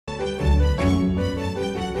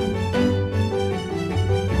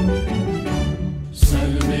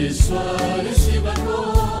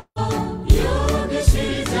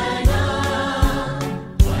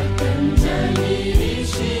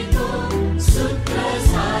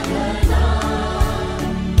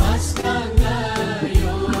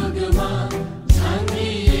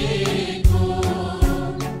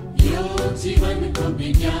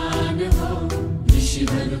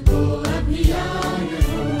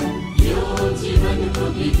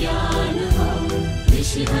योगी ज्ञान हो,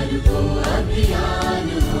 ऋषिहरूको अभियान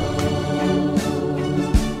हो।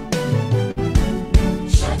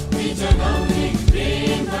 शक्ति जगाउने,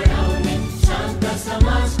 प्रेम बढाउने, शान्त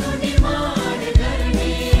समाजको निर्माण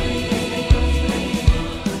गर्ने,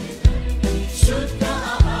 शुद्ध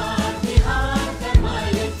आहार विहार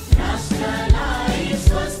कर्मले राष्ट्रलाई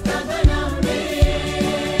स्वस्थ बनाउने,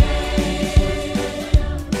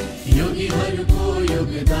 योगीहरूको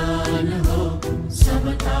योगदान हो,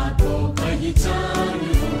 समताको पहिचान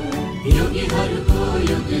हो। योगीहरूको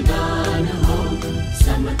योगदान हो,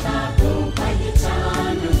 समताको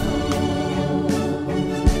पहिचान हो।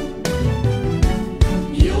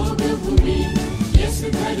 योग भूमि यस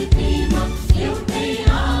धरतीमा एउटै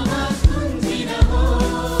आवाज गुन्जिरहो।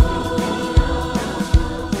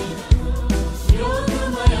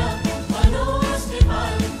 योगमय बनोस्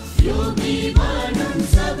नेपाल, योगी बनुन्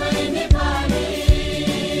सबै नेपाली,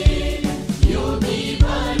 योगी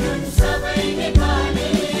बनुन् सबै नेपाली।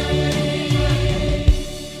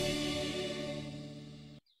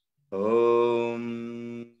 ओम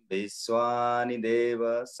विश्वानि देव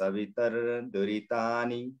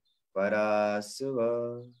सवितर्दुरितानि पराशुव,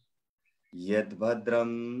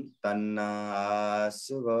 यद्भद्रं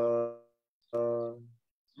तन्नाशुव।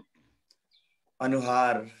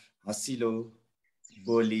 अनुहार हसिलो,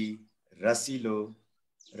 बोली रसिलो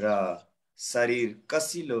र शरीर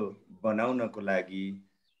कसिलो बनाउनको लागि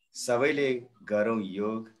सबैले गरौँ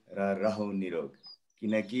योग र रहौँ निरोग।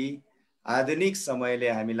 किनकि आधुनिक समयले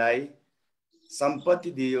हामीलाई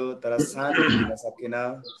सम्पत्ति दियो तर शान्ति दिन सकेन,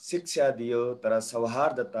 शिक्षा दियो तर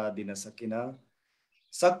सौहार्दता दिन सकेन,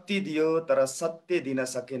 शक्ति दियो तर सत्य दिन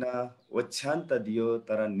सकेन, ओछ्यान्त दियो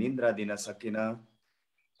तर निन्द्रा दिन सकेन,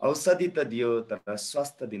 औषधि त दियो तर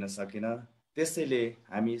स्वास्थ्य दिन सकेन। त्यसैले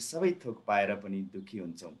हामी सबै थोक पाएर पनि दुखी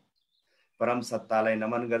हुन्छौँ। परम सत्तालाई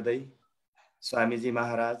नमन गर्दै स्वामीजी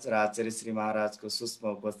महाराज र आचार्य श्री महाराजको सूक्ष्म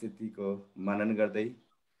उपस्थितिको मनन गर्दै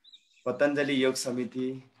पतञ्जलि योग समिति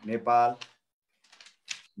नेपाल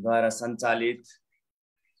द्वारा सञ्चालित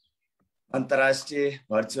अन्तर्राष्ट्रिय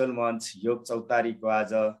भर्चुअल मञ्च योग चौतारीको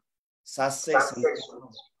आज 700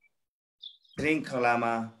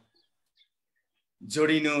 श्रृङ्खलामा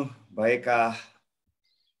जोडिनु भएका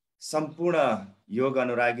सम्पूर्ण योग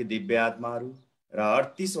अनुरागी दिव्य आत्माहरू र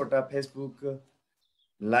 38 वटा फेसबुक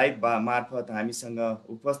लाइभ मार्फत हामीसँग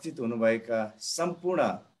उपस्थित हुनुभएका सम्पूर्ण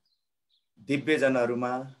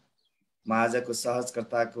दिव्यजनहरूमा म आजको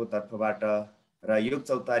सहजकर्ताको तर्फबाट र योग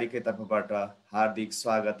चौतारीकै तर्फबाट हार्दिक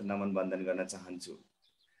स्वागत नमन वन्दन गर्न चाहन्छु।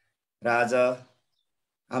 र आज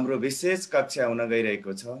हाम्रो विशेष कक्षा हुन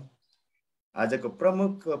गइरहेको छ। आजको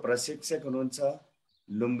प्रमुख प्रशिक्षक हुनुहुन्छ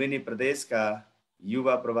लुम्बिनी प्रदेशका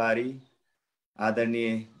युवा प्रभारी आदरणीय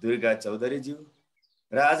दुर्गा चौधरीज्यू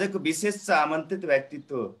र आजको विशेष आमन्त्रित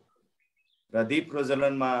व्यक्तित्व र दीप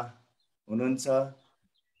प्रज्वलनमा हुनुहुन्छ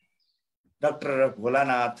डाक्टर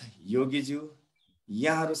भोलानाथ योगीज्यू।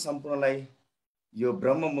 यहाँहरू सम्पूर्णलाई यो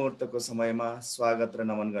ब्रह्म मुहूर्तको समयमा स्वागत र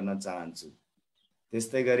नमन गर्न चाहन्छु।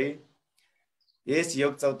 त्यस्तै गरी यस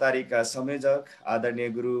योग चौतारीका संयोजक आदरणीय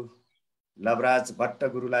गुरु लवराज भट्ट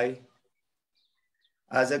गुरुलाई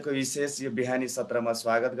आजको विशेष यो बिहानी सत्रमा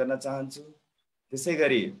स्वागत गर्न चाहन्छु। त्यसै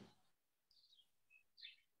गरी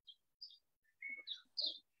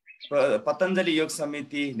पतञ्जलि योग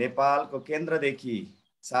समिति नेपालको केन्द्रदेखि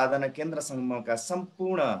साधना केन्द्रसम्मका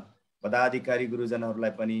सम्पूर्ण पदाधिकारी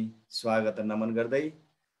गुरुजनहरूलाई पनि स्वागत नमन गर्दै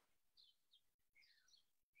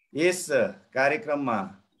यस कार्यक्रममा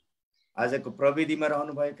आजको प्रविधिमा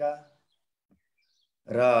रहनुभएका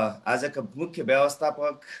र आजका मुख्य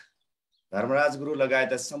व्यवस्थापक धर्मराज गुरु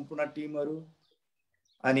लगायत सम्पूर्ण टिमहरू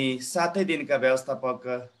अनि सातै दिनका व्यवस्थापक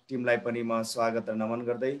टिमलाई पनि म स्वागत र नमन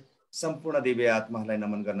गर्दै सम्पूर्ण दिव्य आत्माहरूलाई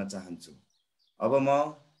नमन गर्न चाहन्छु। अब म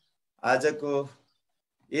आजको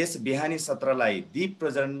यस बिहानी सत्रलाई दीप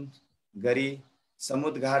प्रज्वलन गरी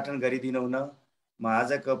समुद्घाटन गरिदिनु हुन म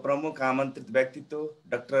आजको प्रमुख आमन्त्रित व्यक्तित्व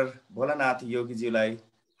डाक्टर भोलानाथ योगीज्यूलाई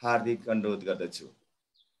हार्दिक अनुरोध गर्दछु।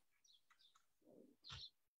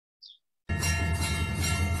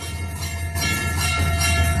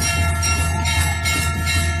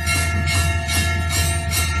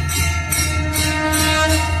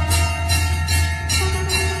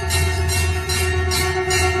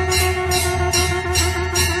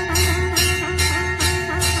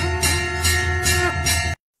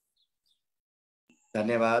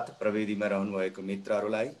 धन्यवाद प्रविधिमा रहनुभएको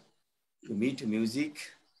मित्रहरूलाई। मिठो म्युजिक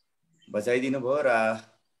बजाइदिनु भयो र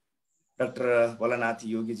डाक्टर भोलानाथ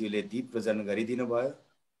योगीज्यूले दीप प्रज्वलन गरिदिनु भयो।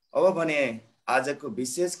 अब भने आजको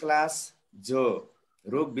विशेष क्लास जो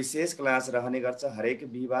रोग विशेष क्लास रहने गर्छ हरेक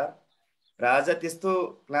बिहिबार र आज त्यस्तो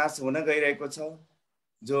क्लास हुन गइरहेको छ।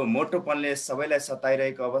 जो मोटोपनले सबैलाई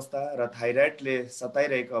सताइरहेको अवस्था र थाइरोइडले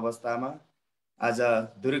सताइरहेको अवस्थामा आज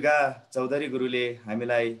दुर्गा चौधरी गुरुले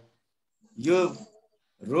हामीलाई यो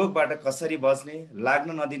रोगबाट कसरी बच्ने,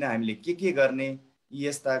 लाग्न नदिन हामीले के गर्ने, यी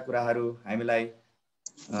यस्ता कुराहरू हामीलाई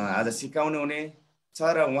आज सिकाउनु हुने छ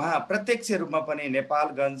र उहाँ प्रत्यक्ष रूपमा पनि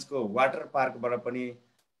नेपालगञ्जको वाटर पार्कबाट पनि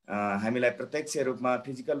हामीलाई प्रत्यक्ष रूपमा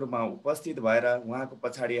फिजिकल रूपमा उपस्थित भएर उहाँको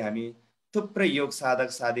पछाडि हामी थुप्रै योग साधक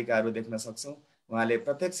साधिकाहरू देख्न सक्छौँ। उहाँले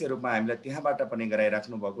प्रत्यक्ष रूपमा हामीलाई त्यहाँबाट पनि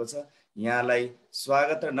गराइराख्नु भएको छ। यहाँलाई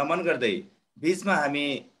स्वागत र नमन गर्दै बीचमा हामी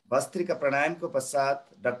भस्त्रिका प्राणायामको पश्चात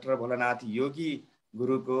डाक्टर भोलानाथ योगी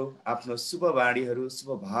गुरुको आफ्नो शुभ वाणीहरू,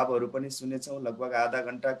 शुभ भावहरू पनि सुन्नेछौँ लगभग आधा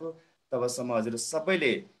घण्टाको। तबसम्म हजुर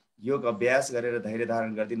सबैले योग अभ्यास गरेर धैर्य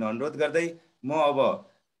धारण गरिदिनु अनुरोध गर्दै म अब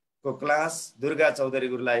को क्लास दुर्गा चौधरी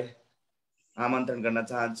गुरुलाई आमन्त्रण गर्न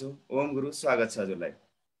चाहन्छु। ओम गुरु, स्वागत छ हजुरलाई।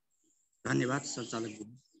 धन्यवाद सञ्चालक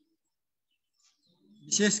गुरु।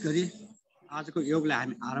 विशेष गरी आजको योगलाई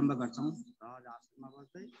हामी आरम्भ गर्छौँ सहज आसनमा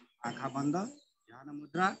बस्दै, आँखा बन्द, ध्यान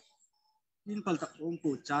मुद्रा, 3 पल्ट ओमको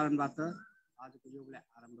उच्चारणबाट आजको योगलाई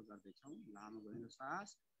आरम्भ गर्दैछौँ। लामो गहिरो सास।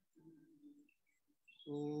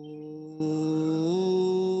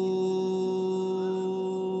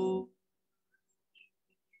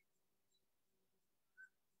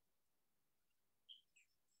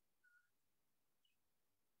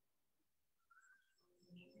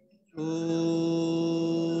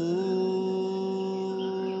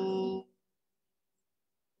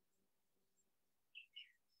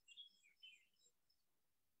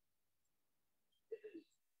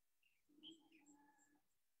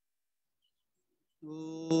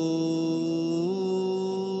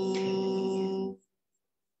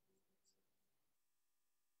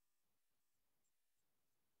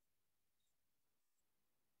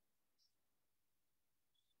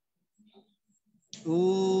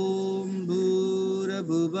 ओम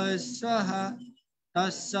भूर्भुवः स्वः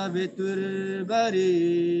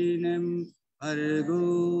तत्सवितुर्वरेण्यं भर्गो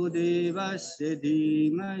देवस्य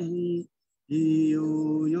धीमहि धियो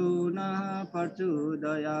यो नः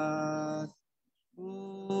प्रचोदयात्।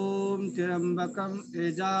 ओम त्र्यंबकं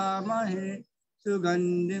यजामहे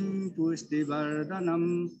सुगंधिं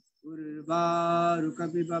पुष्टिवर्धनम्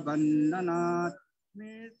उर्वारुकमिव बन्धनात्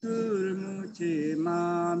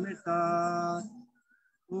मृत्युर्मुक्षेमामृतात्।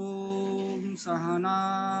 ओम सहना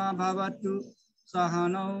भवतु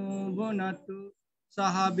सहनौ भुनक्तु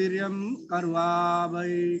सह वीर्यं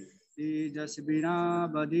कर्वावै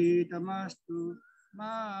तेजस्विनावधीतमस्तु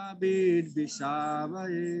मा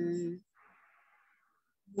विद्विषावहै।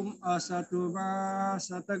 ओम असतो मा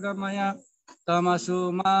सतगमय तमसो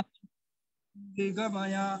मा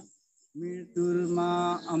गमय मृत्युर्मा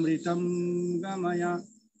अमृतं गमय।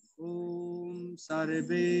 ओम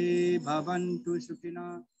सर्वे भवन्तु सुखिनः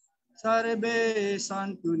सर्वे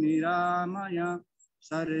सन्तु निरामय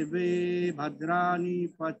सर्वे भद्राणि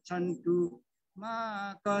पश्यन्तु मा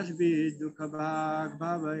कश्चित् दुःखभाग्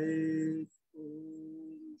भवेत्।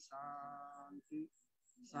 ओम शान्ति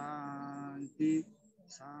शान्ति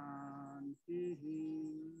शान्ति।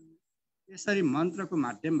 यसरी मन्त्रको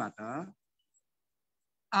माध्यमबाट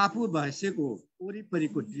आफू भएसँको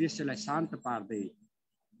वरिपरिको दृश्यलाई शान्त पार्दै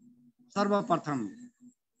सर्वप्रथम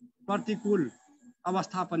प्रतिकूल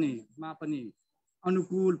अवस्था पनि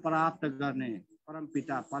अनुकूल प्राप्त गर्ने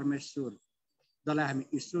परमपिता परमेश्वर जसलाई हामी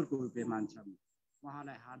ईश्वरको रूपले मान्छौँ,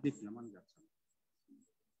 उहाँलाई हार्दिक नमन गर्छौँ।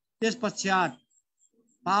 त्यसपश्चात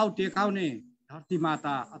पाउ टेकाउने धरती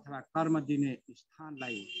माता अथवा कर्म दिने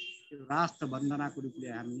स्थानलाई राष्ट्र वन्दनाको रूपले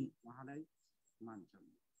हामी उहाँलाई मान्छौँ।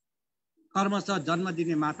 कर्मश जन्म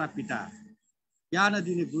दिने माता पिता, ज्ञान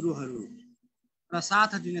दिने गुरुहरू र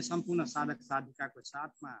साथ दिने सम्पूर्ण साधक साधिकाको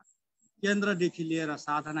साथमा केन्द्रदेखि लिएर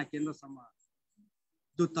साधना केन्द्रसम्म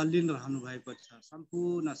जो तल्लीन रहनु भएको छ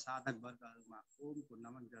सम्पूर्ण साधक वर्गहरूमा ओमको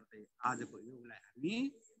नमन गर्दै आजको योगलाई हामी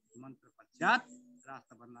मन्त्र पश्चात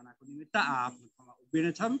राष्ट्र वन्दनाको निमित्त आफ्नो ठाउँमा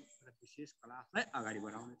उभिनेछौँ र विशेष क्लासलाई अगाडि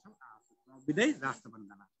बढाउनेछौँ। आफ्नो ठाउँमा उभिँदै राष्ट्र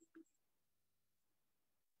वन्दना।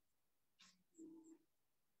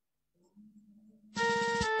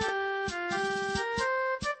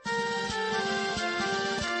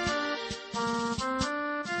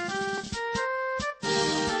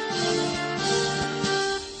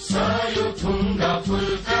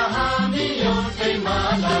 फुलका हामी एउटै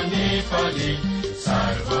माला नेपाली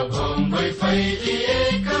सार्वभौम भई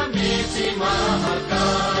फैलिएका मेची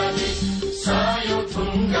महाकाली। सायो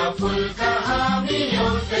थुङ्गा फुलका हामी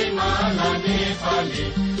एउटै माला नेपाली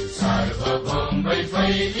सार्वभौम भई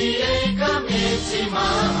फैलिएका मेची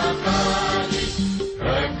महाकाली।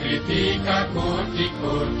 प्रकृतिका कोटि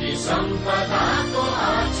कोटि सम्पदाको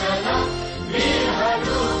आचरण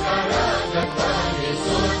वीरहरूका राजधानी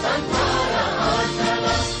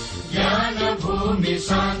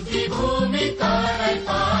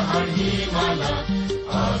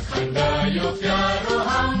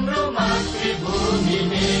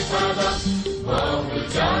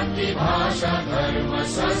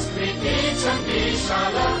संस्कृति छ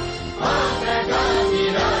विशाल अग्रगामी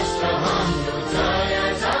राष्ट्र हाम्रो जय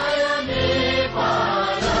जय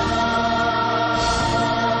नेपाल।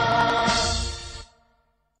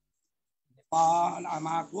 नेपाल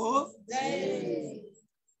आमाको जय।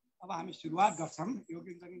 अब हामी सुरुवात गर्छौं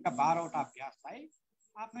योगिन जोगिनका 12वटा अभ्यासलाई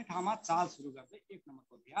आफ्नै ठाउँमा चाल सुरु गर्दै 1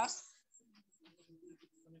 नम्बरको अभ्यास।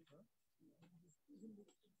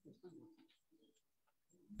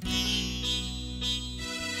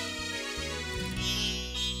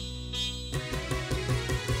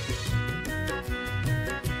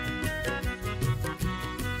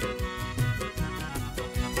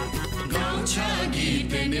 गाउँछ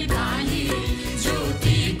गीत नेपाली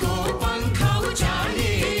ज्योतिको पंख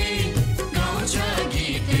उचाले, गाउँछ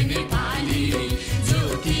गीत नेपाली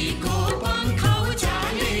ज्योतिको पंख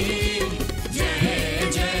उचाले। जय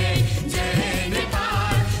जय जय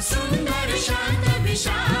नेपाल सुन्दर शान्त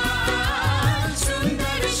विशाल,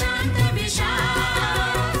 सुन्दर शान्त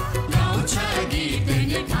विशाल। गाउँछ गीत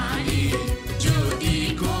नेपाली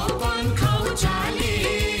ज्योतिको पंख उचाले,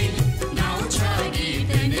 गाउँछ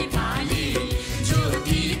गीत नेपाली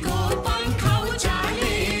ज्योतिको पंख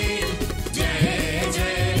उचाले। जय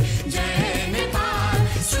जय जय नेपाल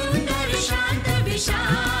सुन्दर शान्त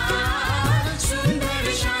विशाल, सुन्दर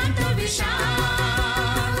शान्त विशाल।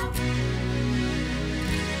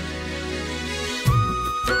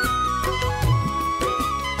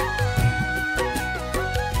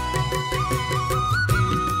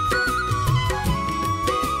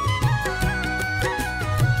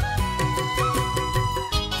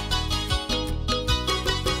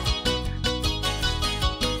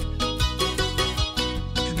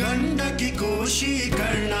 गण्डकी कोशी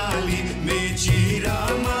कर्णाली मेची र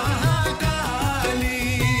महाकाली,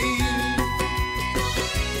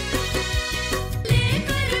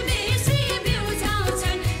 लेकर बेसी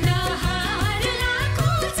बिउझाउँछन् लहर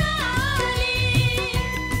लाखौँ चाली।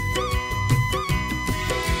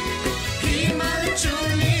 हिमाल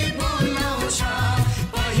चुली बोलाउँछ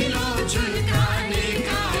पहिलो झुल्का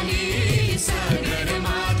निकाली,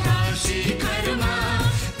 सगरमाथा शिखरमा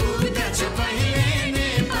पुग्दछ पहिले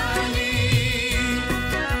नेपाली।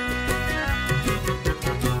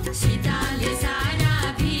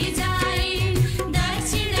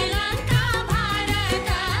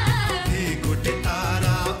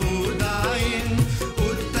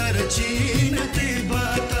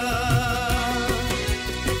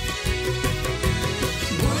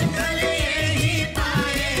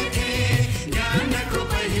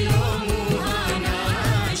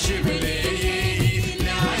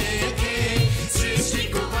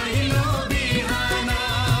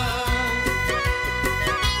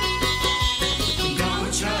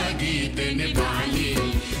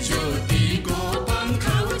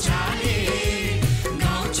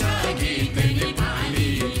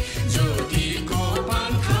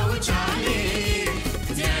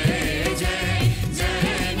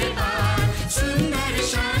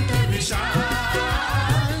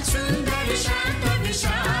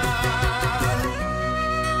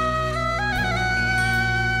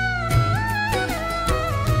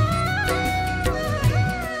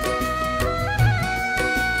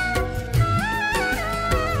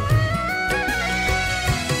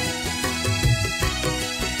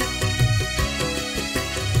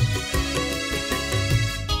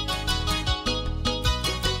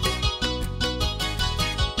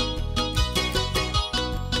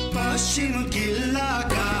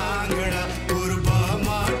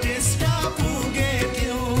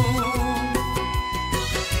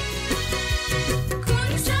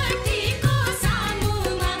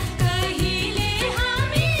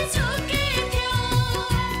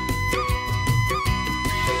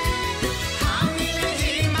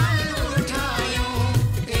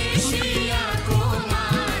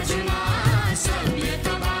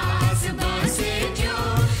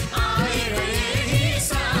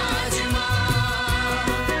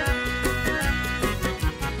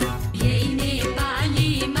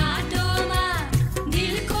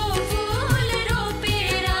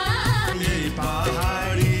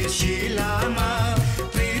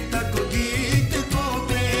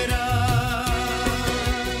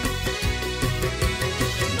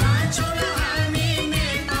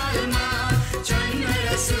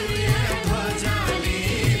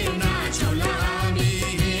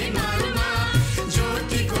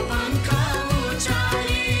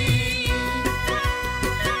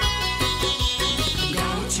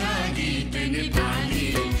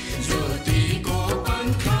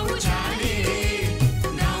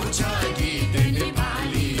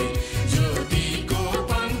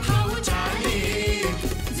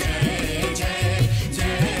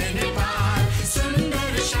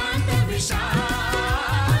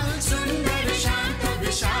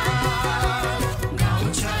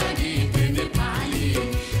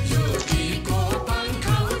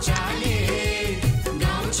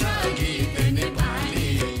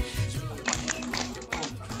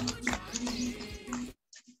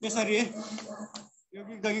 यसरी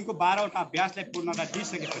योगिक जगिङको 12वटा अभ्यासलाई पूर्णता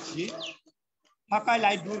दिइसकेपछि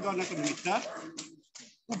थकाइलाई दूर गर्नको निमित्त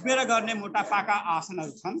उभिएर गर्ने मोटापाका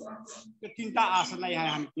आसनहरू छन्। त्यो 3टा आसनलाई यहाँ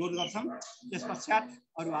हामी जोड गर्छौँ। त्यसपश्चात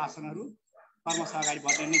अरू आसनहरू क्रमशः अगाडि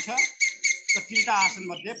बढ्ने नै छ। र 3टा आसन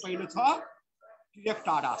मध्ये पहिलो छ तिर्यक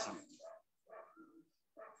आसन।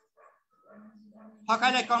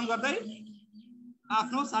 थकाइलाई कम गर्दै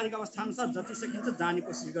आफ्नो शारीरिक अवस्था अनुसार जति सकिन्छ जाने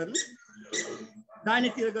कोसिस गर्नु।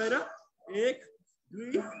 दाहिनेतिर गएर 1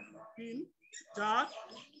 2 3 4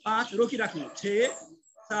 5 रोकिराख्नु। 6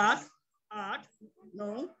 7 8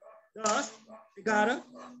 9 10 11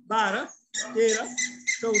 12 13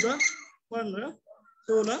 14 15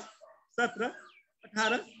 16 17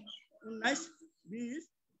 18 19 20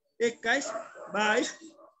 21 22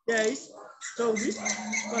 23 24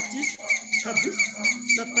 25 26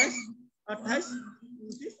 27 28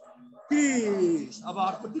 29 30। अब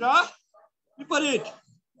अर्कोतिर विपरीत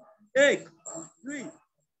 1 2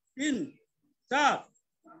 3 4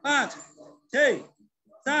 5 6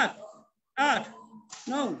 7 8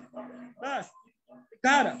 9 10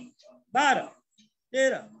 11 12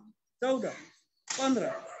 13 14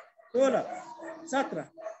 15 16 17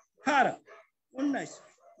 18 19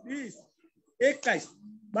 20 21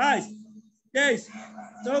 22 23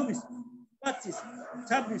 24 25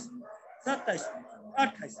 26 27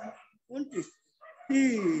 28 29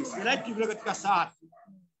 30। यसलाई तीव्र गतिका साथ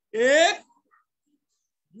 1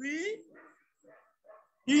 2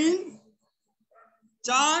 3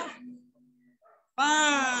 4 5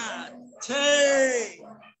 6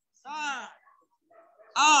 7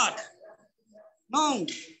 8 9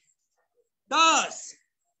 10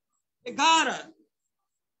 11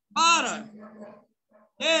 12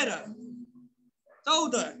 13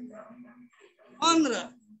 14 15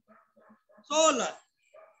 16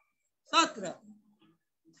 17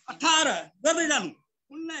 18 गर्दै जानु।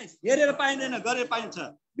 19 हेरेर पाइँदैन, गरेर पाइन्छ।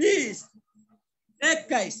 20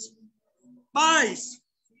 21 22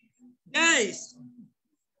 23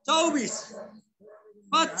 24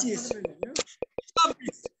 25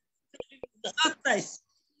 26 27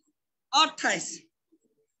 28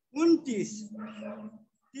 29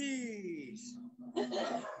 30।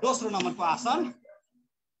 दोस्रो नम्बरको आसन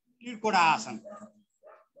त्रिकोण आसन।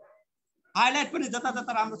 हाइलाइट पनि जता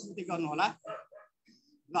जता राम्रोसित गर्नु होला।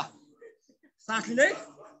 ल सास लिँदै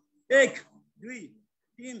 1 2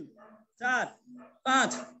 3 4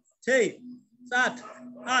 5 6 7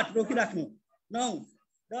 8 रोकिराख्नु। 9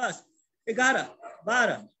 10 11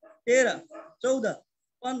 12 13 14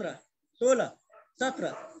 15 16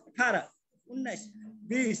 17 18 19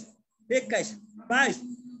 20 21 22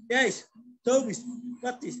 23 24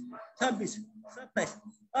 25 26 27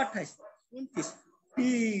 28 29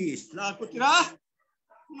 30। ल अर्कोतिर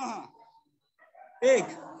 1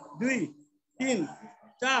 2 3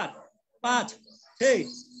 4 5 6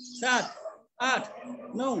 7 8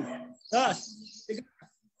 9 10 11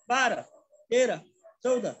 12 13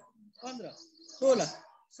 14 15 16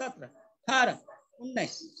 17 18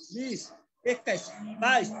 19 20 21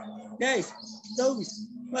 22 23 24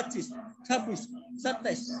 25 26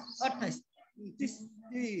 27 28 29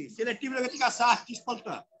 30। यसलाई तीव्र गतिका साथ 30 पल्ट।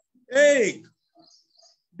 1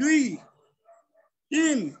 2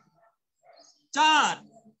 3 4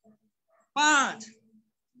 5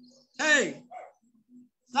 6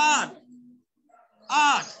 7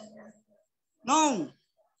 8 9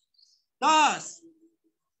 10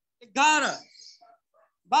 11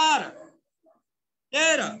 12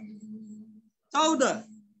 13 14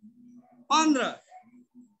 15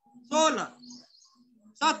 16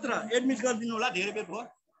 17 एडमिट गरिदिनु होला, धेरै बेर भयो।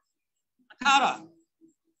 18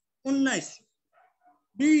 19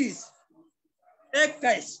 20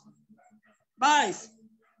 21 22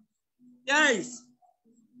 23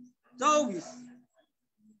 24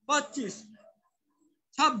 25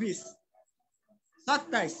 26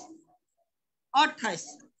 27 28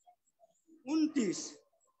 29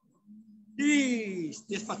 30।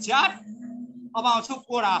 त्यसपश्चात अब आउँछौँ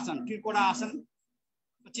कोण आसन, त्रिकोण आसन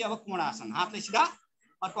पछि अब कोण आसन। हातलाई सिधा,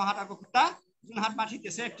 अर्को हातको खुट्टा जुन हात माथि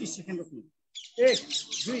त्यसै 30 सेकेन्ड रोक्नु। 1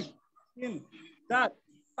 2 3 4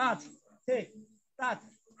 5 6 7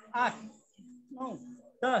 8 9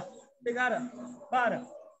 10 11 12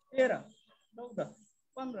 13 14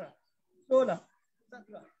 15 16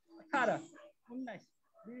 17 18 19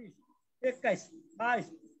 20 21 22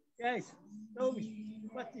 23 24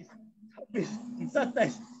 25 26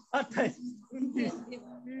 27 28 29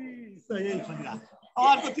 30। यही छ।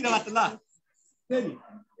 अर्कोतिरबाट ल फेरि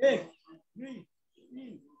 1 2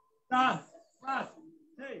 3 4 5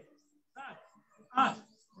 6 7 8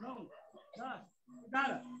 9 10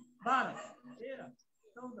 11 12 13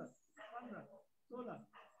 14 15 16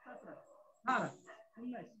 18,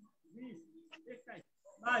 19, 20, 21,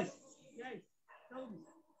 22, 23, 24,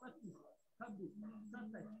 25, 26,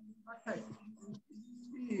 27, 28,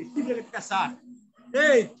 30 के साथ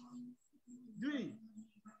 1 2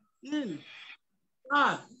 3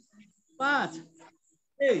 4 5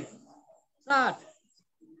 6 7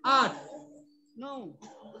 8 9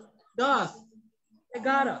 10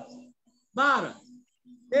 11 12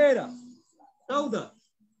 13 14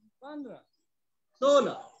 15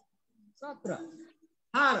 16 17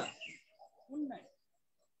 18 19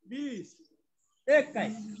 20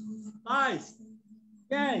 21 22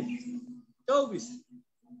 23 24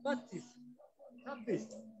 25 26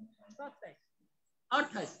 27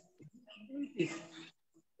 28 29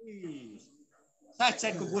 30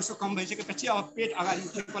 साइडको बोसो कम भइसकेपछि अब पेट अगाडि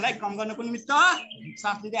उठेको लागि कम गर्नको निमित्त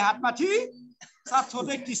सास लिँदै हातमाथि सास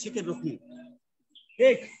छोड्दै 30 सेकेन्ड रोक्नु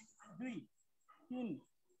 1 2 3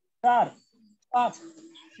 4 5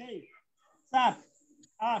 6 7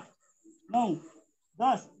 8 9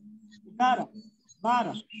 10 11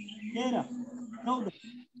 12 13 14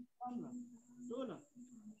 15 16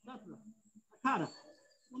 17 18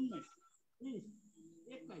 19 20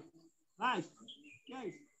 21 22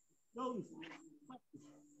 23 24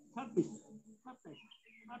 26 27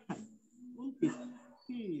 28 29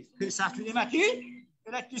 30 फिर सास लिँदै माथि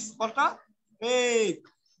 30 पल्ट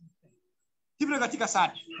 1 तीव्र गतिका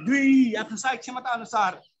साथ 2 आफ्नो शारीरिक क्षमता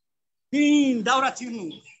अनुसार 3 दाउरा छिर्नु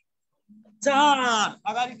 4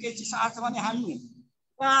 अगाडि केही चिज आछ भने हान्नु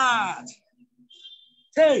 5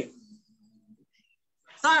 6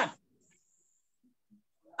 7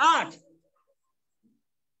 8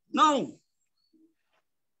 9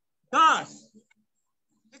 10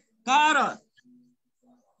 11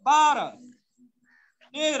 12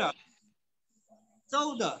 13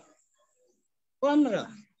 14 15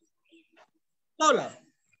 16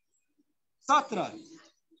 17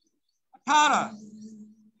 18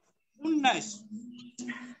 19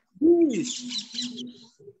 20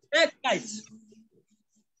 21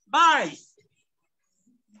 22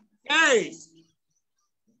 23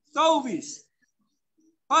 24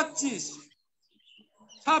 25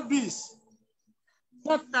 26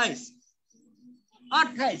 27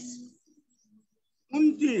 28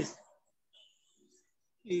 29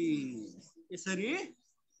 यसरी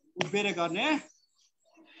उभिएर गर्ने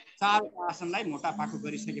 4 आसनलाई मोटापाको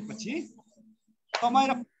गरिसकेपछि समय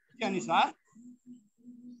र अनुसार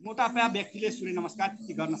मोटापा व्यक्तिले सूर्य नमस्कार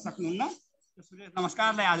गर्न सक्नुहुन्न। सूर्य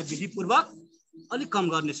नमस्कारलाई आज विधिपूर्वक अलिक कम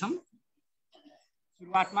गर्नेछौँ।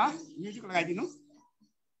 सुरुवातमा म्युजिक लगाइदिनु।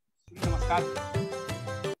 सूर्य नमस्कार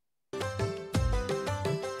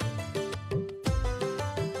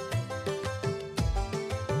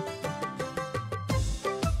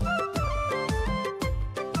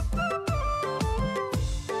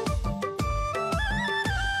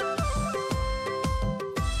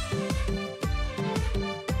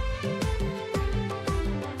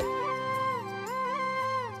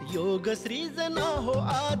योग सृजना हो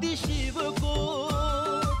आदि शिव को,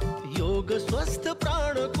 योग स्वस्थ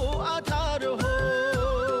प्राण को आधार हो।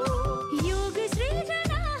 योग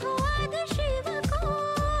सृजना हो आदि शिव को,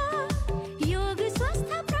 योग स्वस्थ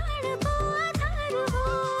प्राण को आधार हो।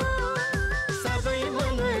 सबै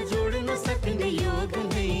मन जोड्न सक्ने योग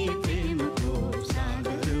नै प्रेम को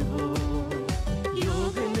सागर हो।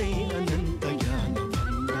 योग नै अनन्त ज्ञान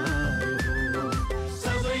भण्डार हो।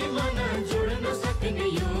 सबै मन जोड्न सक्ने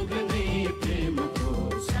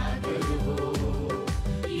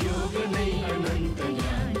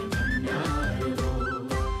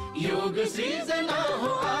योग सृजना हो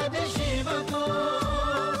आदि शिव को,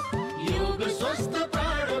 योग स्वस्थ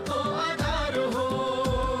प्राण को आधार हो।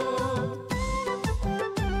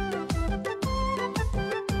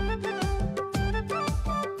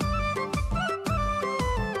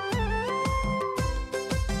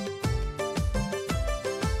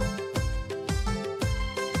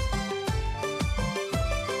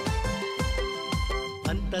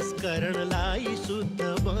 अंतस्करणलाई शुद्ध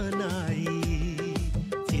बनाई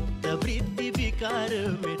वृत्ति विकार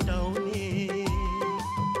मेटाउने,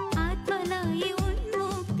 आत्मालाई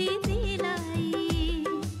उन्मुक्ति दिलाई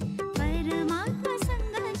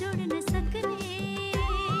परमात्मासँग जोड्न सक्ने।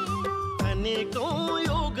 अनेकौं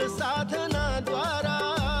योग साधना द्वारा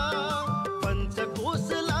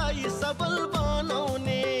पञ्चकोशलाई सबल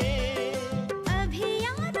बनाउने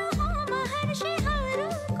अभियान हो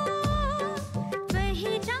महर्षिहरूको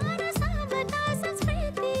पहिचान सभ्यता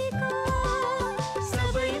संस्कृतिको।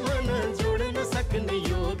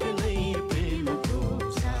 योग नै प्रेम को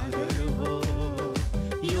सागर हो।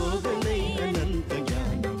 योग नै अनन्त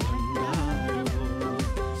ज्ञान भण्डार हो।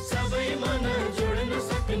 सबै मन जोड्न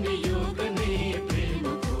सक्ने योग नै प्रेम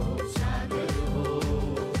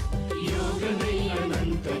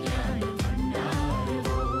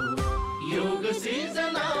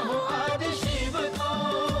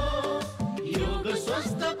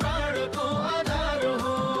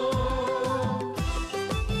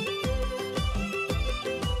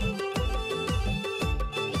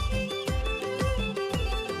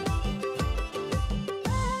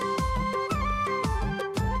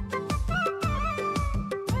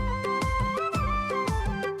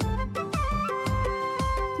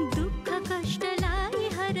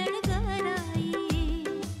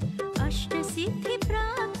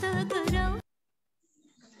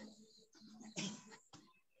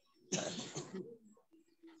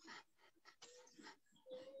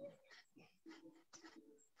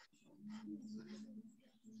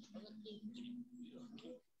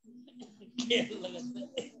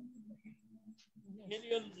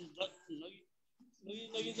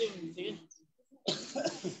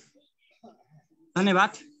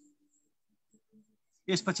धन्यवाद।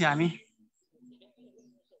 त्यसपछि हामी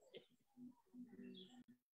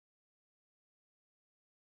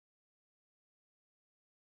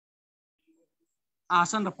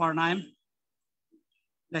आसन र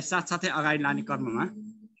प्राणायामलाई साथसाथै अगाडि लाने क्रममा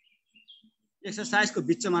एक्सरसाइजको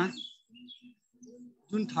बिचमा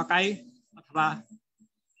जुन थकाइ अथवा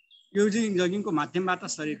जगिङको माध्यमबाट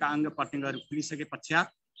शरीरका अङ्ग प्रत्यङ्गहरू खुलिसके पश्चात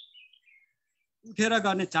उठेर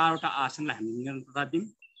गर्ने 4वटा आसनलाई हामी निरन्तरता दियौँ।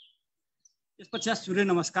 त्यसपश्चात सूर्य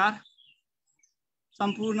नमस्कार,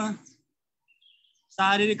 सम्पूर्ण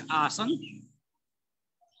शारीरिक आसन,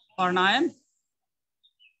 प्राणायाम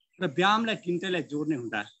र व्यायामलाई तिनटैलाई जोड्ने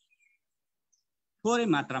हुँदा थोरै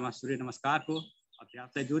मात्रामा सूर्य नमस्कारको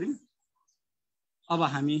अभ्यासलाई जोड्यौँ। अब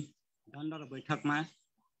हामी दण्ड र बैठकमा,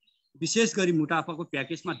 विशेष गरी मोटापाको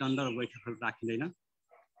प्याकेजमा दण्ड र बैठकहरू राखिँदैन।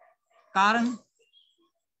 कारण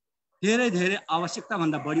धेरै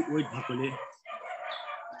आवश्यकताभन्दा बढी वेट भएकोले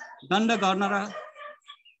दण्ड गर्न र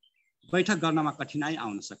बैठक गर्नमा कठिनाइ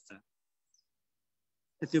आउन सक्छ।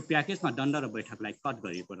 त्यो प्याकेजमा दण्ड र बैठकलाई कट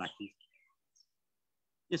गरिएको राखिन्छ।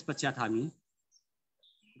 त्यसपश्चात हामी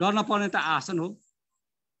गर्न पर्ने त आसन हो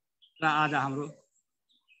र आज हाम्रो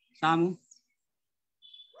सामु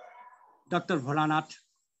डाक्टर भोलानाथ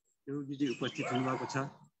योगीजी उपस्थित हुनुभएको छ।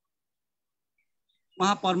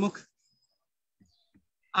 उहाँ प्रमुख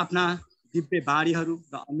आफ्ना दिव्य बाणीहरू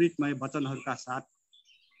र अमृतमय वचनहरूका साथ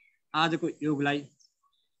आजको योगलाई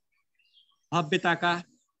भव्यताका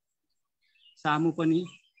सामु पनि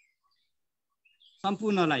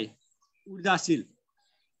सम्पूर्णलाई ऊर्जाशील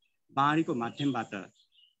बाणीको माध्यमबाट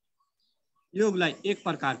योगलाई एक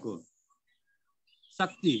प्रकारको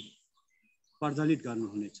शक्ति प्रज्वलित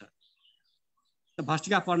गर्नुहुनेछ।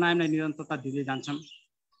 भस्त्रिका प्राणायामलाई निरन्तरता दिँदै जान्छौँ।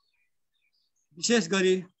 विशेष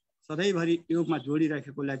गरी सधैँभरि योगमा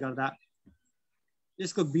जोडिरहेकोले गर्दा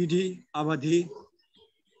यसको विधि, अवधि,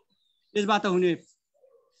 यसबाट हुने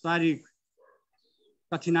शारीरिक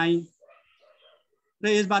कठिनाइ र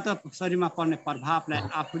यसबाट शरीरमा पर्ने प्रभावलाई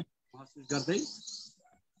आफूले महसुस गर्दै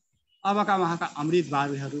अबका उहाँका अमृत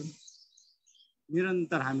बाणीहरू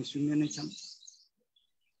निरन्तर हामी सुन्ने नै छौँ।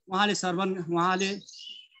 उहाँले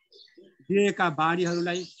दिएका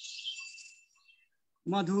बाणीहरूलाई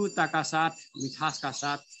मधुरताका साथ, मिठासका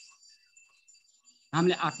साथ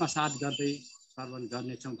हामीले आत्मसात गर्दै श्रवण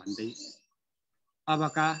गर्नेछौँ भन्दै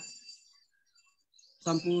अबका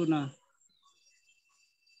सम्पूर्ण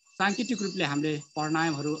सांकेतिक रूपले हामीले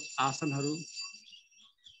प्राणायामहरू, आसनहरू,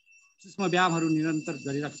 सूक्ष्म व्यायामहरू निरन्तर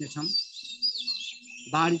गरिराख्नेछौँ।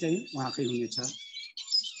 बाणी चाहिँ उहाँकै हुनेछ।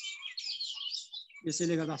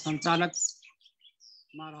 यसैले गर्दा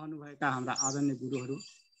सञ्चालकमा रहनुभएका हाम्रा आदरणीय गुरुहरू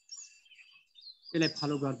यसलाई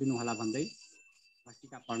फलो गरिदिनु होला भन्दै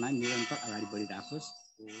भस्त्रिका प्राणायाम निरन्तर अगाडि बढिराखोस्।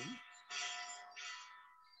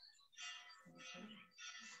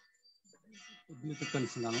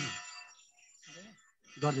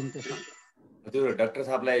 हजुर, डाक्टर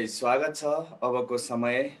साहबलाई स्वागत छ। अबको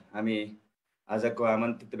समय हामी आजको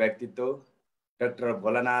आमन्त्रित व्यक्तित्व डाक्टर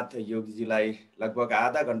भोलानाथ योगीजीलाई लगभग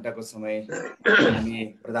आधा घण्टाको समय हामी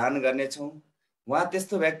प्रदान गर्नेछौँ। उहाँ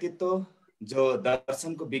त्यस्तो व्यक्तित्व जो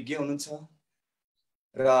दर्शनको विज्ञ हुनुहुन्छ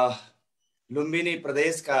र लुम्बिनी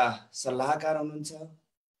प्रदेशका सल्लाहकार हुनुहुन्छ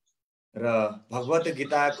र भगवत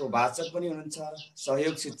गीताको वाचक पनि हुनुहुन्छ।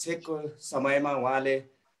 सहयोग शिक्षकको समयमा उहाँले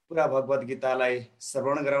पुरा भगवत गीतालाई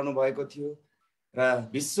श्रवण गराउनु भएको थियो र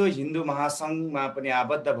विश्व हिन्दू महासङ्घमा पनि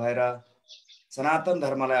आबद्ध भएर सनातन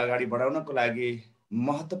धर्मलाई अगाडि बढाउनको लागि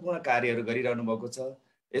महत्त्वपूर्ण कार्यहरू गरिरहनु भएको छ।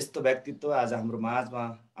 यस्तो व्यक्तित्व आज हाम्रो माझमा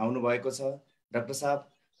आउनुभएको छ। डाक्टर साहब,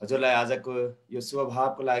 हजुरलाई आजको यो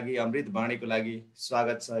शुभभावको लागि, अमृत वाणीको लागि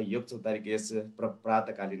स्वागत छ योग चौतारीको यस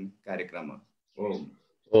प्रातकालीन कार्यक्रममा। ओम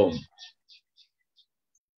ओम।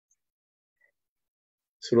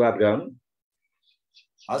 सुरुवात गरौँ।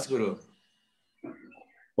 हस् गुरु।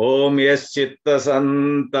 ओम यश्चित्त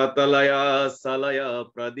सन्ततलय सलय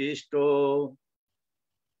प्रदिष्टो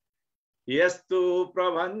यस्तु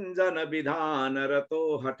प्रभञ्जन विधान रतो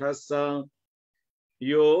हठस्स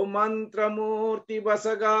यो मंत्र मूर्ति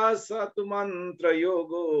वसगा सतु मंत्र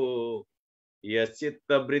योगो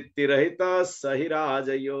यश्चित्त वृत्ति रहित सहि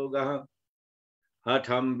राजयोगः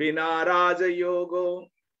हठम बिना राजयोगो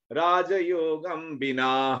राजयोगम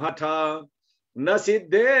बिना हठ न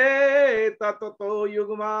सिद्धे ततो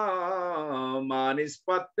युग्मा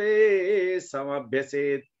मानिस्पत्ते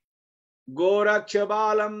समभ्यसेत् गोरक्ष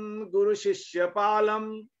बालम गुरु शिष्य पालम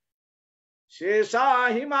शेषा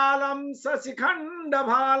हिमालम शशिखंड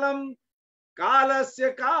भालम कालस्य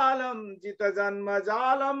कालं जित जन्म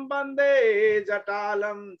जालम वन्दे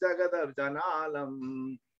जटालं जगदर्जनालम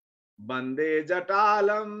वन्दे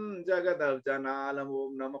जटालं जगदर्जनालम।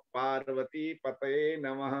 ओम नमः पार्वती पतये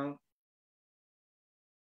नमः।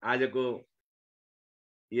 आजको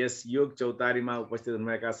यस योग चौतारीमा उपस्थित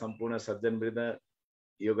हुनुभएका सम्पूर्ण सज्जनवृन्द,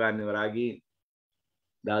 योगानुरागी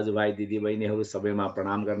दाजुभाइ दिदीबहिनीहरू सबैमा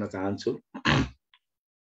प्रणाम गर्न चाहन्छु।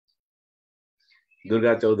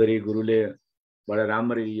 दुर्गा चौधरी गुरुले बडा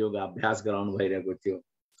राम्ररी योग अभ्यास गराउनु भइरहेको थियो,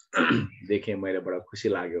 देखेँ मैले, बडा खुसी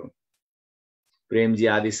लाग्यो। प्रेमजी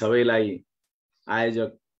आदि सबैलाई,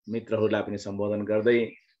 आयोजक मित्रहरूलाई पनि सम्बोधन गर्दै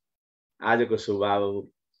आजको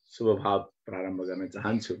शुभ भाव प्रारम्भ गर्न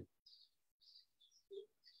चाहन्छु।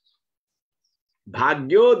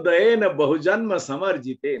 भाग्योदयेन बहुजन्म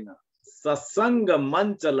समर्जितेन सत्संग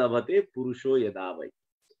मंच लभते पुरुषो यदा वै।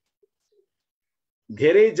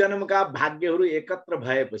 धेरै जन्मका भाग्यहरू एकत्र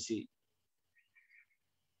भएपछि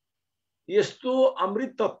यस्तो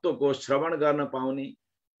अमृत तत्त्वको श्रवण गर्न पाउने,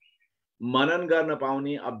 मनन गर्न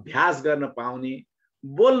पाउने, अभ्यास गर्न पाउने,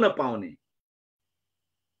 बोल्न पाउने,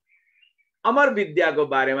 अमर विद्याको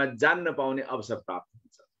बारेमा जान्न पाउने अवसर प्राप्त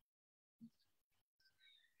हुन्छ।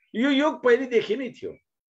 यो योग पहिलेदेखि नै थियो।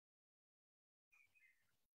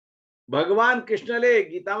 भगवान कृष्णले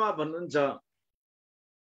गीतामा भन्नुहुन्छ,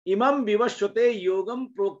 इमं विवस्वते योगम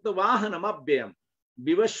प्रोक्तवाहनम अव्ययम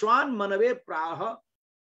विवस्वान मनवे प्राह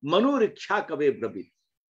मनुरिक्षा कवे ब्रवीत।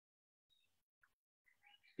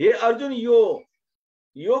 हे अर्जुन, यो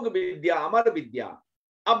योग विद्या, अमर विद्या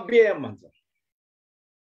अव्ययम भन्छ।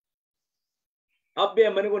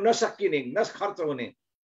 अव्ययम भनेको नसकिने, नखर्च हुने।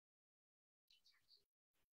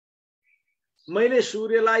 मैले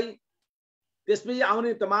सूर्यलाई, त्यसपछि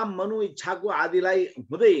आउने तमाम मनु इच्छाको आदिलाई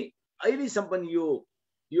हुँदै अहिलेसम्म यो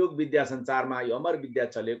योग विद्या संसारमा, यो अमर विद्या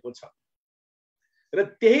चलेको छ र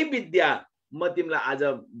त्यही विद्या म तिमीलाई आज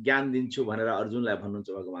ज्ञान दिन्छु भनेर अर्जुनलाई भन्नुहुन्छ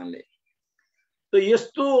भगवानले। त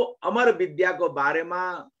यस्तो अमर विद्याको बारेमा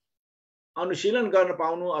अनुशीलन गर्न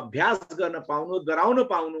पाउनु, अभ्यास गर्न पाउनु, गराउन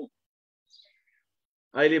पाउनु,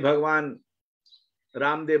 अहिले भगवान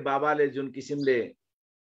रामदेव बाबाले जुन किसिमले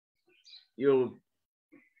यो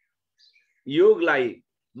योगलाई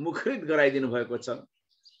मुखरित गराइदिनु भएको छ,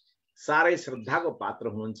 सारै श्रद्धाको पात्र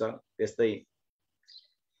हुनुहुन्छ। त्यस्तै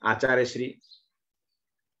आचार्य श्री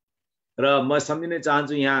र म सम्झिन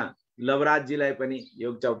चाहन्छु यहाँ लवराजजीलाई पनि,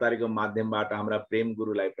 योग चौतारीको माध्यमबाट हाम्रा प्रेम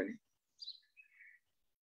गुरुलाई पनि।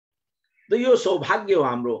 त यो सौभाग्य हो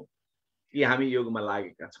हाम्रो कि हामी योगमा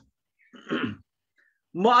लागेका छौँ।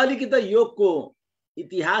 म अलिकति योगको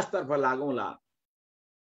इतिहासतर्फ लागौँला।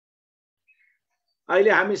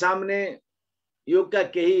 अहिले हामी सामने योगका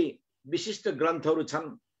केही विशिष्ट ग्रन्थहरू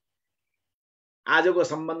छन्। आजको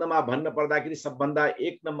सम्बन्धमा भन्न पर्दाखेरि सबभन्दा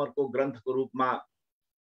एक नम्बरको ग्रन्थको रूपमा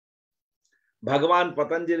भगवान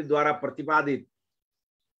पतञ्जलिद्वारा प्रतिपादित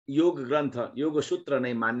योग ग्रन्थ, योग सूत्र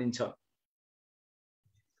नै मानिन्छ।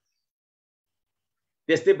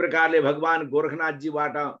 त्यस्तै प्रकारले भगवान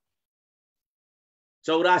गोरखनाथजीबाट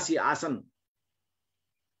 84 आसन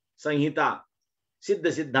संहिता, सिद्ध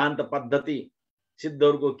सिद्धान्त पद्धति,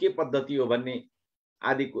 सिद्धहरूको के पद्धति हो भन्ने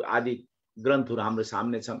आदि ग्रन्थहरू हाम्रो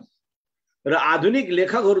सामने छन्। र आधुनिक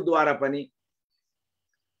लेखकहरूद्वारा पनि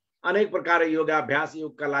अनेक प्रकार योगाभ्यास,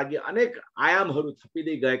 योगका लागि अनेक आयामहरू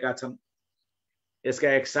थपिँदै गएका छन्। यसका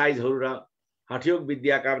एक्सर्साइजहरू र हठयोग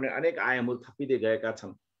विद्याका पनि अनेक आयामहरू थपिँदै गएका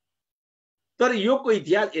छन्। तर योगको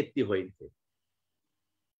इतिहास यति होइन।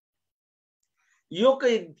 योगको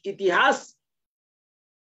इतिहास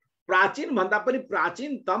प्राचीन भन्दा पनि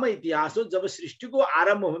प्राचीनतम इतिहास हो। जब सृष्टिको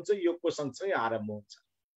आरम्भ हुन्छ, योगको सँगसँगै आरम्भ हुन्छ।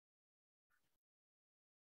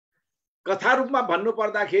 कथा रूपमा भन्नु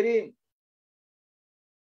पर्दाखेरि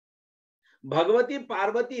भगवती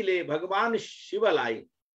पार्वतीले भगवान शिवलाई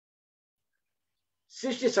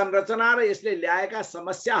सृष्टि संरचना र यसले ल्याएका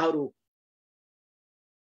समस्याहरू,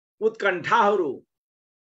 उत्कण्ठाहरू,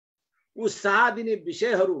 उत्साह दिने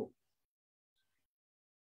विषयहरू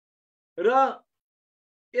र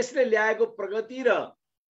यसले ल्याएको प्रगति र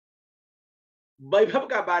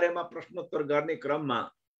वैभवका बारेमा प्रश्नोत्तर गर्ने क्रममा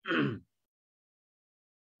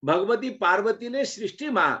भगवती पार्वतीले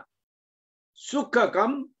सृष्टिमा सुख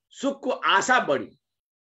कम, सुखको आशा बढी।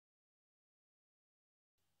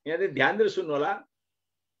 यहाँ ध्यान दिएर सुन्नु होला।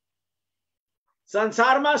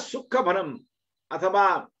 संसारमा सुख भनम अथवा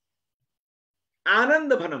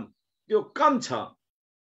आनन्द भनम त्यो कम छ,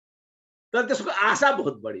 तर त्यसको आशा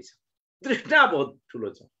बहुत बढी छ, तृष्णा बहुत ठुलो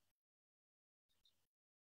छ।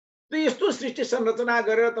 त यस्तो सृष्टि संरचना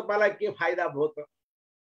गरेर तपाईलाई के फाइदा भयो त?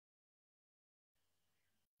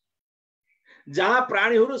 जहाँ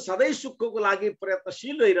प्राणीहरू सधैँ सुखको लागि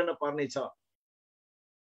प्रयत्नशील रहिरहन पर्ने छ,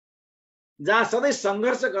 जहाँ सधैँ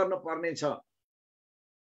सङ्घर्ष गर्न पर्ने छ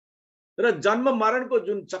र जन्म मरणको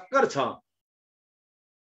जुन चक्कर छ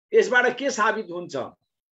यसबाट के साबित हुन्छ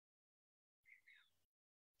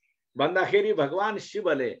भन्दाखेरि भगवान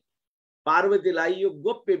शिवले पार्वतीलाई यो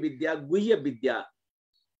गोप्य विद्या गुह्य विद्या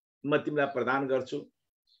म तिमीलाई प्रदान गर्छु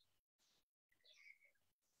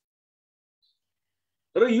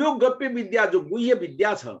र यो गोप्य विद्या जो गुह्य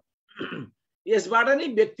विद्या छ यसबाट नै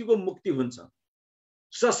व्यक्तिको मुक्ति हुन्छ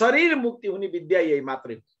सशरीर मुक्ति हुने विद्या यही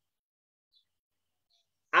मात्रै हो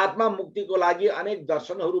आत्मा मुक्तिको लागि अनेक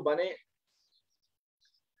दर्शनहरू बने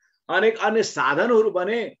अनेक अन्य साधनहरू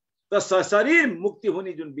बने त सशरीर मुक्ति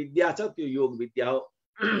हुने जुन विद्या छ त्यो योग विद्या हो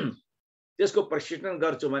त्यसको प्रशिक्षण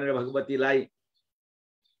गर्छु भनेर भगवतीलाई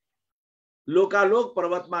लोकालोक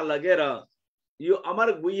पर्वतमा लगेर यो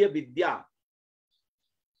अमर गुह्य विद्या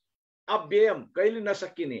अव्ययम कहिले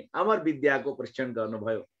नसकिने अमर विद्याको प्रशिक्षण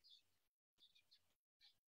गर्नुभयो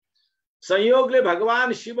संयोगले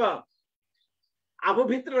भगवान शिव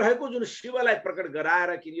आफूभित्र रहेको जुन शिवलाई प्रकट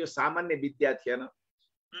गराएर कि यो सामान्य विद्या थिएन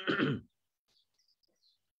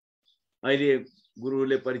अहिले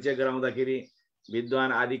गुरुले परिचय गराउँदाखेरि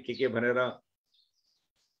विद्वान आदि के भनेर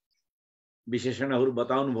विशेषणहरू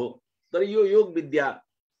बताउनु भयो तर यो योग विद्या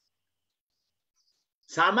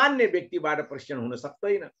सामान्य व्यक्तिबाट प्रशिक्षण हुन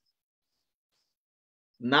सक्दैन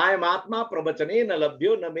नायमात्मा प्रवचने न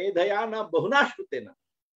लभ्यो न मेधया न बहुना श्रुतेन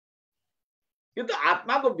यो त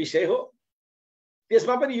आत्माको विषय हो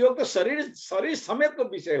त्यसमा पनि योग त शरीर समेतको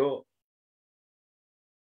विषय हो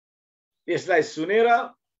यसलाई सुनेर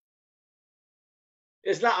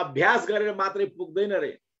यसलाई अभ्यास गरेर मात्रै पुग्दैन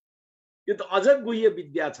रे यो त अझ गुह्य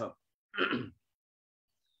विद्या छ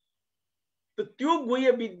त त्यो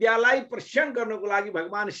गुह्य विद्यालाई प्रशिक्षण गर्नको लागि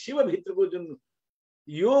भगवान शिव भित्रको जुन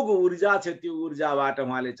योग ऊर्जा छ त्यो ऊर्जाबाट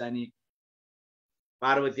उहाँले चाहिँ नि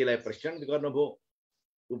पार्वतीलाई प्रशिक्षण गर्नुभयो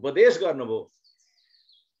उपदेश गर्नुभयो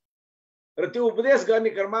र त्यो उपदेश गर्ने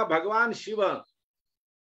क्रममा भगवान शिव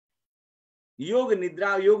योग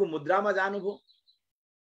निद्रा योग मुद्रामा जानुभयो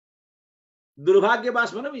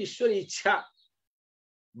दुर्भाग्यवश भनौं ईश्वर इच्छा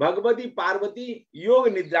भगवती पार्वती योग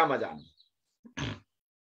निद्रामा जानु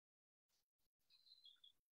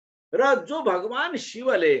र जो भगवान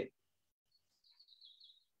शिवले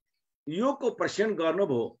योगको प्रशिक्षण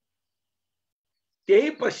गर्नुभयो त्यही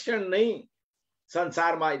प्रशिक्षण नै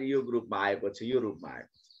संसारमा योग रूपमा आएको छ यो रूपमा आएको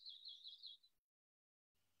छ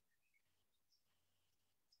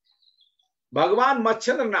भगवान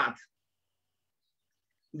मच्छन्द्रनाथ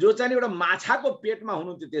जो चाहिँ एउटा माछाको पेटमा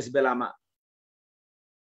हुनुहुन्थ्यो त्यस बेलामा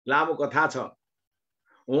लामो कथा छ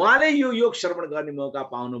उहाँले यो योग श्रवण गर्ने मौका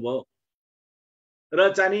पाउनुभयो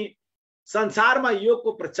र चाहिँ संसारमा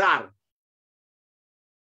योगको प्रचार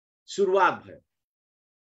सुरुवात भयो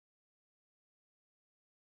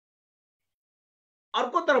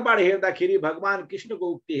अर्को तर्फबाट हेर्दाखेरि भगवान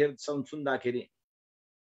कृष्णको उक्ति सुन्दाखेरि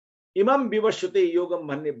इमम विवस्वते योगम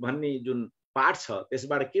भन्ने जुन पाठ छ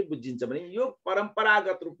त्यसबाट के बुझिन्छ भने योग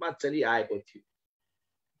परम्परागत रूपमा चलिआएको थियो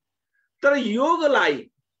तर योगलाई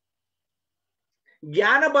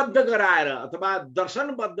ज्ञानबद्ध गराएर अथवा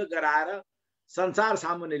दर्शनबद्ध गराएर संसार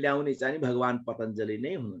सामुन्ने ल्याउने चाहिँ भगवान पतञ्जलि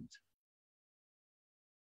नै हुनुहुन्छ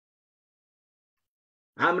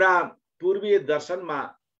हाम्रा पूर्वीय दर्शनमा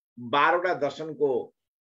 12वटा दर्शनको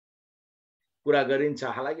कुरा गरिन्छ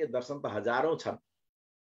हालाकि दर्शन त हजारौं छन्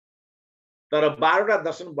तर 12वटा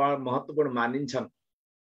दर्शन महत्त्वपूर्ण मानिन्छन्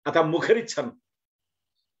अथवा मुखरित छन्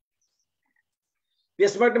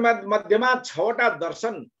त्यसमध्येमा 6वटा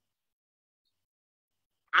दर्शन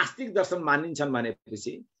आस्तिक दर्शन मानिन्छन्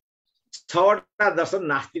भनेपछि 6वटा दर्शन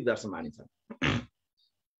नास्तिक दर्शन मानिन्छन्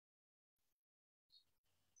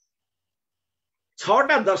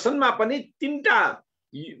 6वटा दर्शनमा पनि 3टा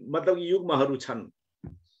मतलब युग्महरू छन्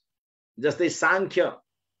जस्तै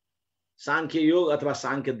सांख्य योग अथवा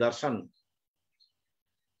सांख्य दर्शन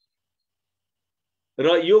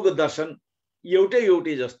र योग दर्शन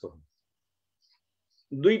एउटै जस्तो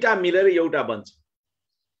दुईटा मिलेर एउटा बन्छ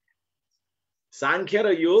सांख्य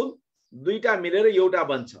र योग दुईटा मिलेर एउटा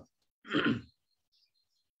बन्छ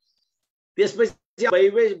त्यसपछि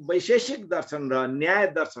वैशेषिक दर्शन र न्याय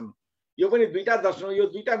दर्शन यो पनि दुईटा दर्शन हो यो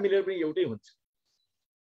दुईटा मिलेर पनि एउटै हुन्छ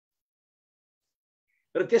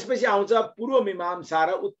र त्यसपछि आउँछ पूर्व मीमांसा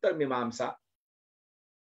र उत्तर मीमांसा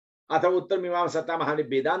अथवा उत्तर मीमांसामा हामीले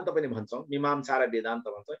वेदान्त पनि भन्छौं मीमांसा र वेदान्त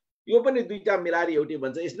भन्छौं यो पनि दुईटा मिलाएर एउटै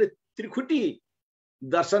भन्छ यसले त्रिखुटी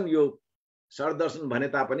दर्शन यो षड दर्शन भने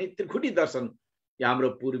तापनि त्रिखुटी दर्शन हाम्रो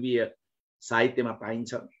पूर्वीय साहित्यमा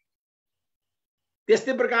पाइन्छ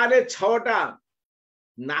त्यस्तै प्रकारले 6वटा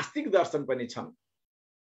नास्तिक दर्शन पनि छन्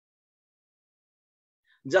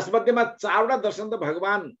जसमध्येमा 4वटा दर्शन त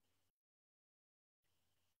भगवान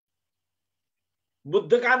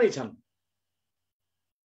बुद्धका नै छन्।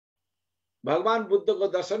 भगवान बुद्धको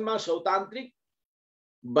दर्शनमा सौतान्त्रिक,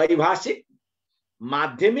 वैभाषिक,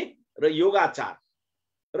 माध्यमिक र योगाचार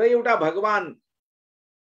र एउटा भगवान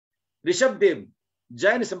ऋषभदेव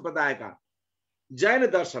जैन सम्प्रदायका जैन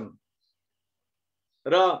दर्शन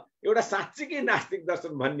र एउटा साँच्चीकै नास्तिक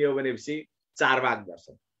दर्शन भन्ने हो भनेपछि चारवाक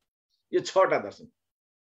दर्शन। यो 6वटा दर्शन।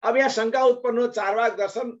 अब यहाँ शंका उत्पन्न हो, चारवाक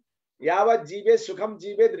दर्शन यावत जीवेत सुखम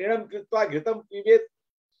जीवेत ऋणम कृत्वा घृतम पीवेत।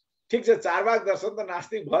 ठीक छ, चारवाक दर्शन त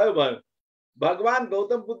नास्तिक भयो भयो। भगवान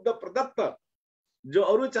गौतम बुद्ध प्रदत्त जो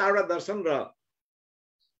अरु 4वटा दर्शन र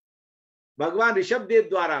भगवान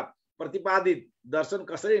ऋषभदेवद्वारा प्रतिपादित दर्शन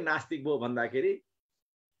कसरी नास्तिक भयो भन्दाखेरि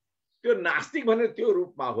त्यो नास्तिक भनेर त्यो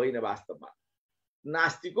रूपमा होइन। वास्तवमा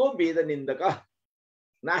नास्तिको वेद निन्दक।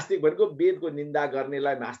 नास्तिक भनेको वेदको निन्दा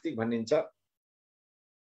गर्नेलाई नास्तिक भनिन्छ।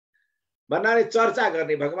 भन्नाले चर्चा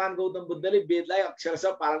गर्ने, भगवान गौतम बुद्धले वेदलाई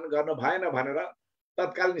अक्षरशः पालन गर्न भएन भनेर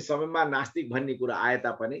तत्कालीन समयमा नास्तिक भन्ने कुरा आए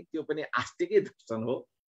तापनि त्यो पनि आस्तिकै दर्शन हो।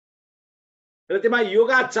 र त्यसमा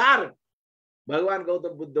योगाचार भगवान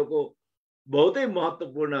गौतम बुद्धको बहुतै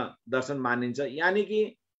महत्त्वपूर्ण दर्शन मानिन्छ। यानी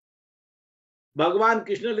कि भगवान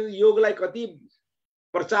कृष्णले योगलाई कति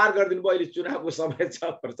प्रचार गरिदिनु भयो। अहिले चुनावको समय छ,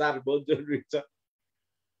 प्रचार बहुत जरुरी छ।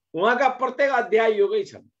 उहाँका प्रत्येक अध्याय योगै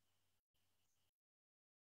छन्।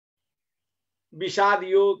 विषाद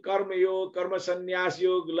योग, कर्म योग, कर्म संन्यास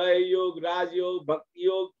योग, लय योग, राजयोग, भक्ति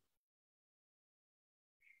योग,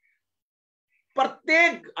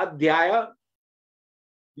 प्रत्येक अध्याय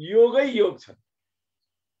योगै योग छन्।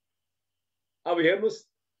 अब हेर्नुस्,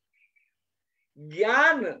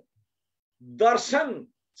 ज्ञान दर्शन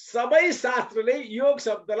सबै शास्त्रले योग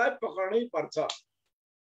शब्दलाई पक्र्नै पर्छ।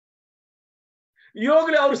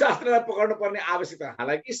 योगले अरु शास्त्रलाई पक्र्नु पर्ने आवश्यकता,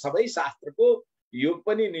 हालाकि सबै शास्त्रको योग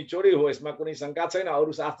पनि निचोडै हो, यसमा कुनै शंका छैन।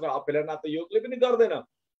 अरु शास्त्र अवहेलना त योगले पनि गर्दैन।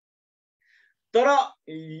 तर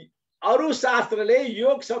अरु शास्त्रले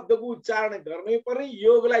योग शब्दको उच्चारण गर्नै पर्ने,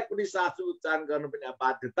 योगलाई कुनै शास्त्र उच्चारण गर्नुपर्ने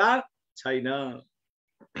बाध्यता छैन।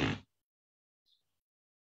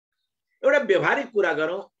 एउटा व्यवहारिक कुरा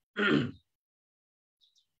गरौँ।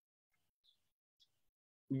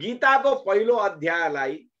 गीताको पहिलो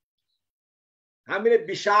अध्यायलाई हामीले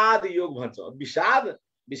विषाद योग भन्छौँ।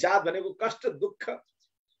 विषाद भनेको कष्ट, दुःख,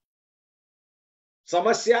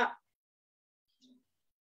 समस्या,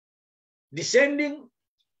 descending.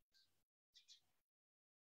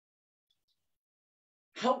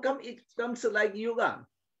 How come it comes like yoga?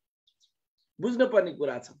 बुझ्नु पर्ने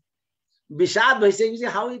कुरा छ। विषाद भइसकेपछि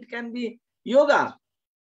how it can be yoga?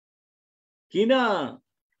 किन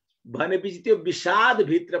भनेपछि त्यो विषाद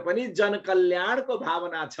भित्र पनि जनकल्याणको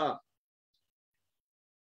भावना छ।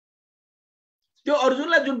 त्यो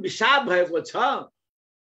अर्जुनलाई जुन विषाद भएको छ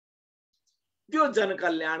त्यो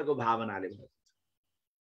जनकल्याणको भावनाले भएको छ।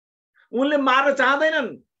 उनले मार्न चाहँदैनन्।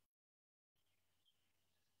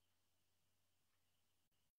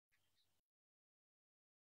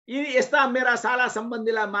 यी यस्ता मेरा साला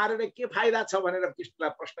सम्बन्धीलाई मारेर के फाइदा छ भनेर कृष्णलाई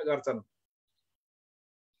प्रश्न गर्छन्।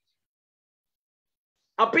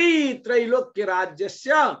 अपि त्रैलोक्य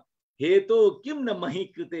राज्यस्य हेतु किम न मही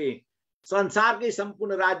कृते। संसारकै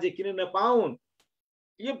सम्पूर्ण राज्य किन नपाउन्?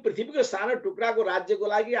 यो पृथ्वीको सानो टुक्राको राज्यको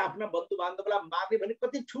लागि आफ्ना बन्धु बान्धवलाई मार्ने भने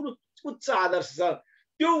कति ठुलो उच्च आदर्श छ।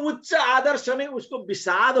 त्यो उच्च आदर्श नै उसको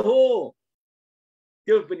विषाद हो।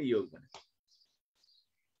 त्यो पनि योग भनेको।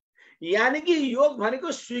 यानी कि योग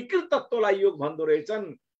भनेको स्वीकृत तत्त्वलाई योग भन्दो रहेछन्,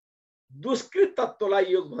 दुष्कृत तत्त्वलाई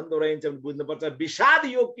योग भन्दो रहेछन्। बुझ्नुपर्छ। विषाद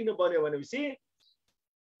योग किन बन्यो भनेपछि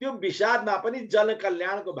त्यो विषादमा पनि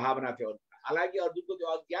जनकल्याणको भावना थियो। हालाकि अर्जुनको त्यो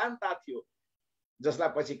अज्ञानता थियो जसलाई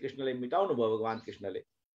पछि कृष्णले मिटाउनु भयो, भगवान कृष्णले।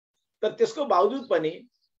 तर त्यसको बावजुद पनि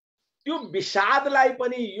त्यो विषादलाई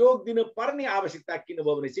पनि योग दिन पर्ने आवश्यकता किन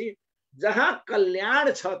भयो भनेपछि जहाँ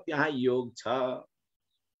कल्याण छ त्यहाँ योग छ।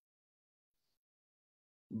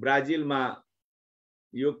 ब्राजिलमा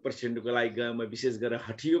योग प्रशिक्षणको लागि गए। म विशेष गरेर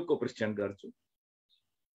हठयोगको प्रशिक्षण गर्छु।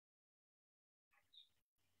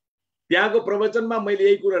 त्यहाँको प्रवचनमा मैले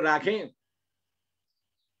यही कुरा राखेँ।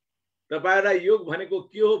 तपाईहरुलाई योग भनेको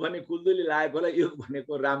के हो भन्ने कुलदुली लागेको होला। योग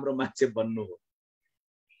भनेको राम्रो मान्छे बन्नु हो।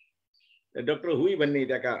 डाक्टर हुई भन्ने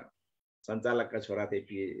त्यहाँका सञ्चालकका छोरा थिए,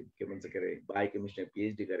 के भन्छ के अरे बायोकेमिस्ट्री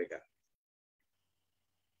पीएचडी गरेका।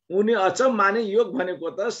 उनी अचम्म माने योग भनेको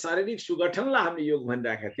त शारीरिक सुगठनलाई हामीले योग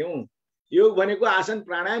भनिराखेका थियौं। योग भनेको आसन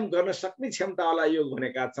प्राणायाम गर्न सक्ने क्षमतावाला योग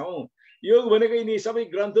भनेका छौं। योग भनेको यिनी सबै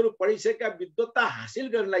ग्रन्थहरू पढिसकेका विद्वत्ता हासिल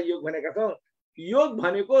गर्नलाई योग भनेका छौं। योग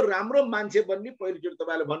भनेको राम्रो मान्छे बन्ने पहिलोचोटि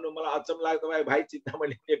तपाईले भन्नु मलाई अचम्म लाग्यो। तपाईँ भाइ चिन्ता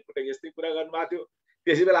मैले एकपटक यस्तै कुरा गर्नुभएको थियो।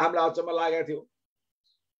 त्यसै बेला हामीलाई अचम्म लागेको थियो।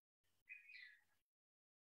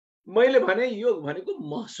 मैले भने योग भनेको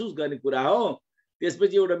महसुस गर्ने कुरा हो।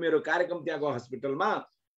 त्यसपछि एउटा मेरो कार्यक्रम त्यहाँको हस्पिटलमा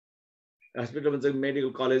चाहिँ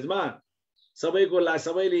मेडिकल कलेजमा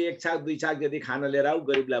सबैले 1 छाक 2 छाक जति खाना लिएर आऊ,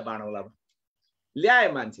 गरिबलाई बाँडौला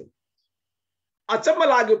ल्याए मान्छे। अचम्म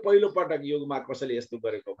लाग्यो पहिलो पटक योगमा कसैले यस्तो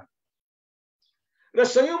गरेको भने। र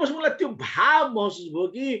संयोगवश मलाई त्यो भाव महसुस भयो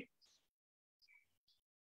कि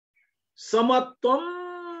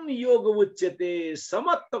समत्वम योग उच्यते,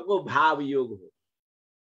 समत्वको भाव योग हो।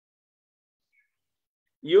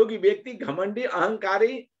 योगी व्यक्ति घमण्डी,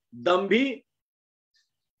 अहंकारी, दम्भी,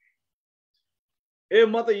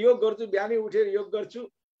 म त योग गर्छु, बिहानै उठेर योग गर्छु,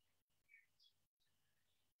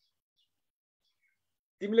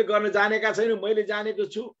 तिमीले गर्न जानेका छैनौ, मैले जानेको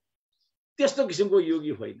छु, त्यस्तो किसिमको योगी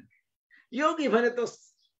होइन। योगी भने त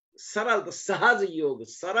सरल, सहज योग,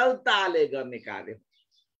 सरलताले गर्ने कार्य।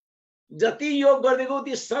 जति योग गर्दै गयो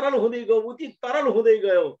उति सरल हुँदै गयो, उति तरल हुँदै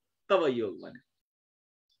गयो, तब योग भने।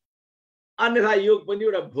 अन्यथा योग पनि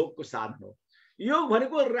एउटा भोगको साधन हो। योग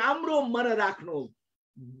भनेको राम्रो मन राख्नु,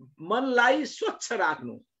 मनलाई स्वच्छ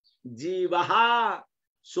राख्नु। जीवहा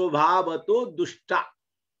स्वभावतो दुष्टा।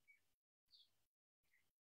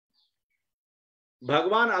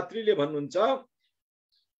 भगवान अत्रिले भन्नुहुन्छ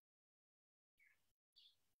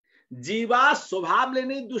जीवा स्वभावले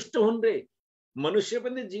नै दुष्ट हुन् रे। मनुष्य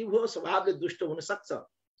पनि जीव हो, स्वभावले दुष्ट हुन सक्छ।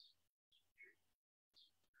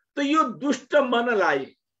 त यो दुष्ट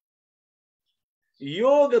मनलाई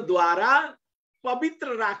योग द्वारा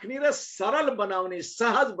पवित्र राख्ने र सरल बनाउने,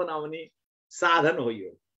 सहज बनाउने साधन हो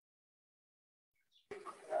यो।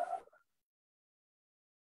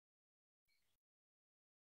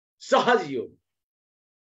 सहज योग।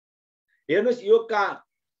 हेर्नुस्, योगका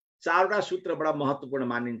 4वटा सूत्र बडा महत्त्वपूर्ण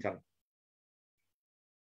मानिन्छन्।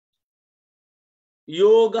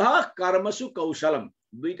 योग कर्मसु कौशलम,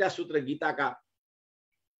 2टा सूत्र गीताका।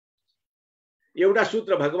 एउटा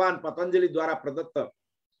सूत्र भगवान पतञ्जलि द्वारा प्रदत्त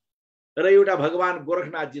र एउटा भगवान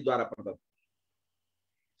गोरखनाथ जी द्वारा प्रदत्त।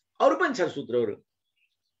 अरु पनि छन् सूत्रहरू,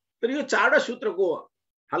 तर यो 4वटा सूत्रको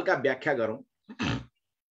हल्का व्याख्या गरौं।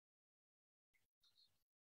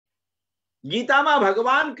 गीतामा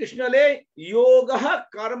भगवान कृष्णले योग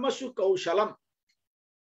कर्मसु कौशलम,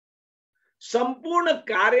 सम्पूर्ण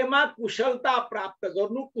कार्यमा कुशलता प्राप्त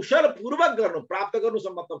गर्नु, कुशल पूर्वक गर्नु, प्राप्त गर्नु से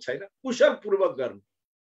मतलब छैन, कुशल पूर्वक गर्नु।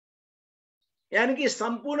 यानी कि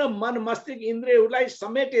सम्पूर्ण मन मस्तिष्क इन्द्रियहरूलाई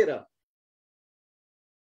समेटेर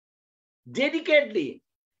डेडिकेटली,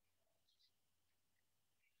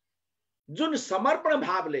 जुन समर्पण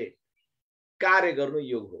भावले कार्य गर्नु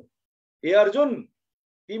योग हो। हे अर्जुन,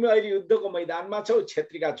 तिमी अहिले युद्धको मैदानमा छौ,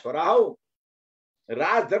 क्षेत्रीका छोरा हौ,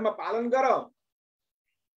 राजधर्म पालन गर।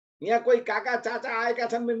 यहाँ कोही काका चाचा आएका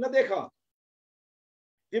छन् भने नदेख।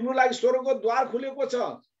 तिम्रो लागि स्वर्गको द्वार खुलेको छ।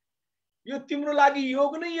 यो तिम्रो लागि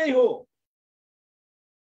योग नै यही हो।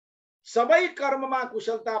 सबै कर्ममा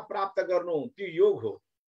कुशलता प्राप्त गर्नु त्यो योग हो।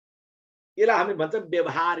 यसलाई हामी भन्छौं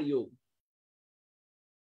व्यवहार योग।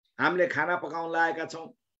 हामीले खाना पकाउन लागेका छौं,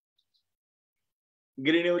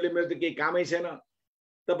 गृहिणीले मेरो त केही कामै छैन,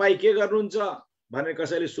 तपाई के गर्नुहुन्छ भनेर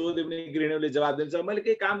कसैले सोध्यो भने गृहिणीले जवाब दिन्छ, मैले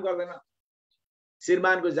केही काम गर्दैन,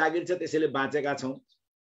 श्रीमानको जागिर छ त्यसैले बाँचेका छौं।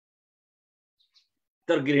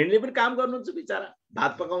 तर गृहिणीले पनि काम गर्नुहुन्छ बिचारा,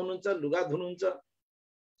 भात पकाउनुहुन्छ, लुगा धुनुहुन्छ,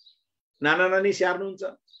 नाना नानी स्याहार्नुहुन्छ।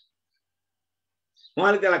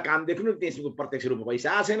 उहाँले त्यसलाई काम देख्नु, त्यसको प्रत्यक्ष रूपमा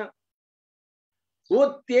पैसा आएको छैन। हो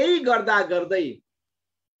त्यही गर्दा गर्दै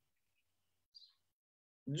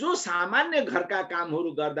जो सामान्य घरका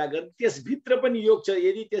कामहरू गर्दा गर्दै त्यसभित्र पनि योग छ।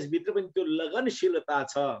 यदि त्यसभित्र पनि त्यो लगनशीलता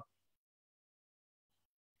छ,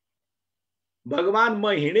 भगवान म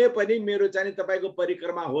हिँडे पनि मेरो चाहिँ तपाईको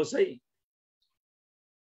परिक्रमा होस् है,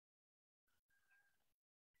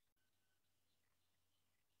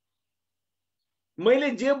 मैले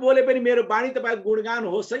जे बोले पनि मेरो वाणी तपाईको गुणगान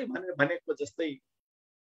होस् है भनेर भनेको जस्तै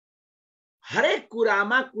हरेक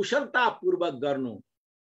कुरामा कुशलता पूर्वक गर्नु,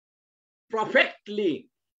 परफेक्टली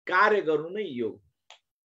कार्य गर्नु नै योग।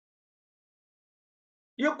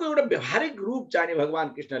 योगको एउटा व्यवहारिक रूप चाहिँ भगवान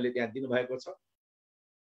कृष्णले त्यहाँ दिनुभएको छ।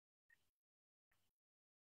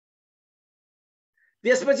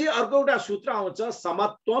 त्यसपछि अर्को एउटा सूत्र आउँछ,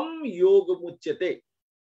 समत्वम योग मुच्यते।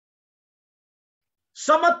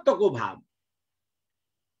 समत्वको भाव।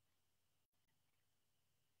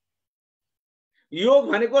 योग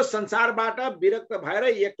भनेको संसारबाट विरक्त भएर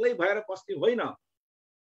एक्लै भएर बस्ने होइन,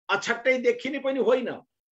 अछट्टै देखिने पनि होइन।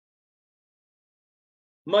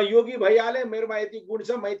 म योगी भइहाले, मेरोमा यति गुण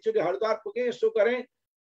छ, म एकचोटि हरिद्वार पुगेँ, यसो गरेँ,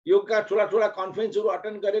 योगका ठुला ठुला कन्फरेन्सहरू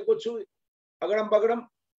अटेन्ड गरेको छु, अगडम बगडम,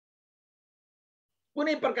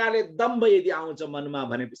 कुनै प्रकारले दम्भ यदि आउँछ मनमा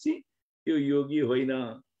भनेपछि त्यो योगी होइन।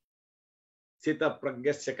 चित्त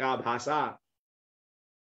प्रज्ञस्य का भाषा,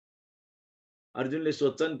 अर्जुनले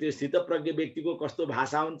सोध्छन् त्यो स्थितप्रज्ञ व्यक्तिको कस्तो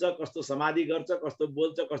भाषा हुन्छ, कस्तो समाधि गर्छ, कस्तो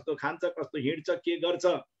बोल्छ, कस्तो खान्छ, कस्तो हिँड्छ, के गर्छ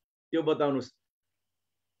त्यो बताउनुस्।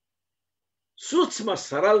 सूक्ष्म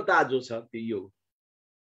सरलता जो छ त्यो योग,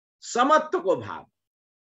 समत्वको भाव,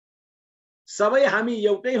 सबै हामी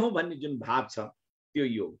एउटै हौं भन्ने जुन भाव छ त्यो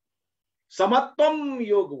योग, समत्वम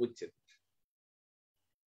योग उच्यते।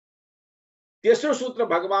 तेस्रो सूत्र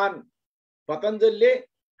भगवान पतञ्जलिले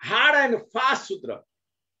हार्ड एन्ड फास्ट सूत्र,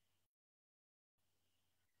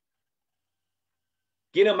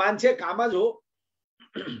 किन मान्छे कामज हो,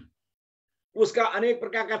 उसका अनेक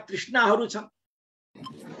प्रकारका तृष्णाहरू छन्,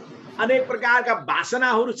 अनेक प्रकारका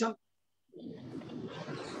वासनाहरू छन्।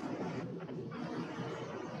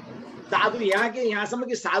 साधु यहाँसम्म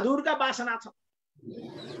कि साधुहरूका वासना छ।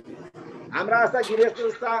 हाम्रा जस्ता गृहस्थ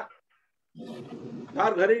जस्ता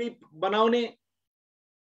घर घरेडी बनाउने,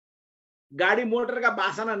 गाडी मोटरका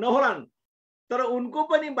वासना नहोलान्, तर उनको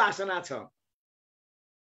पनि वासना छ।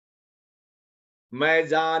 मैं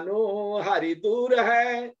जानू हरि दूर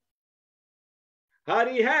है,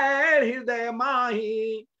 हरि है हृदय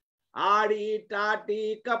माही, आड़ी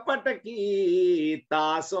टाटी कपट की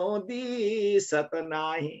तासों दी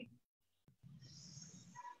सतनाही।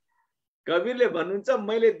 कबीरले भन्नुहुन्छ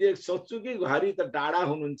मैले सोच्छु कि हरि त टाढा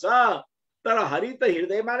हुनुहुन्छ, तर हरि त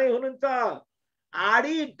हृदयमा नै हुनुहुन्छ।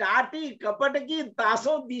 आडी टाटी कपट की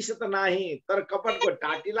तासों दी सतनाही, तर कपटको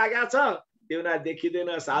टाटी लागेको छ, त्यो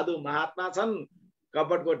देखिँदैन। साधु महात्मा छन्,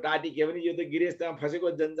 कपटको टाटी के भने यो त गृहस्थमा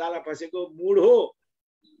फसेको, जन्जालमा फसेको मूड हो,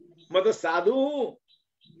 म त साधु हुँ।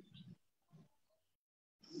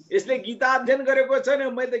 यसले गीता अध्ययन गरेको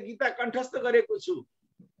छैन, मैं त गीता कण्ठस्थ गरेको छु।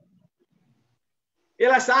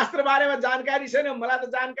 यसलाई शास्त्र बारेमा जानकारी छैन, मलाई त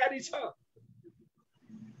जानकारी छ।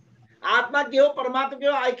 आत्मा के हो, परमात्मा के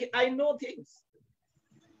हो, I know things.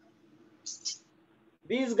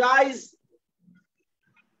 These guys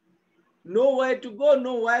know where to go,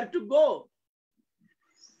 know where to go.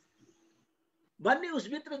 भन्ने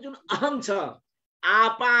उसभित्र जुन अहम छ,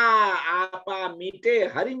 आपा आपा मीटे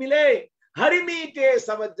हरि मिले, हरि मीटे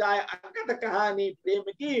सब जाए, अकथ कहानी प्रेम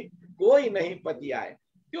की कोई नहीं पति आए।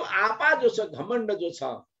 त्यो आपा जो छ, घमण्ड जो छ,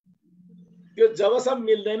 त्यो जबसम्म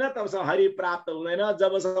मिल्दैन तबसम्म हरि प्राप्त हुँदैन।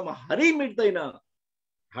 जबसम्म हरि मिट्दैन,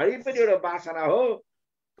 हरि पनि एउटा वासना हो,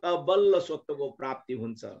 तब बल्ल सत्यको प्राप्ति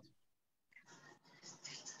हुन्छ।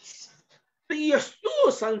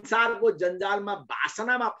 यस्तो संसारको जन्जालमा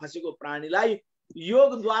वासनामा फसेको प्राणीलाई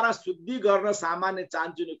योगद्वारा शुद्धि गर्न सामान्य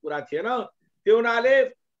चान्चुने कुरा थिएन। त्यो हुनाले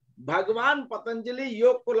भगवान पतञ्जलि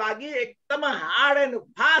योगको लागि एकदम हार्ड एन्ड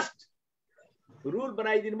फास्ट रुल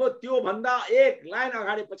बनाइदिनु भयो। त्यो भन्दा एक लाइन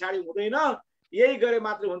अगाडि पछाडि हुँदैन। यही गरे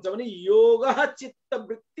मात्र हुन्छ भने योग चित्त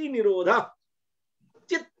वृत्ति निरोध,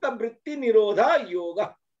 चित्त वृत्ति निरोध योग।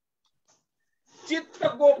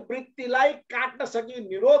 चित्तको वृत्तिलाई काट्न सक्यो,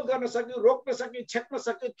 निरोध गर्न सक्यो, रोक्न सक्यो, छेक्न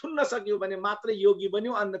सक्यो, थुन्न सक्यो भने मात्र योगी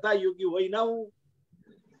बन्यो, अन्यथा योगी होइनौ।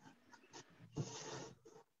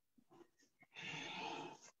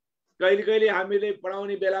 कहिले कहिले हामीले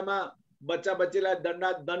पढाउने बेलामा बच्चा बच्चीलाई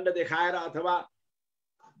दण्ड देखाएर अथवा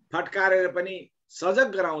फटकारेर पनि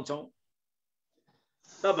सजग गराउँछौं।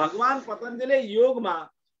 त भगवान पतञ्जलिले योगमा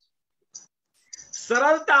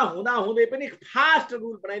सरलता हुँदा हुँदै पनि फास्ट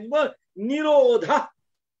रुल बनाइदिनु, निरोध।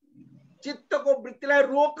 चित्तको वृत्तिलाई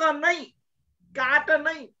रोक नै, काट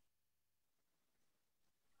नै,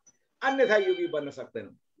 अन्यथा योगी बन्न सक्दैन।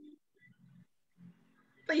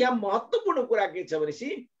 त यहाँ महत्त्वपूर्ण कुरा के छ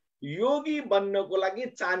भनेपछि योगी बन्नको लागि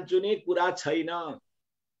चान्चुने कुरा छैन।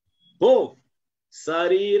 हो,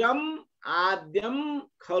 शरीरम आद्यम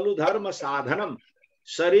खलु धर्म साधनम,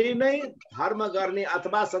 शरीर नै धर्म गर्ने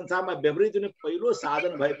अथवा संसारमा व्यवहारिक हुने पहिलो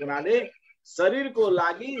साधन भएको हुनाले शरीरको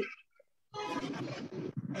लागि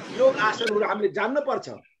योग आसनहरू हामीले जान्न पर्छ।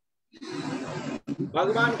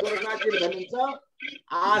 भगवान गोरखनाथजीले भन्नुहुन्छ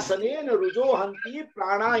आसनेन रुजोहन्ति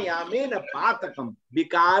प्राणायामेन पातकम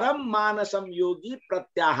विकारम मानसम योगी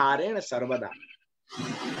प्रत्याहारेण सर्वदा।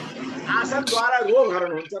 आसन द्वारा रोग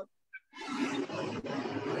हरण हुन्छ।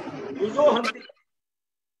 रुजोहन्ति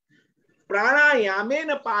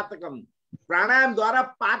प्राणायामेन पातकम, प्राणायाम द्वारा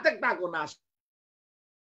पातकताको नाश।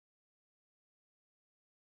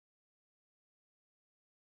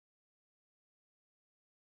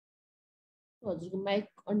 हजुरको माइक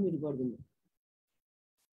अनम्युट गरिदिनु।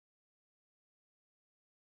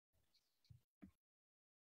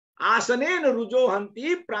 आसनेन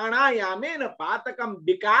रुजोहन्ति प्राणायामेन पातकम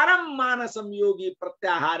विकारम मानसम योगी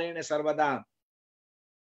प्रत्याहारेण सर्वदा।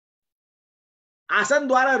 आसन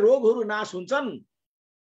द्वारा रोगहरू नाश हुन्छन्,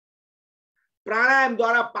 प्राणायाम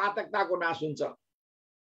द्वारा पातकताको नाश हुन्छ।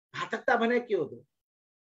 पातकता भने के हो त?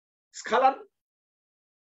 स्खलन।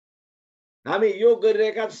 हामी योग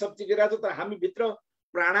गरिरहेका छौँ, सब चिज गरिरहेका छौँ, तर हामी भित्र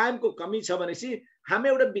प्राणायामको कमी छ भनेपछि हामी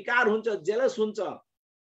एउटा विकार हुन्छ, जेलस हुन्छ,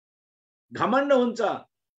 घमण्ड हुन्छ,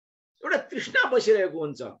 एउटा तृष्णा बसिरहेको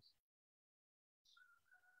हुन्छ।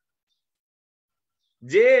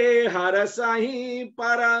 जे हरसहि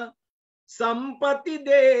पर सम्पत्ति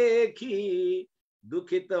देखी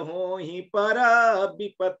दुखित होही पर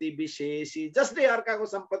विपत्ति विशेषी। जसले अर्काको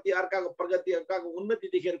सम्पत्ति, अर्काको प्रगति, अर्काको उन्नति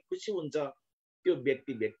देखेर खुसी हुन्छ त्यो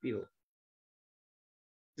व्यक्ति हो।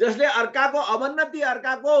 जसले अर्काको अवन्नति,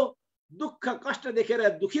 अर्काको दुःख कष्ट देखेर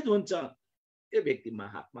दुखित हुन्छ त्यो व्यक्ति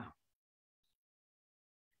महात्मा हो।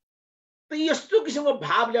 त यस्तो किसिमको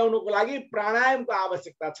भाव ल्याउनको लागि प्राणायामको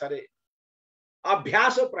आवश्यकता छ रे,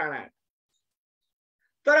 अभ्यास हो प्राणायाम।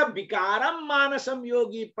 तर विकारम मानसम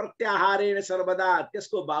योगी प्रत्याहारेण सर्वदा,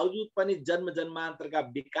 त्यसको बावजुद पनि जन्म जन्मान्तरका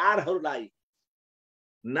विकारहरूलाई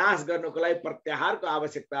नाश गर्नको लागि प्रत्याहारको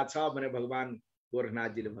आवश्यकता छ भने भगवान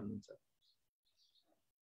गोरखनाथजीले भन्नुहुन्छ।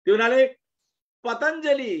 त्यो हुनाले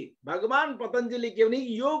भगवान पतञ्जलि के भने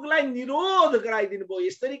योगलाई निरोध गराइदिनु भयो।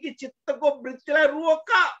 यसरी कि चित्तको वृत्तिलाई रोक।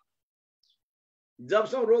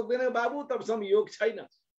 जबसम्म रोक्दैन बाबु तबसम्म योग छैन।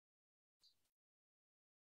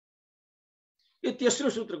 यो तेस्रो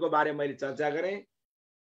सूत्रको बारे मैले चर्चा गरेँ।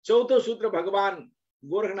 चौथो सूत्र भगवान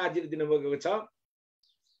गोरखनाथजीले दिनुभएको छ,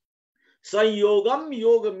 संयोगम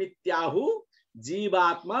योग मिथ्याहु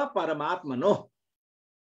जीवात्मा परमात्मनो।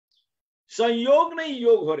 संयोग नै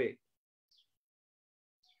योग हो रे।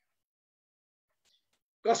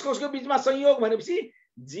 कसको बीचमा संयोग भनेपछि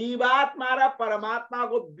जीवात्मा र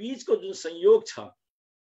परमात्माको बीचको जुन संयोग छ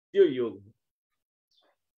त्यो योग हो।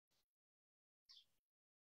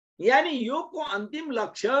 यानी योगको अन्तिम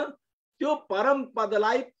लक्ष्य त्यो परम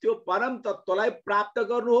पदलाई, त्यो परम तत्त्वलाई प्राप्त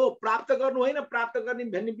गर्नु हो। प्राप्त गर्नु होइन, प्राप्त गर्ने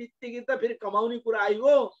भन्ने बित्तिकै त फेरि कमाउने कुरा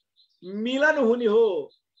आयो, मिलन हुने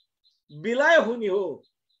हो, विलय हुने हो।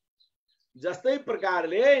 जस्तै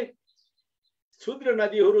प्रकारले क्षुद्र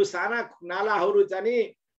नदीहरू, साना नालाहरू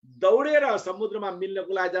चाहिँ दौडेर समुद्रमा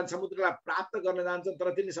मिल्नको लागि जान्छन्, समुद्रलाई प्राप्त गर्न जान्छन्,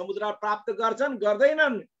 तर तिनी समुद्रलाई प्राप्त गर्छन्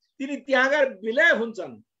गर्दैनन्, तिनी त्यहाँ गएर विलय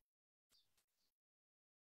हुन्छन्।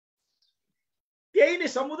 त्यही नै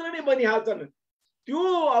समुद्र नै बनिहाल्छन्। त्यो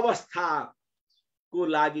अवस्थाको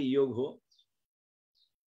लागि योग हो।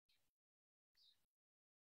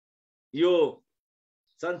 यो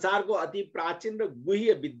संसारको अति प्राचीन र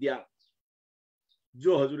गुह्य विद्या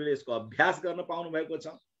जो हजुरले यसको अभ्यास गर्न पाउनु भएको छ।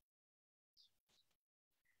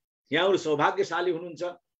 यहाँहरू सौभाग्यशाली हुनुहुन्छ।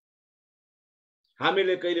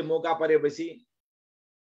 हामीले कहिले मौका परेपछि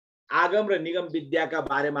आगम र निगम विद्याका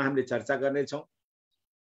बारेमा हामीले चर्चा गर्नेछौँ।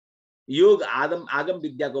 योग आगम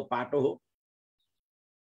विद्याको पाटो हो।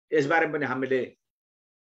 यसबारे पनि हामीले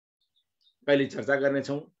कहिले चर्चा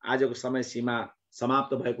गर्नेछौँ। आजको समय सीमा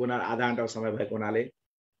समाप्त भएको हुनाले, आधा घण्टाको समय भएको हुनाले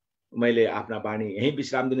मैले आफ्ना वाणी यही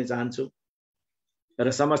विश्राम दिन चाहन्छु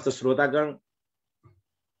र समस्त श्रोतागण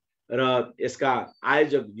र यसका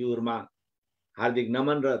आयोजकज्यूहरूमा हार्दिक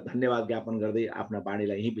नमन र धन्यवाद ज्ञापन गर्दै आफ्ना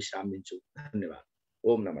वाणीलाई यही विश्राम दिन्छु। धन्यवाद।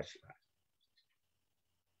 ओम नमः शिवाय।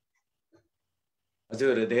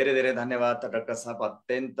 हजुर धेरै धेरै धन्यवाद डाक्टर साहब।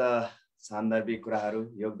 अत्यन्त सान्दर्भिक कुराहरू,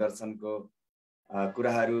 योग दर्शनको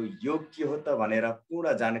कुराहरू, योग के हो त भनेर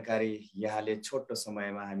पूर्ण जानकारी यहाँले छोटो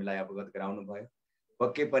समयमा हामीलाई अवगत गराउनु भयो।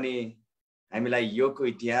 पक्कै पनि हामीलाई योगको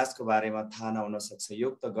इतिहासको बारेमा थाहा नहुन सक्छ।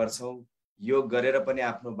 योग त गर्छौँ, योग गरेर पनि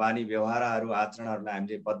आफ्नो बानी व्यवहारहरू, आचरणहरूलाई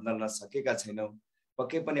हामीले बदल्न सकेका छैनौँ।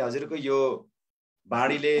 पक्कै पनि हजुरको यो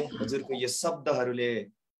बाणीले, हजुरको यो शब्दहरूले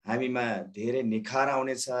हामीमा धेरै निखार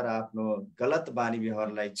आउनेछ र आफ्नो गलत बानी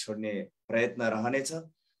व्यवहारलाई छोड्ने प्रयत्न रहनेछ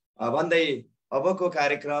भन्दै अबको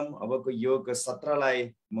कार्यक्रम, अबको योग सत्रलाई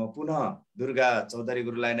म पुनः दुर्गा चौधरी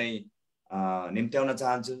गुरुलाई नै निम्त्याउन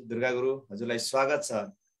चाहन्छु। दुर्गा गुरु, हजुरलाई स्वागत छ।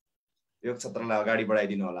 योग सत्रलाई अगाडि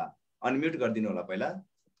बढाइदिनु होला। अनम्युट गरिदिनु होला पहिला।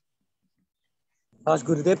 हस्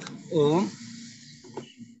गुरुदेव। ओम।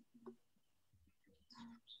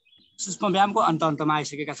 सूक्ष्म व्यायामको अन्तमा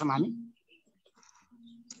आइसकेका छौँ हामी।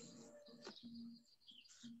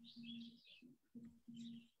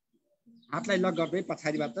 हातलाई लक गर्दै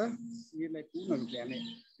पछाडिबाट शिरलाई पूर्ण रूपले हामी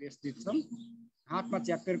प्रेस दिन्छौँ। हातमा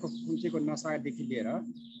च्याप्टरको कुन्चेको नसादेखि लिएर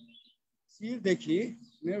शिरदेखि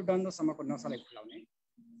मेरुदण्डसम्मको नसालाई खुलाउने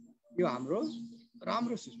यो हाम्रो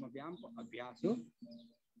राम्रो सूक्ष्म व्यायामको अभ्यास हो।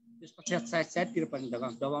 त्यसपछि साइडतिर पनि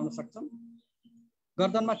दबाउन सक्छौँ।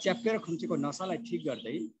 गर्दनमा च्याप्टेर खुम्चेको नसालाई ठिक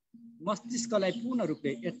गर्दै मस्तिष्कलाई पूर्ण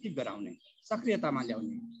रूपले एक्टिभ गराउने, सक्रियतामा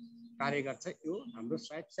ल्याउने कार्य गर्छ यो हाम्रो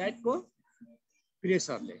साइडको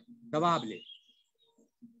प्रेसरले, दबावले।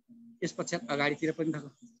 यस पश्चात अगाडितिर पनि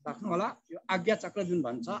राख्नु होला। यो आज्ञा चक्र जुन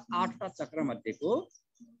भन्छ 8वटा चक्र मध्येको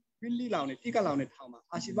पिल्ली लाउने, टीका लाउने ठाउँमा,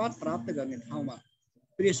 आशीर्वाद प्राप्त गर्ने ठाउँमा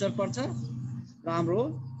प्रेसर पर्छ। राम्रो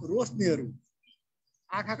रोशनीहरू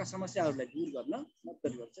आँखाका समस्याहरूलाई दूर गर्न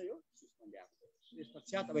मद्दत गर्छ यो सूक्ष्म व्यायाम।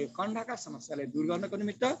 त्यसपश्चात अब यो कण्ठका समस्यालाई दूर गर्नको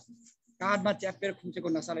निमित्त काँधमा च्यापेर खुम्चेको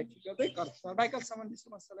नसालाई ठिक गर्दै सर्भाइकल सम्बन्धी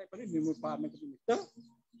समस्यालाई पनि निर्मूल पार्नको निमित्त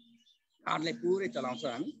काँधलाई पुरै चलाउँछ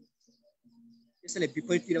हामी। यसैले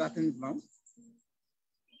विपरीततिरबाट पनि घुमाउँ।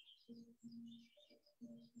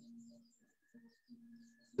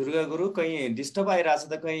 दुर्गा गुरु कहीँ डिस्टर्ब आइरहेछ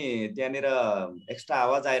त, कहीँ त्यहाँनिर एक्स्ट्रा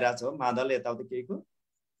आवाज आइरहेछ हो मादल यताउति केहीको?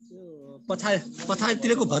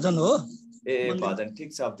 पछाडितिरको भजन हो। ए भजन ठिक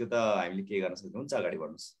छ, अब त्यो त हामीले के गर्न सक्छौँ। हुन्छ अगाडि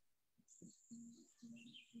बढ्नुहोस्।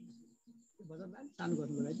 सानो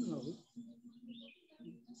गर्नुको लागि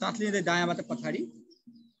साथ लिँदै दायाँबाट पछाडि,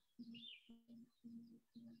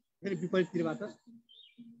 फेरि विपरीततिरबाट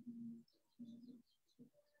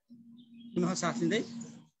पुनः साथ लिँदै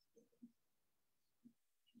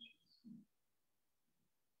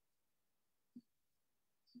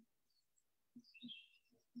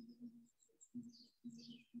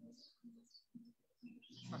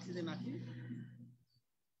माथि।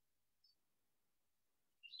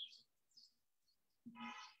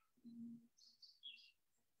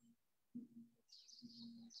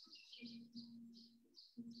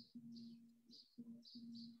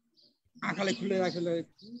 आँखालाई खुल्लै राखेर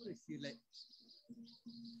पुरै शिरलाई।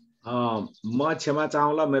 म क्षमा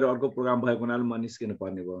चाहौँला, मेरो अर्को प्रोग्राम भएको हुनाले म निस्किनु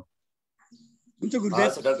पर्ने भयो। हुन्छ गुरुदेव।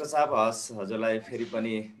 हस् डाक्टर साहब, हस् हजुरलाई फेरि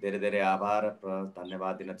पनि धेरै धेरै आभार र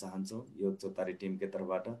धन्यवाद दिन चाहन्छु योग चौतारी टिमकै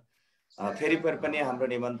तर्फबाट। फेरि पनि हाम्रो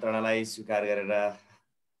निमन्त्रणालाई स्वीकार गरेर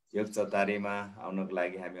योग चौतारीमा आउनको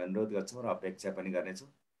लागि हामी अनुरोध गर्छौँ र अपेक्षा पनि गर्नेछौँ।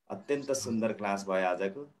 अत्यन्त सुन्दर क्लास भयो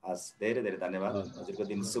आजको। हस् धेरै धेरै धन्यवाद। हजुरको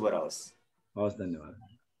दिन शुभ रहोस्। हस् धन्यवाद।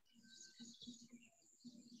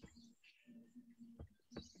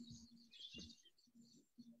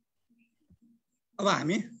 अब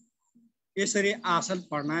हामी यसरी आसन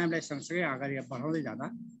प्राणायामलाई सँगसँगै अगाडि बढाउँदै जाँदा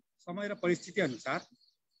समय र परिस्थिति अनुसार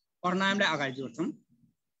प्राणायामलाई अगाडि जोड्छौँ।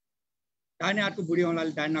 दाहिने हातको बुढी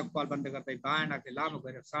औँलाले दाहिने नाकको पाल बन्द गर्दै बायाँ नाकले लामो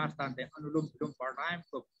गरेर सास तान्दै अनुलोम विलोम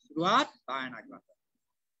प्राणायामको सुरुवात बायाँ नाकबाट।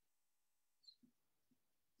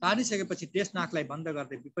 तानिसकेपछि त्यस नाकलाई बन्द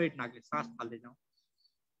गर्दै विपरीत नाकले सास फाल्दै जाउँ।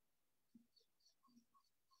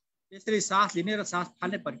 यसरी सास लिने र सास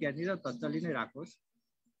फाल्ने प्रक्रिया निरन्तर चलि नै राखोस्।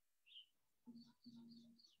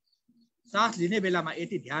 सास लिने बेलामा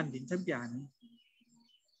यति ध्यान दिन्छौँ कि हामी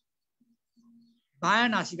बायाँ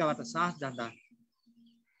नासिकाबाट सास जाँदा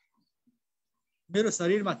मेरो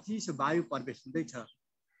शरीरमा चिसो वायु प्रवेश हुँदैछ।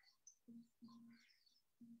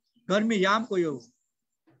 गर्मी यामको यो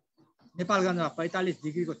नेपालगञ्जमा 45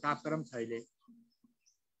 डिग्रीको तापक्रम छ अहिले।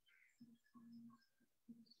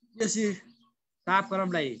 यसै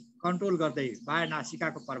तापक्रमलाई कन्ट्रोल गर्दै बायाँ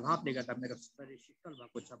नासिकाको प्रभावले गर्दा मेरो शरीर शीतल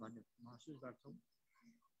भएको छ भन्ने महसुस गर्छौँ।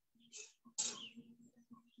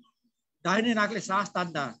 दाहिने नाकले सास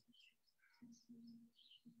तान्दा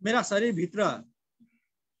मेरा शरीरभित्र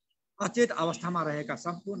अचेत अवस्थामा रहेका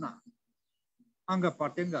सम्पूर्ण अङ्ग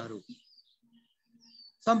प्रत्यङ्गहरू,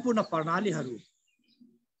 सम्पूर्ण प्रणालीहरू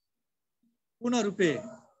पूर्ण रूपे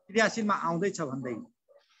क्रियाशीलमा आउँदैछ भन्दै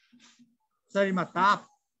शरीरमा ताप,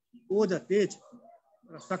 ओज, तेज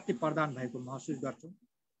र शक्ति प्रदान भएको महसुस गर्छौँ।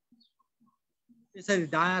 यसरी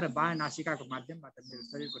दायाँ र बायाँ नासिकाको माध्यमबाट मेरो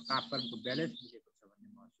शरीरको तापक्रमको ब्यालेन्स मिलेको छ भन्ने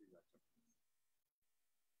महसुस गर्छौँ।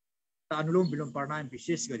 अनुलोम विलोम प्राणायाम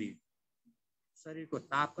विशेष गरी शरीरको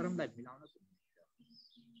तापक्रमलाई मिलाउनको निमित्त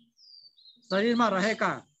शरीरमा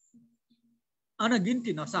रहेका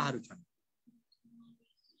अनगिन्ती नसाहरू छन्।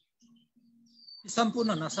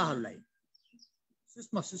 सम्पूर्ण नसाहरूलाई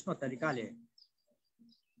सूक्ष्म सूक्ष्म तरिकाले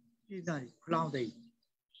खुलाउँदै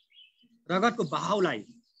रगतको बहाउलाई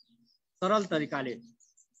सरल तरिकाले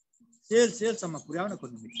सेल सेलसम्म पुर्याउनको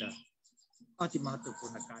निमित्त अति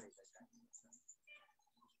महत्त्वपूर्ण कार्य गरिरहेको छ।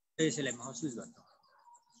 त्यसैले महसुस गर्छौँ।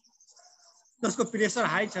 जसको प्रेसर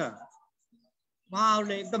हाई छ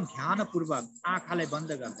उहाँहरूले एकदम ध्यानपूर्वक आँखालाई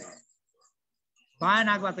बन्द गर्दै बायाँ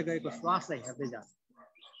नाकबाट गएको श्वासलाई हेर्दै जान्छ।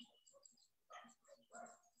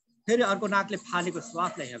 फेरि अर्को नाकले फालेको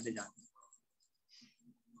श्वासलाई हेर्दै जान्छ।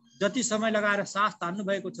 जति समय लगाएर सास तान्नु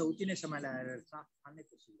भएको छ उति नै समय लगाएर सास फाल्ने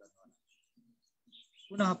कोसिस गर्नुहोला।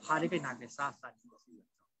 पुनः फालेकै नाकले सास तान्ने कोसिस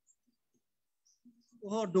गर्छ।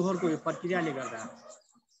 ओहोर दोहोरको यो प्रक्रियाले गर्दा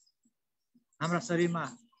हाम्रा शरीरमा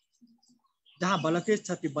जहाँ ब्लकेज छ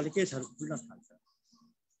ती ब्लकेजहरू खुल्न थाल्छ।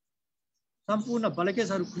 सम्पूर्ण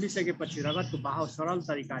ब्लकेजहरू खुलिसकेपछि रगतको बहाव सरल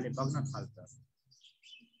तरिकाले बग्न थाल्छ।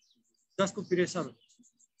 जसको प्रेसर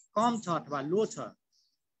कम छ अथवा लो छ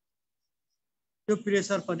त्यो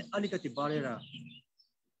प्रेसर पनि अलिकति बढेर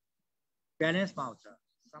ब्यालेन्समा आउँछ,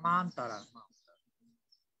 समान्तरमा आउँछ।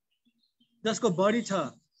 जसको बढी छ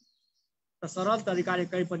त सरल तरिकाले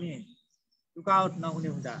कहीँ पनि रुकावट नहुने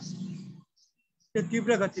हुँदा त्यो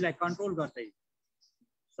तीव्र गतिलाई कन्ट्रोल गर्दै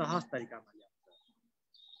सहज तरिकामा ल्याउँछ।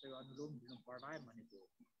 त्यो अनुलोम विलोम प्राणायाम भनेको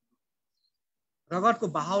रगतको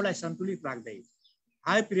बहावलाई सन्तुलित राख्दै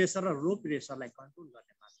हाई प्रेसर र लो प्रेसरलाई कन्ट्रोल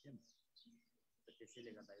गर्ने माध्यम हो।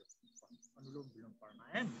 त्यसैले गर्दा यो अनुलोम विलोम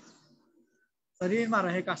प्राणायाम शरीरमा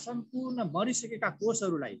रहेका सम्पूर्ण मरिसकेका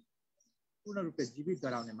कोषहरूलाई पूर्ण रूपले जीवित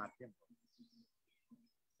गराउने माध्यम हो।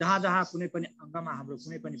 जहाँ जहाँ कुनै पनि अङ्गमा हाम्रो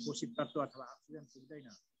कुनै पनि पोषक तत्त्व अथवा अक्सिजन पुग्दैन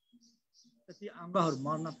ती अङ्गहरू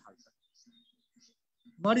मर्न थाल्छन्।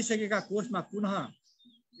 मरिसकेका कोषमा पुनः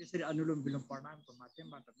यसरी अनुलोम विलोम प्राणायामको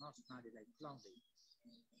माध्यमबाट नस नाडीलाई खुलाउँदै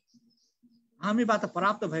हामीबाट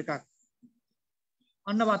प्राप्त भएका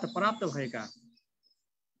अन्नबाट प्राप्त भएका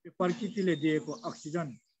यो प्रकृतिले दिएको अक्सिजन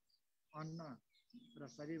अन्न र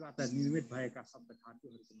शरीरबाट निर्मित भएका शब्द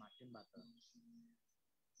धातुहरूको माध्यमबाट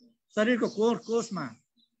शरीरको कोषमा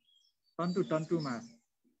तन्तु तन्तुमा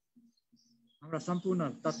हाम्रा सम्पूर्ण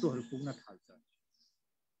तत्त्वहरू पुग्न थाल्छ।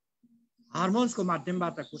 हार्मोन्सको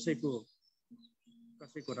माध्यमबाट कसैको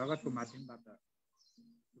रगतको माध्यमबाट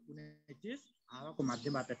कुनै चिज हावाको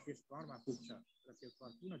माध्यमबाट त्यस कणमा पुग्छ र त्यो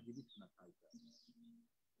कण पुनः जीवित हुन थाल्छ।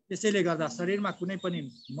 त्यसैले गर्दा शरीरमा कुनै पनि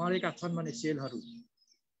मरेका छन् भने सेलहरू,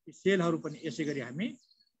 ती सेलहरू पनि यसै गरी हामी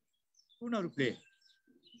पूर्ण रूपले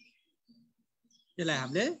त्यसलाई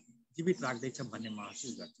हामीले जीवित राख्दैछौँ भन्ने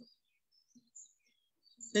महसुस गर्छौँ।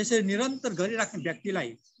 त्यसरी निरन्तर गरिराख्ने व्यक्तिलाई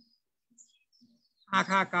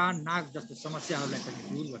आँखा कान नाक जस्तो समस्याहरूलाई पनि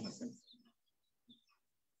दूर गर्न सक्छ।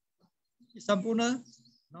 यी सम्पूर्ण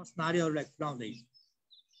नस नाडीहरूलाई खुलाउँदै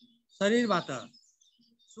शरीरबाट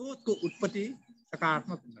सोचको उत्पत्ति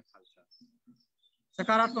सकारात्मक हुन थाल्छ।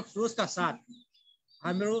 सकारात्मक सोचका साथ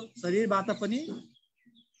हाम्रो शरीरबाट पनि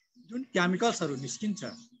जुन केमिकल्सहरू निस्किन्छ,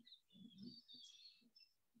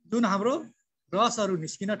 जुन हाम्रो रसहरू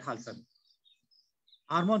निस्किन थाल्छन्,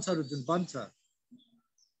 हार्मोन्सहरू जुन बन्छ,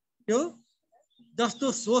 त्यो जस्तो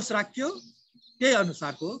सोच राख्यो त्यही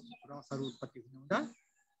अनुसारको रसहरू उत्पत्ति हुने हुँदा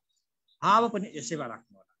भाव पनि यसैमा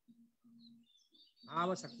राख्नु होला। भाव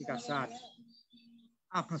शक्तिका साथ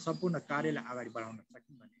आफ्नो सम्पूर्ण कार्यलाई अगाडि बढाउन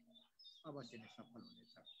सक्यौँ भने अवश्य नै सफल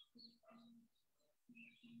हुनेछ।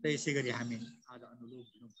 त्यसै गरी हामी आज अनुलोम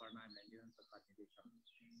विलोम प्राणायामलाई निरन्तर गर्दैछौँ।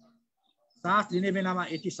 सास लिने बेलामा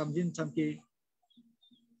यति सम्झिन्छौँ कि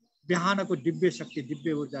बिहानको दिव्य शक्ति,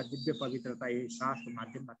 दिव्य ऊर्जा, दिव्य पवित्रता यही सासको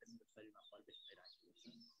माध्यमबाट मेरो शरीरमा प्रवेश भइरहेको छ।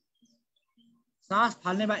 सास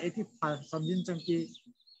फाल्नेमा यति सम्झिन्छौँ कि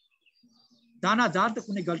जान त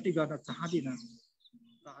कुनै गल्ती गर्न चाहदिनँ,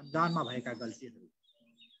 र अनजानमा भएका गल्तीहरू,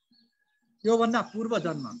 योभन्दा पूर्व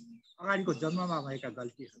जन्म अगाडिको जन्ममा भएका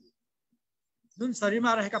गल्तीहरू, जुन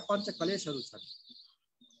शरीरमा रहेका पञ्चकलेशहरू छन्,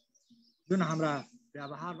 जुन हाम्रा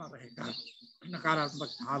व्यवहारमा रहेका नकारात्मक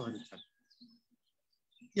भावहरू छन्,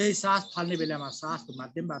 यही सास फाल्ने बेलामा सासको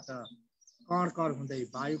माध्यमबाट कण कण हुँदै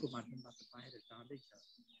वायुको माध्यमबाट बाहिर जाँदैछ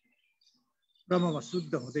र म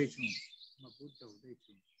शुद्ध हुँदैछु, म बुद्ध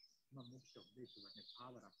हुँदैछु, म मुक्त हुँदैछु भन्ने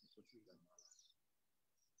भाव राख्ने कोसिस गर्नु होला।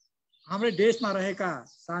 हाम्रो देशमा रहेका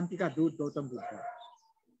शान्तिका दूत गौतम बुद्ध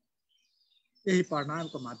यही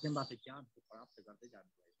प्राणायामको माध्यमबाट ज्ञानको प्राप्त गर्दै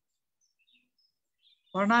जानुभयो।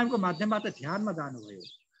 प्राणायामको माध्यमबाट ध्यानमा जानुभयो,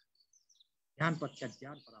 ध्यान पश्चात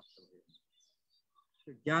ज्ञान प्राप्त भयो।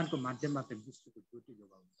 त्यो ज्ञानको माध्यमबाट विश्वको ज्योति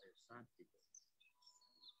जोगाउनु भयो, शान्तिको।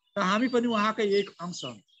 र हामी पनि उहाँकै एक अंश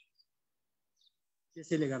हौँ।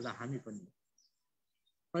 त्यसैले गर्दा हामी पनि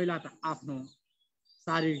पहिला त आफ्नो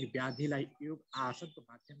शारीरिक व्याधिलाई योग आसनको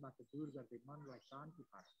माध्यमबाट दूर गर्दै मनलाई शान्ति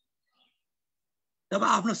पार्छ। जब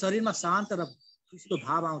आफ्नो शरीरमा शान्त र खुसीको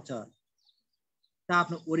भाव आउँछ त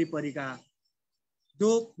आफ्नो वरिपरिका जो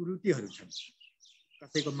कुरीतिहरू छन्,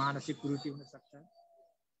 कसैको मानसिक कुरीति हुन सक्छ,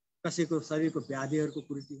 कसैको शरीरको व्याधिहरूको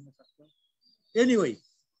कुरीति हुन सक्छ, एनीवे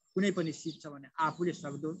कुनै पनि चिज छ भने आफूले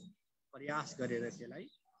सक्दो प्रयास गरेर त्यसलाई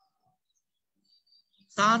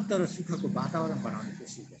शान्त र सुखको वातावरण बनाउने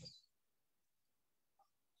कोसिस गरे।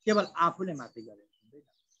 केवल आफूले मात्रै गरेर हुँदैन,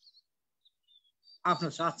 आफ्नो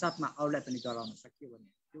साथसाथमा अरूलाई पनि गराउन सकियो भने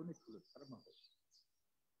त्यो नै ठुलो धर्म हो।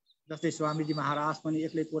 जस्तै स्वामीजी महाराज पनि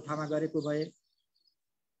एक्लै कोठामा गरेको भए,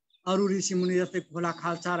 अरू ऋषिमुनि जस्तै खोला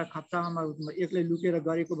खाल्सा र खप्सामा एक्लै लुकेर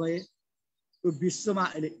गरेको भए त्यो विश्वमा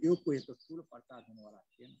अहिले योगको यस्तो ठुलो प्रचार हुनेवाला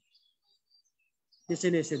थिएन।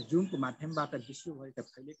 त्यसैले यसरी जुमको माध्यमबाट विश्वभरि त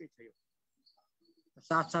फैलेकै छ। यो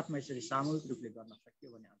साथसाथमा यसरी सामूहिक रूपले गर्न सकियो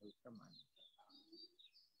भने अझ उत्तम मानिन्छ।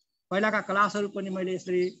 पहिलाका क्लासहरू पनि मैले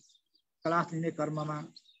यसरी क्लास लिने क्रममा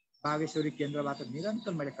बागेश्वरी केन्द्रबाट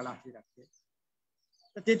निरन्तर मैले क्लास लिइरहेको थिएँ।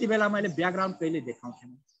 र त्यति बेला मैले ब्याकग्राउन्ड कहिले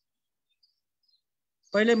देखाउँथेन।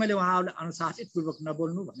 पहिले मैले उहाँहरूले अनुशासितपूर्वक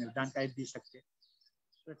नबोल्नु भनेर जानकारी दिइसक्थेँ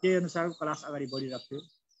र त्यही अनुसारको क्लास अगाडि बढिरहेको थियो।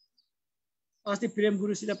 अस्ति प्रेम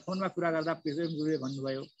गुरुसित फोनमा कुरा गर्दा प्रेम गुरुले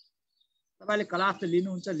भन्नुभयो तपाईले क्लास त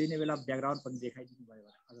लिनुहुन्छ लिने बेला ब्याकग्राउन्ड पनि देखाइदिनु भयो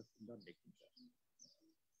भने अझ सुन्दर देखिन्छ।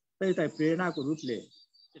 त्यही त प्रेरणाको रूपले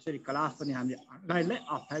त्यसरी क्लास पनि हामीले अनलाइनलाई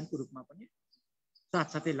अफलाइनको रूपमा पनि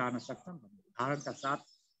साथसाथै लान सक्छौँ भन्ने उदाहरणका साथ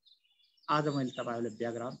आज मैले तपाईहरुलाई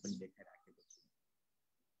ब्याकग्राउन्ड पनि देखाइराखेको छु।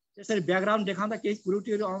 त्यसरी ब्याकग्राउन्ड देखाउँदा केही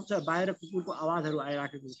कुरुटीहरू आउँछ, बाहिर कुकुरको आवाजहरू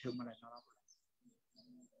आइराखेको थियो, मलाई नराम्रो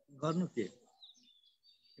लाग्यो। गर्नु के,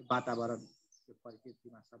 त्यो वातावरण त्यो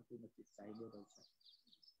प्रकृतिमा सम्पूर्ण चिज चाहिने रहेछ।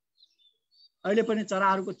 अहिले पनि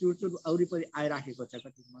चराहरूको चुरचुर औरीपरि आइराखेको छ,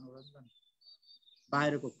 कति मनोरञ्जन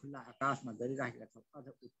बाहिरको खुल्ला आकाशमा गरिराखेका छौँ। अझ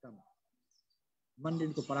उत्तम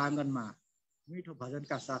मन्दिरको प्राङ्गणमा मिठो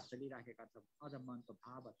भजनका साथ चलिराखेका छौँ। अझ मनको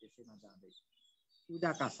भाव त्यसैमा जाँदै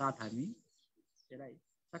पूजाका साथ हामी त्यसलाई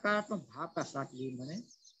सकारात्मक भावका साथ लियौँ भने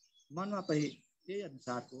मनमा पनि त्यही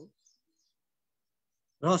अनुसारको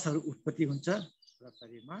रसहरू उत्पत्ति हुन्छ र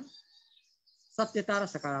शरीरमा सत्यता र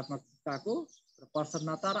सकारात्मकताको र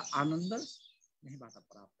प्रसन्नता र आनन्द यहीँबाट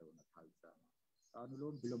प्राप्त हुन थाल्छ।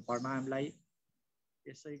 अनुलोम विलोम प्राणायामलाई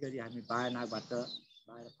यसै गरी हामी बायाँ नाकबाट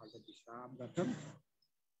बाहिर फाल्दा विश्राम गर्छौँ।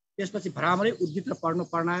 त्यसपछि भ्रामरी उद्धित र पर्नु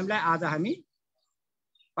प्राणायामलाई आज हामी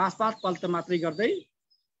 5-5 पल्ट मात्रै गर्दै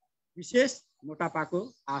विशेष मोटापाको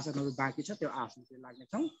आसनहरू बाँकी छ त्यो आसनतिर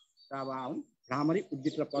लाग्नेछौँ। र अब आउँ भ्रामरी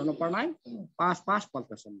उद्धित र पर्नु प्राणायाम 5-5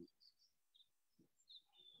 पल्टसम्म।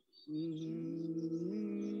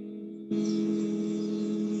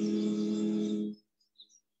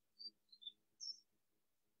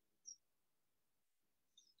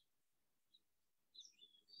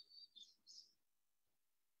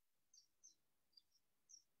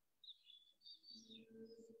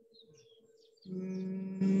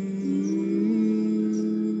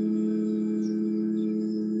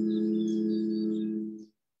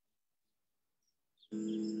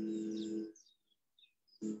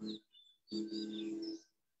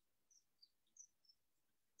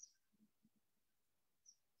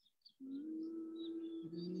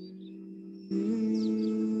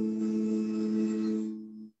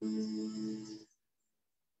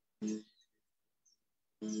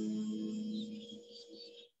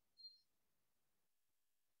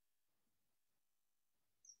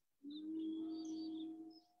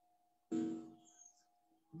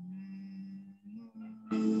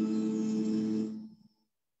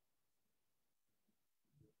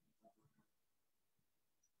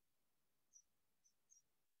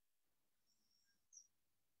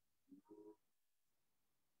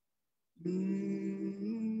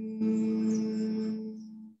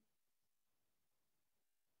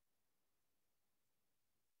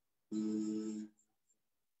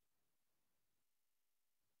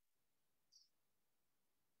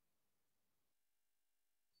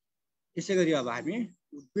 यसै गरी अब हामी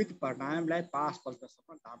उद्भिद प्राणायामलाई 5 पल्टसम्म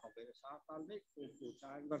लामो गरेर सास तान्दै ओमको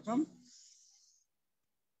उच्चारण गर्छौँ।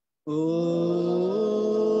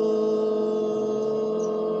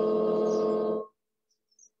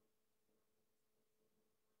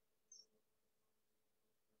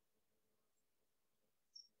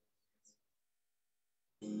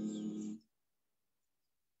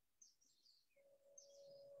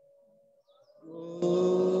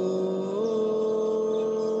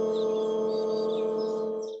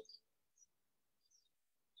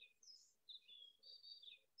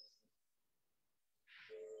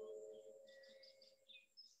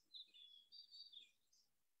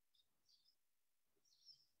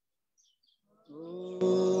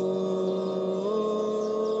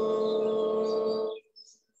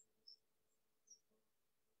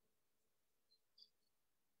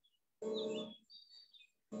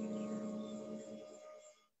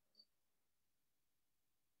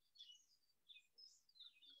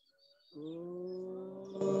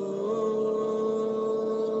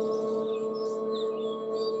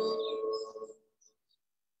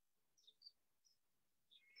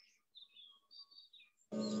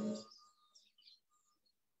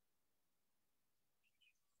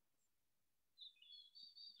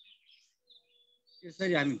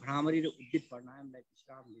 यसरी हामी भ्रामरी र उद्धित प्राणायामलाई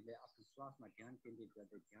विश्राम लिँदै आफ्नो श्वासमा ध्यान केन्द्रित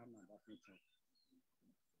गर्दै ध्यानमा बस्नेछौँ।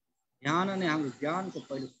 ध्यान नै हाम्रो ज्ञानको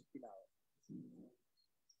पहिलो सुकिला हो।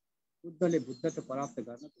 बुद्धले बुद्धत्व प्राप्त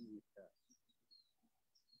गर्नको निमित्त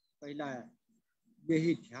पहिला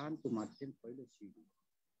यही ध्यानको माध्यम पहिलो सिडी,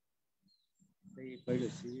 त्यही पहिलो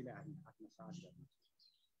सिडीलाई हामी आत्मसात गर्नेछौँ।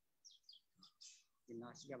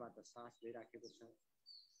 नासिकाबाट सास लिइराखेको छ,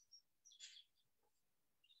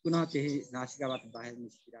 पुनः त्यही नासिकाबाट बाहिर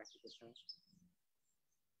निस्किराखेको छ।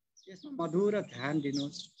 यसमा मधुर ध्यान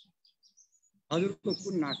दिनुहोस्, हजुरको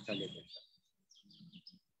कुन नाक चलेको छ।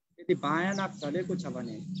 यदि बायाँ नाक चलेको छ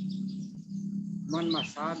भने मनमा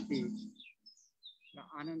शान्ति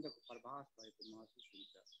एउटा आनन्दको प्रभास भएको महसुस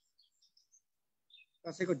हुन्छ।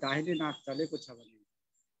 कसैको दाहिने नाक चलेको छ भने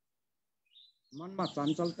मनमा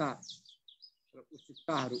चञ्चलता र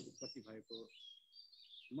उत्सुकताहरू उत्पत्ति भएको,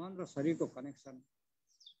 मन र शरीरको कनेक्सन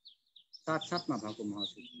साथसाथमा भएको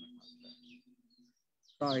महसुस हुन थाल्छ।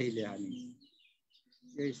 त अहिले हामी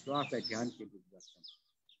यही श्वासलाई ध्यान केन्द्रित गर्छौँ।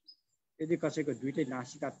 यदि कसैको दुईटै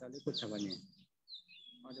नासिका चलेको छ भने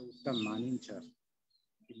अझ उत्तम मानिन्छ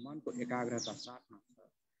कि मनको एकाग्रता साथमा छ।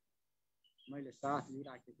 मैले सास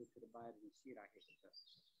लिइराखेको छु र बाहिर निस्किराखेको छ।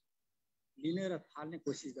 लिने र थाल्ने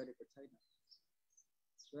कोसिस गरेको छैन।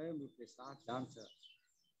 स्वयं रूपले सास जान्छ,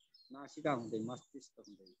 नासिका हुँदै मस्तिष्क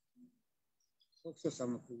हुँदै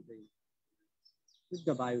फोक्सोसम्म पुग्दै शुद्ध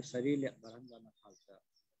वायु शरीरले ग्रहण गर्न थाल्छ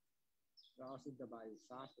र अशुद्ध वायु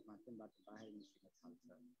सासको माध्यमबाट बाहिर निस्किन थाल्छ।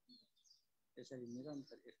 यसरी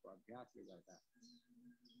निरन्तर यसको अभ्यासले गर्दा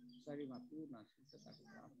शरीरमा पूर्ण शुद्धताको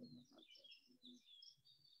प्राप्त हुन थाल्छ।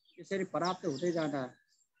 यसरी प्राप्त हुँदै जाँदा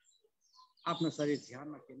आफ्नो शरीर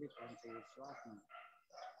ध्यानमा केन्द्रित रहन्छ। यो श्वासमा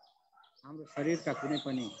हाम्रो शरीरका कुनै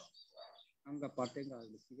पनि अङ्ग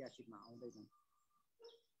प्रत्यङ्गहरूले क्रियाशीलमा आउँदैनन्।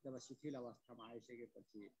 जब शिथिल अवस्थामा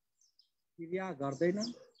आइसकेपछि क्रिया गर्दैन,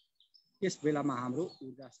 त्यस बेलामा हाम्रो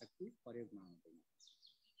ऊर्जा शक्ति प्रयोगमा आउँदैन।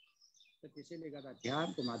 त्यसैले गर्दा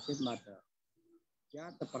ध्यानको माध्यमबाट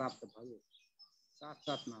ज्ञान त प्राप्त भयो,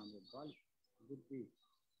 साथसाथमा हाम्रो बल, बुद्धि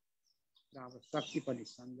र हाम्रो शक्ति पनि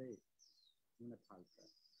सन्चय हुन थाल्छ।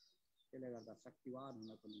 त्यसले गर्दा शक्तिवान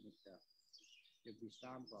हुनको निमित्त यो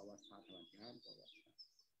विश्रामको अवस्था अथवा ध्यानको अवस्था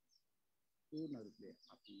पूर्ण रूपले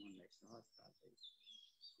आफ्नो मनलाई सहज पार्दै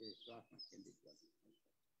श्वासमा केन्द्रित गर्नुपर्छ।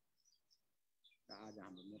 र आज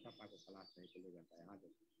हाम्रो मोटापाको क्लास भएकोले गर्दा आज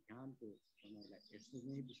ध्यानको समयलाई यसरी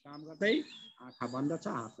नै विश्राम गर्दै आँखा बन्द छ,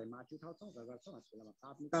 हातलाई माथि उठाउँछौँ, रगड्छौँ, यस बेलामा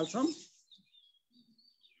ताप निकाल्छौँ।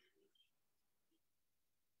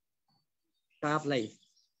 तापलाई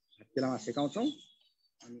हत्केलामा सेकाउँछौँ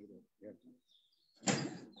अनि हेर्छौँ।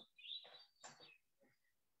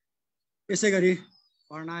 यसै गरी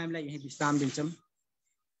प्राणायामलाई यही विश्राम दिन्छौँ।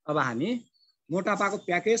 अब हामी मोटापाको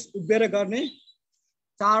प्याकेज उभिएर गर्ने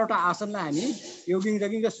 4वटा आसनलाई हामी योगिङ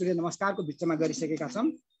जगिङ र सूर्य नमस्कारको बिचमा गरिसकेका छौँ।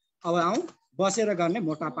 अब बसेर गर्ने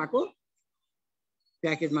मोटापाको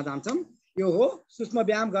प्याकेजमा जान्छौँ। यो हो सूक्ष्म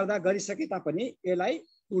व्यायाम गर्दा गरिसके तापनि यसलाई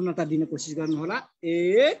पूर्णता दिन कोसिस गर्नुहोला।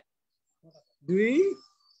 1 2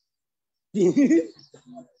 3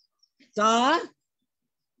 4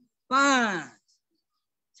 5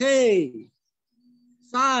 6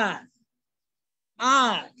 7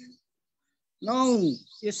 8 9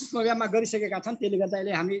 यो सूक्ष्म व्यायाममा गरिसकेका छन्। त्यसले गर्दा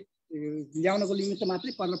यसले हामी ल्याउनको निमित्त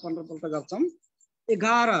मात्रै 15 पल्ट गर्छौँ।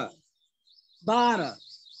 11 12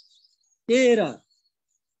 13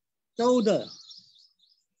 14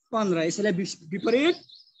 15 यसैलाई विपरीत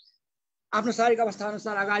आफ्नो शारीरिक अवस्था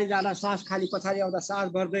अनुसार अगाडि जाँदा सास खाली, पछाडि आउँदा सास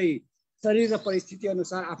बढ्दै, शरीर र परिस्थिति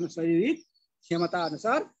अनुसार आफ्नो शारीरिक क्षमता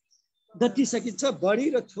अनुसार जति सकिन्छ बढी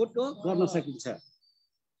र छोटो गर्न सकिन्छ।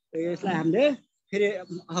 यसलाई हामीले फेरि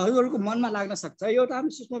हजुरहरूको मनमा लाग्न सक्छ यो त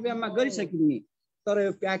हामी सूक्ष्म व्यायाममा गरिसकिने, तर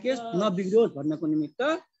यो प्याकेज नबिग्रियोस् भन्नको निमित्त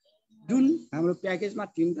जुन हाम्रो प्याकेजमा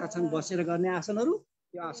 3टा छन् बसेर गर्ने आसनहरू,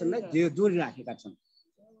 त्यो आसनलाई जोडिराखेका छन्।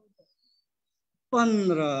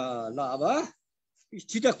 15 ल अब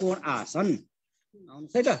स्थित कोण आसन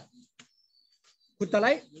आउनुहोस् है त।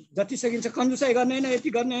 खुट्टालाई जति सकिन्छ कन्जुसाइ गर्ने होइन, यति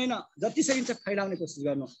गर्ने होइन, जति सकिन्छ फैलाउने कोसिस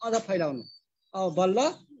गर्नु, अझ फैलाउनु। अब बल्ल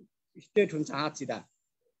स्ट्रेट हुन्छ, हात सिधा।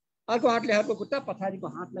 अर्को हातले अर्को खुट्टा, पछाडिको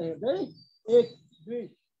हातलाई हेर्दै 1 2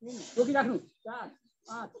 3 रोकिराख्नु, 4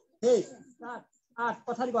 5 6 7 8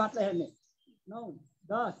 पछाडिको हातलाई हेर्ने, 9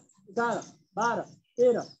 10 11 12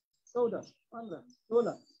 13 14 15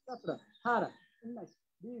 16 17 18 19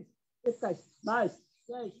 20 21 22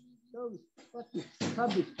 23 24 25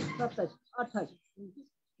 26 27 28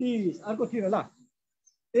 30 अर्कोतिर ल।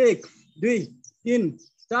 1 2 3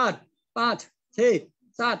 4 5 6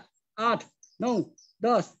 7 8 9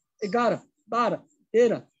 10 11 12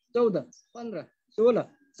 13 14 15 16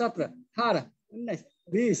 17 18 19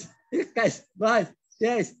 20 21 22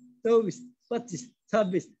 23 24 25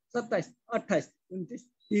 26 27 28 29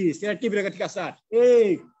 30 यहाँ टिपेर कतिका साथ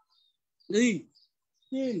 1 2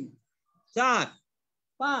 3 4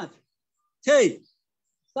 5 6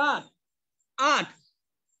 7 8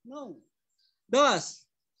 9 10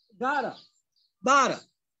 11 12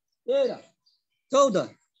 13 14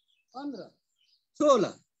 15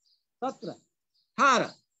 16 17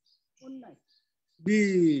 18 19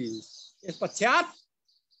 20 यस पश्चात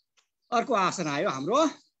अर्को आसन आयो हाम्रो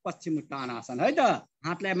पश्चिम उत्तान आसन है त।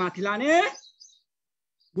 हातलाई माथि लाने,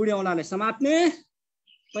 बुढी औँलालाई समात्ने।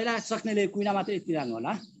 पहिला सक्नेले कुइना मात्रै यति राख्नु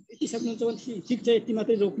होला, यति सक्नुहुन्छ भने ठिक छ, यति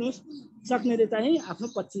मात्रै रोक्नुहोस्। सक्नेले चाहिँ आफ्नो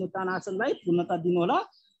पश्चिम उत्तानासनलाई पूर्णता दिनुहोला।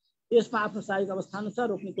 यसमा आफ्नो शारीरिक अवस्था अनुसार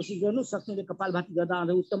रोक्ने कोसिस गर्नु। सक्नेले कपालभाती गर्दा अझ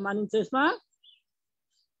उत्तम मानिन्छ। यसमा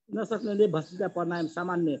नसक्नेले भस्त्रिका प्राणायाम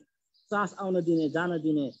सामान्य सास आउन दिने जान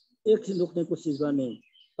दिने, एकछिन रोक्ने कोसिस गर्ने।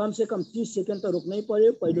 कमसेकम 30 सेकेन्ड त रोक्नै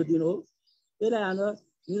पर्यो, पहिलो दिन हो। त्यसलाई हाम्रो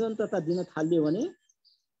निरन्तरता दिन थाल्यो भने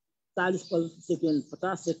 40 सेकेन्ड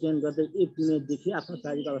 50 सेकेन्ड गर्दै 1 मिनटदेखि आफ्नो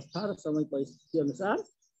शारीरिक अवस्था र समय परिस्थिति अनुसार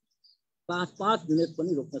 5-5 मिनट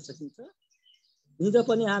पनि रोक्न सकिन्छ। हिजो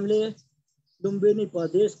पनि हामीले लुम्बिनी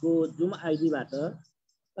प्रदेशको जुम आइडीबाट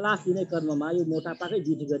क्लास दिने क्रममा यो मोटापाकै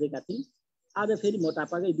विधि गरेका थियौँ। आज फेरि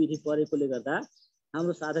मोटापाकै विधि परेकोले गर्दा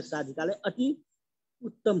हाम्रो साधक साधिकालाई अति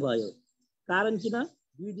उत्तम भयो। कारण किन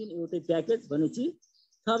 2 दिन एउटै प्याकेज भनेपछि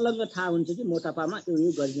सर्लङ्ग थाहा हुन्छ कि मोटापामा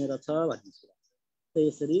यो गरिने रहेछ भन्ने कुरा।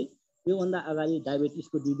 त्यसरी योभन्दा अगाडि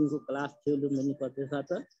डायबिटिसको 2 दिनको क्लास थियो लुम्बिनी प्रदेशबाट।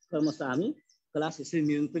 क्रमशः हामी क्लास यसरी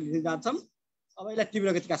निरन्तर लिँदै जान्छौँ। अब यसलाई तीव्र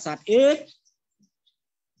गतिका साथ 1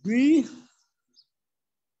 2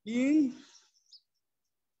 3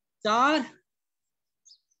 4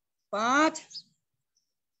 5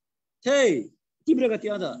 6 तीव्र गति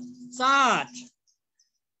अझ 7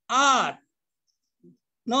 8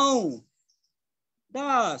 9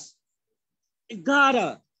 10 11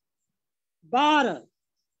 12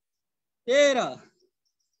 13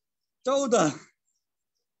 14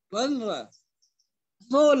 15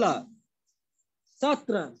 16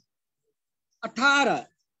 17 18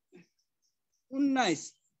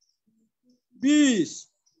 19 20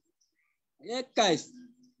 21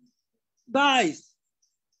 22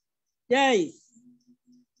 23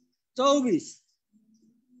 24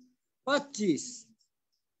 25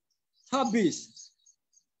 26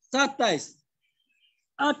 27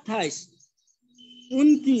 28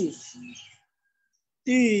 29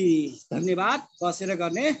 30। धन्यवाद। बसेर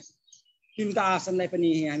गर्ने तिनवटा आसनलाई पनि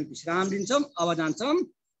हामी विश्राम दिन्छौँ। अब जान्छौँ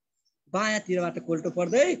बायाँतिरबाट कोल्टो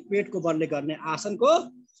पर्दै पेटको बलले गर्ने आसनको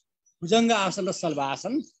भुजङ्ग आसन र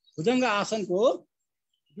सल्वासन। भुजङ्ग आसनको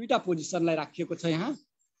 2टा पोजिसनलाई राखिएको छ यहाँ।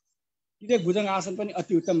 तिरेक भुजङ्ग आसन पनि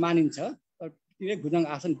अति उत्तम मानिन्छ, तर तिरेक भुजङ्ग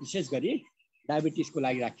आसन विशेष गरी डायबिटिसको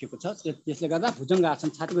लागि राखिएको छ। त्यसले गर्दा भुजङ्ग आसन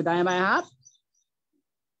छातीको दायाँ बायाँ हात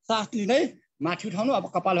सास लिँदै माथि उठाउनु। अब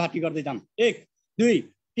कपालभाती गर्दै जाऊँ। 1 2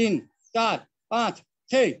 3 4 5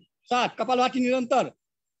 6 7 कपालभाती निरन्तर।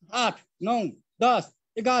 8 9 10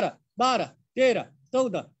 11 12 13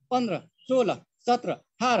 14 15 16 17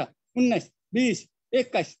 18 19 20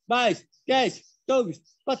 21 22 23 24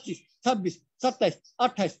 25 26 27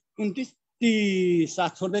 28 29 30।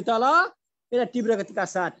 साथ छोड्दै तल। यसलाई तीव्र गतिका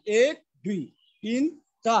साथ 1 2 3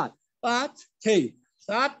 4 5 6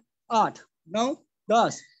 7 8 9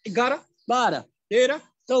 10 11 12 13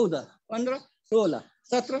 14 15 16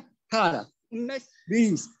 17 18 19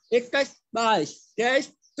 20 21 22 23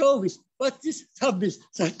 24 25 26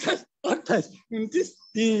 27 28 29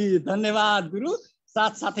 30। धन्यवाद गुरु।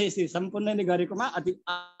 साथसाथै यसरी सम्पूर्णले गरेकोमा अति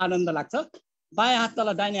आनन्द लाग्छ। बायाँ हात तल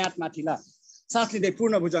दाहिने हात माथि। ल सास लिँदै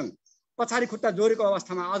पूर्ण भुजङ्ग। पछाडि खुट्टा जोडेको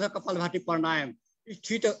अवस्थामा अझ कपालभाती प्राणायाम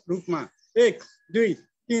स्थित रूपमा। 1 2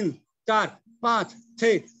 3 4 5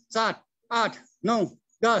 6 7 8 9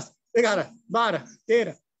 10 11 12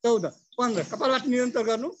 13 14 15 कपालभाती निरन्तर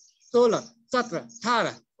गर्नु। 16 17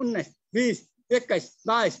 18 19 20 21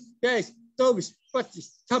 22 23 24 25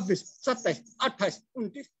 26 27 28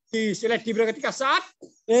 29 30। यसलाई तीव्र गतिका साथ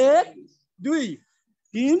 1 2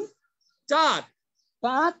 3 4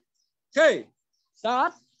 5 6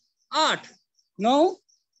 7 8 9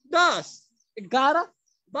 10 11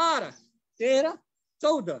 12 13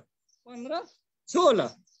 14 15 16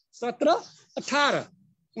 17 18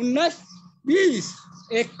 19 20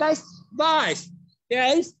 21 22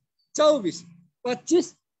 23 24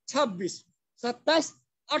 25 26 27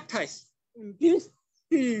 28 29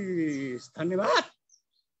 30। धन्यवाद।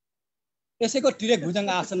 यसैको तिरेक भुजङ्ग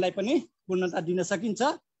आसनलाई पनि पूर्णता दिन सकिन्छ।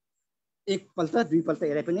 एकपल्ट दुईपल्ट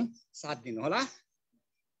यसलाई पनि साथ दिनु होला।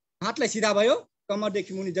 हातलाई सिधा भयो।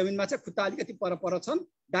 कमरदेखि मुनि जमिनमा छ। खुट्टा अलिकति पर छन्।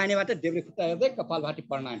 दाहिनेबाट देब्रे खुट्टा हेर्दै कपालभाती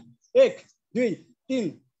प्राणायाम। 1 2 3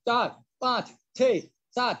 4 5 6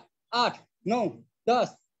 7 8 9 10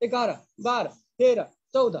 11 12 13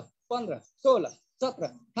 14 15 16 17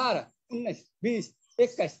 18 19 20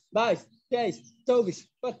 21 22 23 24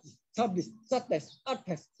 25 26 27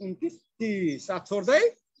 28 29 30। साथ छोड्दै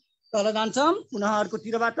तल जान्छौँ। पुनः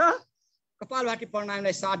अर्कोतिरबाट कपालभाती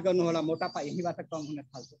प्राणायामलाई साथ गर्नु होला। मोटापा यहीँबाट कम हुन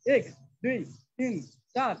थाल्छ। 1 2 3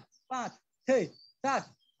 4 5 6 7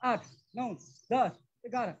 8 9 10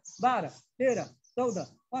 11 12 13 14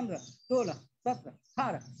 15 16 17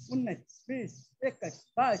 18 19 20 21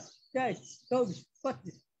 22 23 24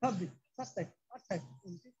 25 26 27 28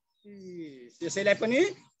 29 30। यसैलाई पनि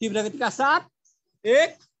तीव्र गतिका साथ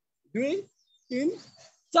 1 2 3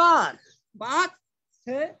 4 5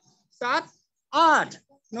 6 7 8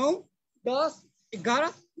 9 10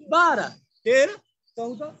 11 12 13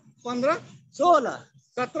 14 15 16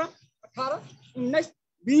 17 18 19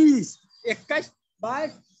 20 21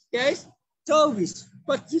 22 23 24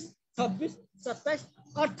 25 26 27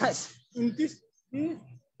 28 29 30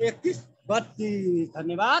 31 32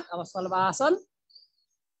 धन्यवाद। अब सलवासन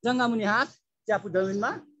जङ्गामुनि हात च्यापु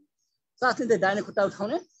जमिनमा सास लिँदै दाहिने खुट्टा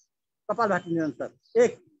उठाउने कपालभाती निरन्तर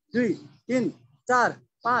 1 2 3 4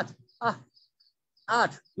 5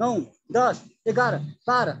 8 9 10 11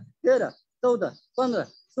 12 13 14 15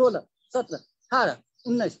 16 17 18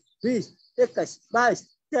 19 20 21 22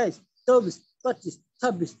 23 24 25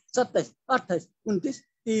 26 27 28 29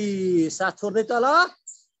 30 साथ छोड्दै तल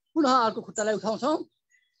पुनः अर्को खुट्टालाई उठाउँछौँ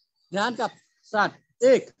ध्यानका साथ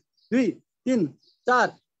 1 2 3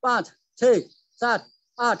 4 5 6 7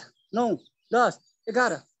 8 9 10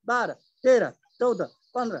 11 12 13 14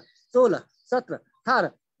 15 16 17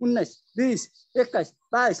 18 19 20 21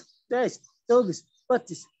 22 23 24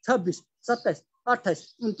 25 26 27 28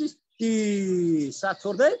 29 30 साथ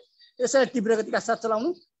छोड्दै यसरी तीव्र गतिका साथ चलाउनु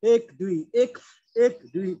 1 2 1 1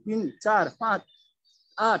 2 3 4 5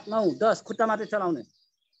 8 9 10 खुट्टा मात्रै चलाउने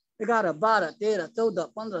 11 12 13 14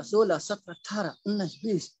 15 16 17 18 19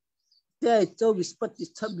 20 23 24 25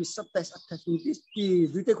 26 27 28 29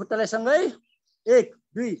 30 दुईटै खुट्टालाई सँगै 1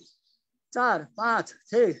 2 4 5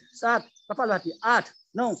 6 7 कपालभाती 8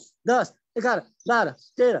 9 10 11 12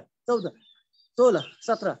 13 14 16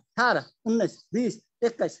 17 18 19 20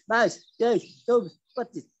 21 22 23 24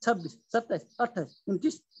 25 26 27 28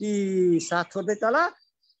 29 30 साथ छोड्दै तल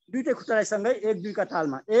दुईटै खुट्टालाई सँगै 1 2 का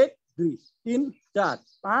तालमा 1 2 3 4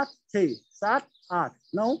 5 6 7 8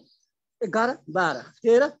 9 11 12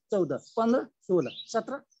 13 14 15 16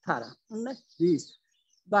 17 18 19 20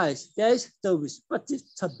 22 23 24 25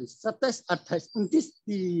 26 27 28 29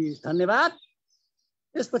 30 धन्यवाद।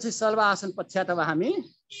 त्यसपछि सल्वासन पश्चात अब हामी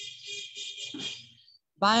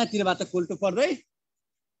बायाँतिरबाट कोल्टो पर्दै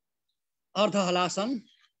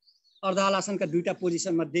अर्धहलासनका दुईटा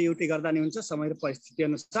पोजिसन मध्ये एउटै गर्दा नि हुन्छ समय र परिस्थिति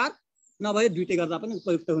अनुसार, नभए दुईटै गर्दा पनि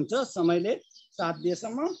उपयुक्त हुन्छ। समयले साथ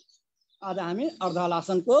दिएसम्म आज हामी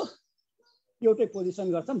अर्धहलासनको एउटै पोजिसन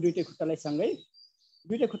गर्छौँ। दुईटै खुट्टालाई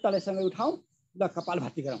सँगै उठाउँ र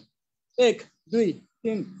कपालभाती गरौँ। 1 2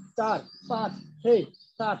 3 4 5 6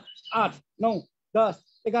 7 8 9 10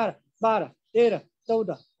 11 12 13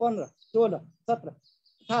 14 15 16 17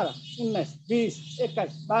 18 19 20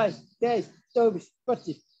 21 22 23 24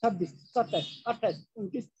 25 26 27 28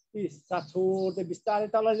 29 30 साथ छोड्दै बिस्तारै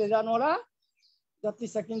तल जानु होला जति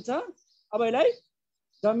सकिन्छ। अब यसलाई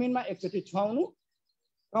जमिनमा एकचोटि छुवाउनु।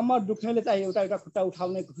 कम्मर दुख्नेले चाहिँ एउटा एउटा खुट्टा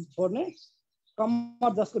उठाउने छोड्ने,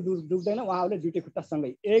 कम्मर जसको दुख्दैन उहाँहरूले दुईटै खुट्टा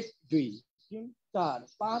सँगै 1 2 3 4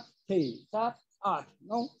 5 6 7 8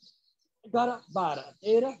 9 11 12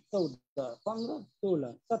 13 14 15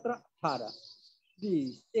 16 17 18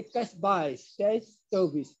 20 21 22 23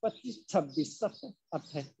 24 25 26 27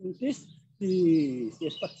 28 29 30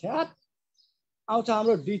 यस पश्चात आउँछ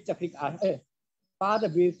हाम्रो द्विचक्रिक आसन पाद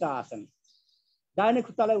वीरता आसन। दाहिने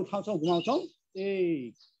खुट्टालाई उठाउँछौँ घुमाउँछौँ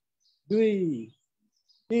 1 2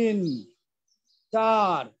 3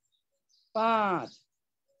 4 5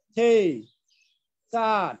 6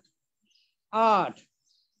 7 8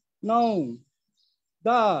 9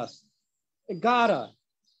 10 11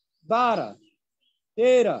 12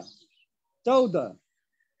 13 14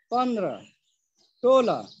 15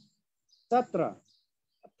 16 17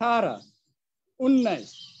 18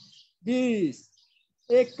 19 20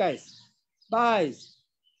 21 22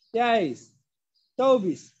 23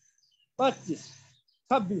 24 25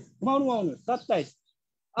 26 घुमाउनु 27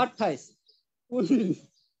 28 19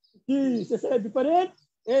 30 यसरी विपरीत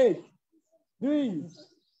 1 2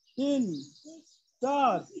 3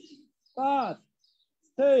 4 5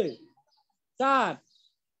 6 7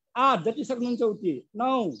 8 जति सक्नुहुन्छ उति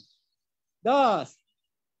 9 10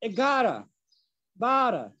 11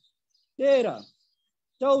 12 13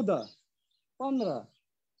 14 15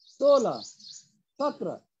 16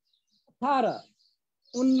 17 18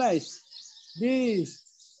 19 20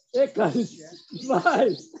 21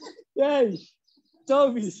 22 23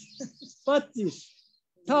 24 25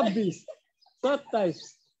 26 27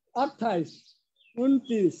 28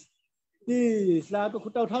 29 30 लाको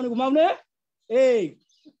खुट्टा उठाउने घुमाउने 1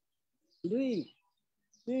 2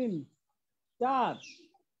 3 4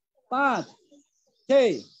 5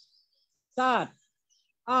 6 7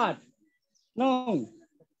 8 9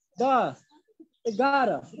 10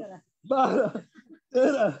 11 12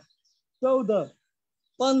 13 14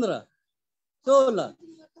 15 16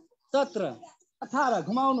 17 18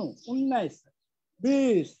 घुमाउनु 19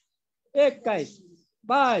 20 21,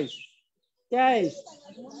 22, 23,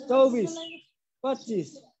 24, 25,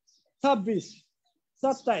 26,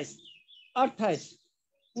 27, 28,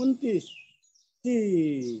 29,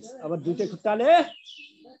 30। अब दुईटै खुट्टाले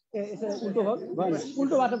यसरी उल्टो हो भएन,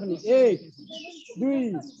 उल्टोबाट पनि 1,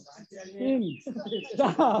 2, 3,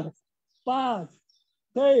 4, 5,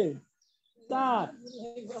 6, 7,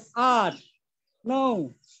 8,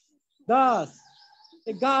 9, 10,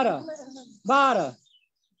 11, 12,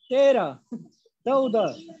 13,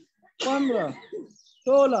 14, 15,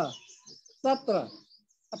 16, 17,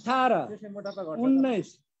 18,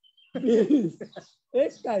 19, 20,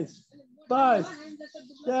 21, 22,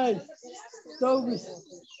 23, 24,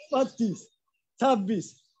 25,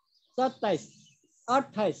 26, 27,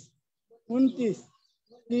 28, 29,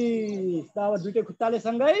 30। अब दुईटै खुट्टाले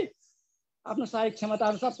सँगै आफ्नो शारीरिक क्षमता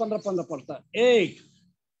अनुसार 15-15 पर्छ। 1,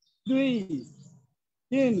 2,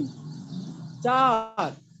 3,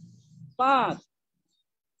 4, 5,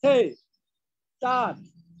 6, 7,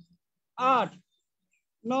 8,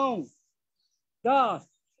 9, 10,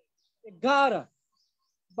 11,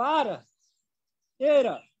 12,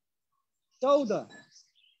 13, 14,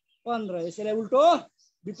 15। यसैलाई उल्टो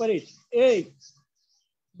विपरीत 1,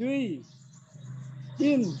 2,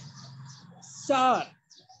 3, 4,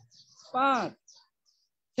 5,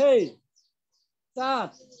 6,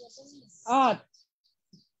 7, 8,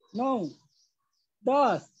 9,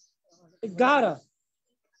 10, 11,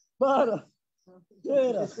 12,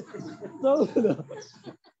 13, 14,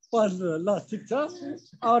 15। ल ठिक छ।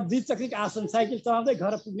 अब द्विचक्रिक आसन साइकल चलाउँदै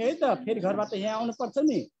घर पुग्ने है त। फेरि घरबाट यहाँ आउनु पर्छ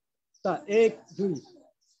नि त। 1, 2,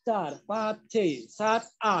 4, 5, 6, 7,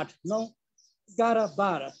 8, 9, 11,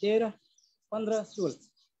 12, 13, 15, 16,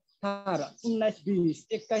 18, 19, 20,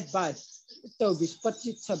 21, 22, 24,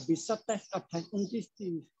 25, 26, 27, 28, 29,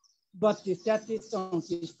 30, 32, 33,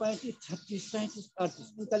 34, 35, 36,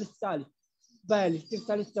 37, 38, 39, 40, 42,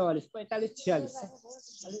 43, 44, 45,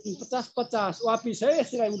 46, 50, 50। वापिस है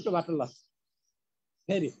यसरी उल्टोबाट। ल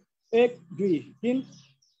फेरि 1, 2, 3,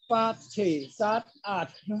 5, 6, 7,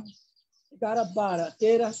 8, 9, 11, 12,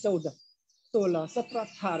 13, 14, 16, 17,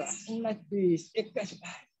 18, 19, 20, 21,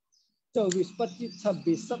 22, 24, 25,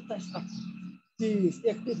 26, 27, 28, 30,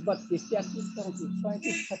 31, 32, 33, 34,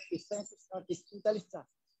 35, 36, 37, 38,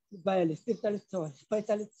 39, 40, 41, 42,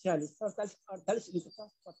 43, 44, 45, 46,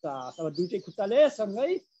 47, 50। अब दुईटै खुट्टाले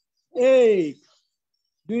सँगै 1,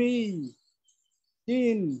 2,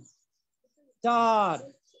 3, 4,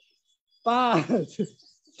 5,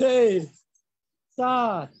 6,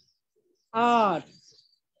 7, 8,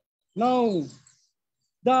 9,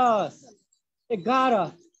 10,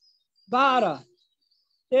 11, 12,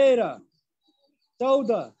 13,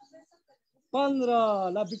 14,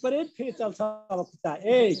 15। ल विपरीत फेरि चल्छ अब खुट्टा।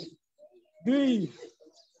 1, 2,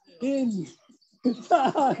 3,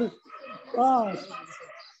 4, 5,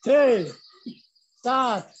 6,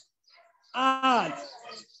 7, 8,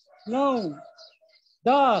 9,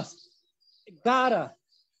 10, 11,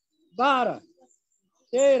 12,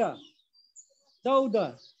 13,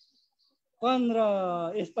 14,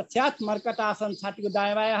 15। यस पश्चात मर्कट आसन। छातीको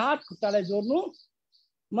दायाँ बायाँ हात खुट्टालाई जोड्नु।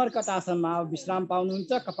 मर्कट आसनमा अब विश्राम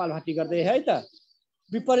पाउनुहुन्छ कपालभाती गर्दै है त।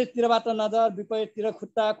 विपरीततिरबाट नजर, विपरीततिर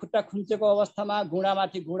खुट्टा, खुट्टा खुम्चेको अवस्थामा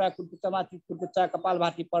घुँडामाथि घुँडा, कुर्कुच्चामाथि कुर्कुच्चा,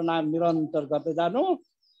 कपालभाती प्रणाम निरन्तर गर्दै जानु।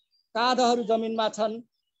 काँधहरू जमिनमा छन्,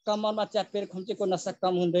 कम्मरमा च्याप्पेर खुम्चेको नसा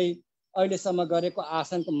कम हुँदै अहिलेसम्म गरेको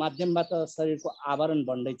आसनको माध्यमबाट शरीरको आवरण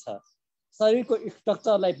बन्दैछ। शरीरको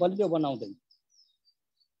स्ट्रक्चरलाई बलियो बनाउँदै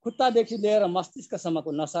खुट्टादेखि लिएर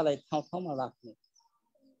मस्तिष्कसम्मको नसालाई ठाउँ ठाउँमा राख्ने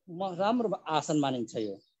राम्रो आसन मानिन्छ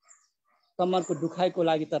यो। कम्मरको दुखाइको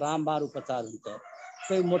लागि त रामबाण उपचार हुन्छ।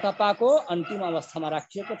 कोही मोटापाको अन्तिम अवस्थामा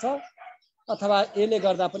राखिएको छ अथवा यसले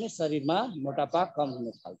गर्दा पनि शरीरमा मोटापा कम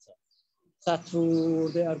हुन थाल्छ। साथ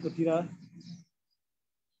छोड्दै अर्कोतिर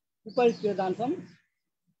विपरीततिर जान्छौँ।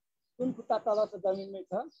 कुन खुट्टा तल त जमिनमै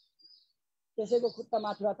छ, त्यसैको खुट्टा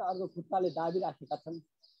माथिबाट अर्को खुट्टाले दाबी राखेका छन्।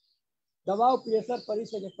 दबाउ प्रेसर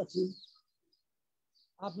परिसकेपछि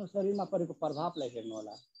आफ्नो शरीरमा परेको प्रभावलाई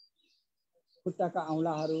हेर्नुहोला। खुट्टाका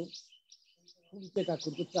औँलाहरू, खुम्चेका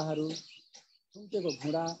कुर्कुच्चाहरू, खुम्चेको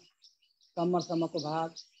घुँडा, कम्मरसम्मको भाग,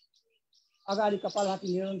 अगाडि कपालभाती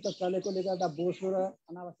निरन्तर चलेकोले गर्दा बोसो र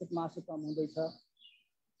अनावश्यक मासु कम हुँदैछ।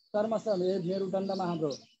 कर्मशः मेरुदण्डमा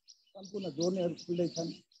हाम्रो सम्पूर्ण जोड्नेहरू खुल्दैछन्।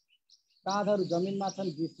 काँधहरू जमिनमा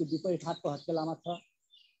छन्, दृष्टि विपरीत हातको हत्केलामा छ।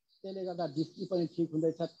 त्यसले गर्दा दृष्टि पनि ठिक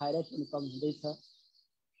हुँदैछ, थाइराइड पनि कम हुँदैछ।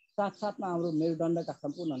 साथसाथमा हाम्रो मेरुदण्डका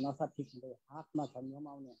सम्पूर्ण नसा ठिक हुँदै हातमा छ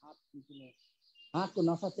नमाउने, हात खुम्चिने, हातको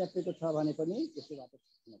नसा च्यापेको छ भने पनि त्यसैबाट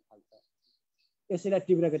ठिक हुन थाल्छ। यसैलाई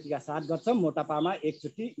तीव्र गतिका साथ गर्छौँ। मोटापामा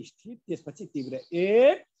एकचोटि स्थिर, त्यसपछि तीव्र।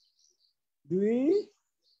 1, 2,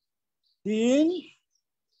 3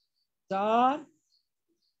 4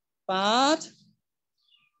 5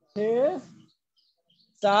 6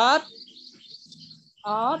 7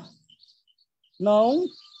 8 9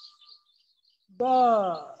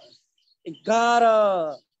 10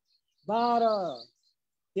 11 12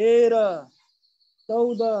 13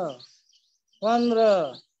 14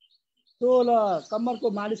 15 16 कम्मरको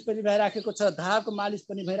मालिस पनि भइराखेको छ, धारको मालिस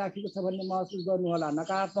पनि भइराखेको छ भन्ने महसुस गर्नु होला।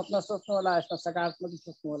 नकारात्मक नसोच्नु होला, यसमा सकारात्मक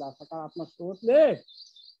सोच्नु होला। सकारात्मक सोचले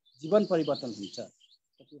जीवन परिवर्तन हुन्छ।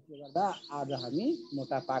 त्यसले गर्दा आज हामी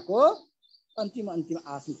मोटापाको अन्तिम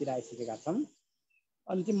आसनतिर आइसकेका छौँ।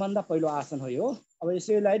 अन्तिम भन्दा पहिलो आसन हो यो। अब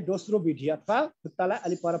यसैलाई दोस्रो विधि अथवा खुट्टालाई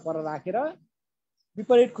अलि पर राखेर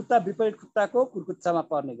विपरीत खुट्टाको कुर्कुच्चामा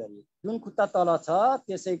पर्ने गरी जुन खुट्टा तल छ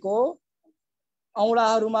त्यसैको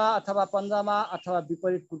औँलाहरूमा अथवा पन्जामा अथवा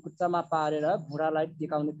विपरीत कुर्कुच्चामा पारेर घुँडालाई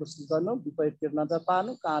टेकाउने कोसिस गर्नु। विपरीततिर नजर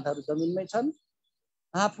पार्नु। काँधहरू जमिनमै छन्।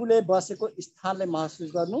 आफूले बसेको स्थानलाई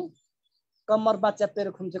महसुस गर्नु। कम्मरमा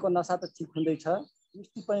च्यापेर खुम्चेको नसा त ठिक हुँदैछ,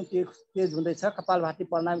 दृष्टि पनि तेज हुँदैछ, कपालभाती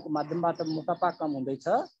प्राणायामको माध्यमबाट मोटापा कम हुँदैछ।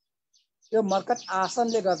 यो मर्कट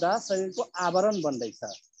आसनले गर्दा शरीरको आवरण बन्दैछ।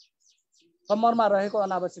 कम्मरमा रहेको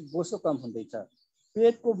अनावश्यक बोसो कम हुँदैछ।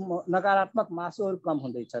 पेटको नकारात्मक मासुहरू कम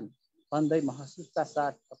हुँदैछन् भन्दै महसुसका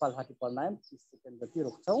साथ कपालभाती प्राणायाम 30 सेकेन्ड जति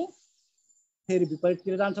रोक्छौँ। फेरि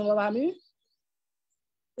विपरीततिर जान्छौँ। अब हामी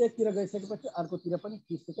एकतिर गइसकेपछि अर्कोतिर पनि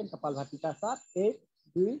 30 सेकेन्ड कपालभातीका साथ 1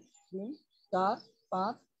 2 3 4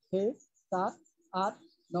 5 6 7 8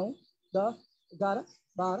 9 10 11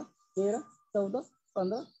 12 13 14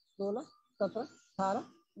 15 16 17 18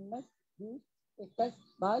 19 20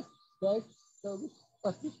 21 22 23 24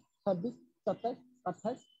 25 26 27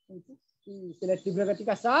 28 29 30। त्यसलाई तीव्र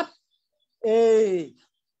गतिका साथ 1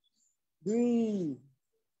 2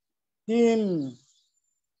 3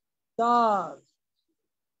 4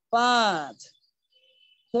 5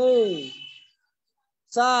 6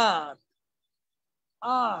 7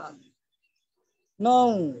 8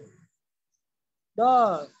 9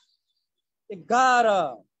 10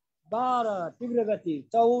 11 12 तीव्र गति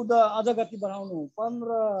 14 अझ गति बढाउनु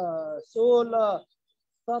 15 16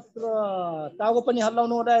 17 टाउको पनि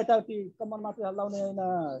हल्लाउनु हुँदा यताउति कम्मर मात्रै हल्लाउने होइन।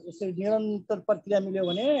 यसरी निरन्तर प्रक्रिया मिल्यो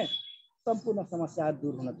भने सम्पूर्ण समस्या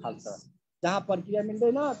दूर हुन थाल्छ। जहाँ प्रक्रिया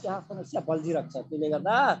मिल्दैन त्यहाँ समस्या बल्झिरहेको छ। त्यसले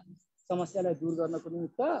गर्दा समस्यालाई दूर गर्नको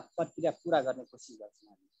निमित्त प्रक्रिया पुरा गर्ने कोसिस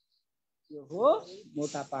गर्छौँ। यो हो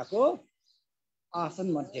मोटापाको आसन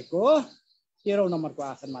मध्येको 13औं नम्बरको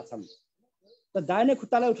आसनमा छौँ। त दाहिने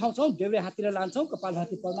खुट्टालाई उठाउँछौँ, देब्रे हाततिर लान्छौँ,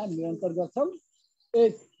 कपालभाती प्राणायाम निरन्तर गर्छौँ।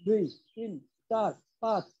 1 2 3 4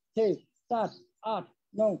 5 6 7 8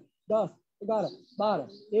 9 10 11 12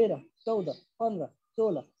 13 14 15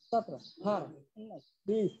 16 17 18 19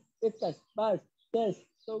 20 21 22 23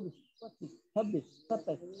 24 25 26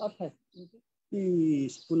 27 28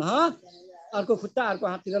 30। पुनः अर्को खुट्टा अर्को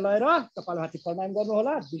हाततिर लगाएर कपालभाती प्राणायाम गर्नु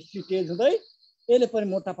होला। दृष्टि तेज हुँदै यसले पनि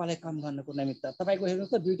मोटापालाई कम गर्नको निमित्त तपाईको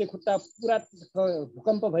हेर्नुहोस् त दुईटै खुट्टा पुरा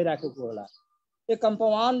भूकम्प भइराखेको होला। यो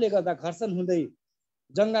कम्पमानले गर्दा घर्षण हुँदै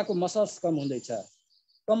जङ्गाको मसल्स कम हुँदैछ,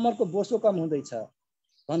 कम्मरको बोसो कम हुँदैछ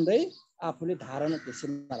भन्दै आफूले धारणा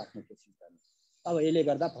त्यसैमा राख्ने कोसिस गर्नु। अब यसले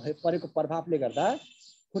गर्दा परेको प्रभावले गर्दा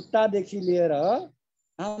खुट्टादेखि लिएर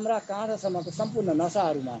हाम्रा काँधसम्मको सम्पूर्ण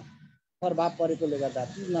नसाहरूमा प्रभाव परेकोले गर्दा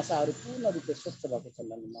ती नसाहरू पूर्ण रूपले स्वच्छ भएको छ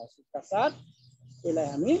भन्ने महसुसका साथ यसलाई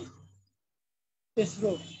हामी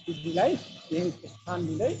तेस्रो विधिलाई यही स्थान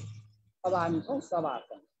दिँदै अब हामी छौँ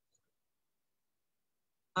शवासन।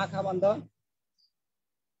 आँखा बन्द,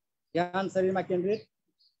 ध्यान शरीरमा केन्द्रित।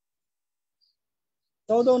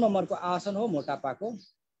 14औं नम्बरको आसन हो मोटापाको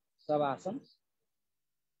शवासन।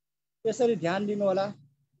 यसरी ध्यान दिनु होला।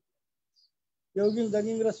 योगिङ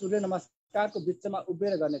जगिङ र सूर्य नमस्कारको बिचमा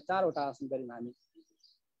उभिएर गर्ने 4वटा आसन गर्यौं हामी।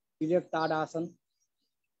 तिर्यक ताडासन,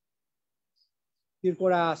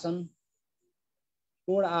 त्रिकोण आसन,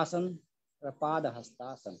 कोण आसन र पाद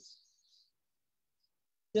हस्तासन।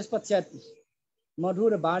 त्यसपश्चात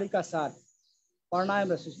मधुर वाणीका साथ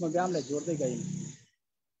प्राणायाम र सूक्ष्म व्यायामलाई जोड्दै गयौं।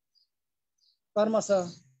 कर्मशः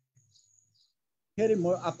फेरि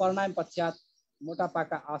प्राणायाम पश्चात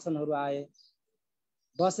मोटापाका आसनहरू आए।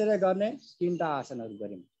 बसेर गर्ने 3टा आसनहरू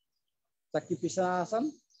गर्यौं। चक्की पिशासन,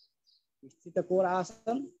 स्थित कोण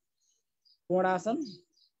आसन, कोणासन,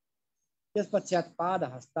 त्यसपश्चात पाद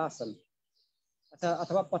हस्तासन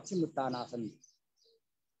अथवा पश्चिम उत्तानासन।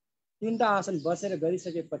 3टा आसन बसेर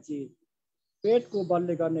गरिसकेपछि पेटको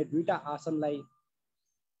बलले गर्ने 2टा आसनलाई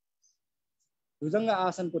भुजङ्ग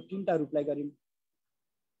आसनको 3टा रूपलाई गर्यौं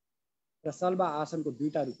र सल्वा आसनको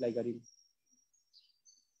 2टा रूपलाई गर्यौं।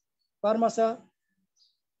 कर्मशः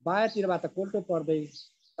बायाँतिरबाट कोल्टो पर्दै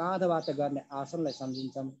काँधबाट गर्ने आसनलाई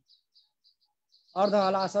सम्झिन्छौँ। अर्ध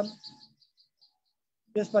हलासन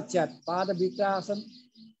त्यसपश्चात पाद विक्रासन,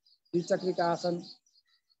 द्विचक्रिकासन,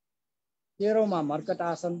 13औंमा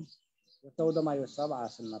मर्कटासन र 14औंमा यो सब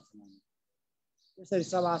आसनमा छन्। यसरी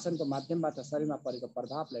सब आसनको माध्यमबाट शरीरमा परेको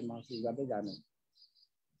प्रभावलाई महसुस गर्दै जानु।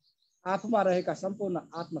 आफूमा रहेका सम्पूर्ण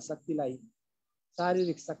आत्मशक्तिलाई,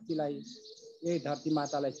 शारीरिक शक्तिलाई यही धरती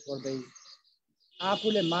मातालाई छोड्दै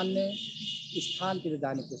आफूले मान्ने स्थानतिर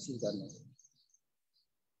जाने कोसिस गर्नु।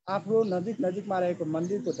 आफू नजिकमा रहेको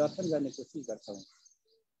मन्दिरको दर्शन गर्ने कोसिस गर्छौँ।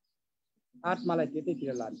 आत्मालाई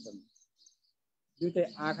त्यतैतिर लान्छन्। दुईटै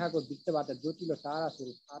आँखाको बिचबाट ज्योतिलो तारा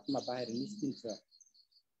स्वरूप आत्मा बाहिर निस्किन्छ।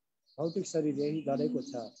 भौतिक शरीर यही डढेको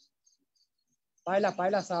छ। पाइला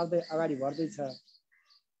पाइला सार्दै अगाडि बढ्दैछ।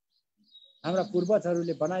 हाम्रा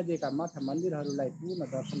पूर्वजहरूले बनाइदिएका मठ मन्दिरहरूलाई पूर्ण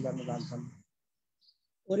दर्शन गर्न जान्छन्।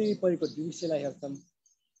 वरिपरिको दृश्यलाई हेर्छन्।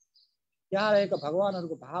 त्यहाँ रहेका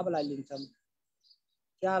भगवानहरूको भावलाई लिन्छन्।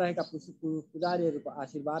 त्यहाँ रहेका पुजारीहरूको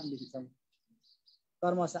आशीर्वाद लिन्छन्।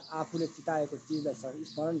 कर्मशः आफूले चिताएको चिजलाई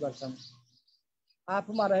स्मरण गर्छन्।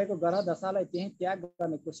 आफूमा रहेको ग्रह दशालाई त्यही त्याग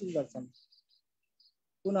गर्ने कोसिस गर्छन्।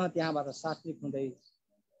 पुनः त्यहाँबाट सात्विक हुँदै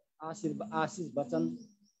आशिष वचन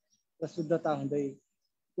र शुद्धता हुँदै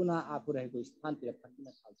पुनः आफू रहेको स्थानतिर फर्किन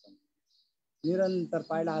थाल्छन्। निरन्तर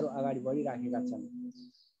पाइलाहरू अगाडि बढिराखेका छन्।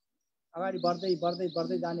 अगाडि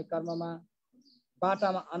बढ्दै जाने कर्ममा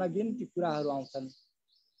बाटामा अनगिन्ती कुराहरू आउँछन्।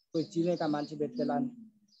 कोही चिनेका मान्छे भेट्दैलान्,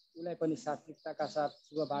 उसलाई पनि सात्विकताका साथ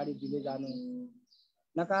शुभ बाणी दिँदै जानु।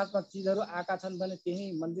 नकारात्मक चिजहरू आएका छन् भने त्यही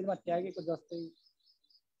मन्दिरमा त्यागेको जस्तै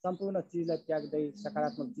सम्पूर्ण चिजलाई त्याग्दै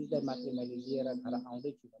सकारात्मक चिजलाई मात्रै मैले लिएर घर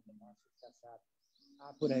आउँदैछु भन्ने महसुसका साथ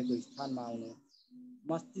आफू रहेको स्थानमा आउनु।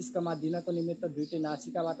 मस्तिष्कमा दिनको निमित्त दुईटै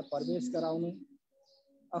नासिकाबाट प्रवेश गराउनु।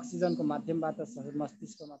 अक्सिजनको माध्यमबाट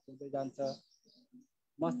मस्तिष्कमा पुग्दै जान्छ।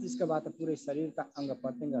 मस्तिष्कबाट पुरै शरीरका अङ्ग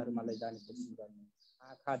प्रत्यङ्गहरूमा लैजाने कोसिस गर्नु।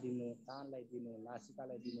 आँखा दिनु, कानलाई दिनु,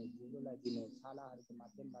 नासिकालाई दिनु, जिब्रोलाई दिनु, छालाहरूको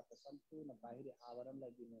माध्यमबाट सम्पूर्ण बाहिरी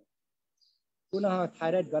आवरणलाई दिनु। पुनः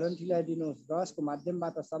थाइरोइड ग्रन्थीलाई दिनु। रसको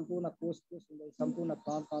माध्यमबाट सम्पूर्ण कोष हुँदै, सम्पूर्ण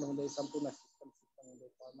कण हुँदै, सम्पूर्ण सिस्टम हुँदै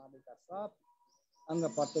परमाणुका सब अङ्ग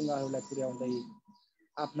प्रत्यङ्गहरूलाई पुर्याउँदै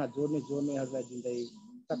आफ्ना जोड्नेहरूलाई दिँदै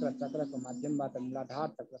चक्रको माध्यमबाट मूलाधार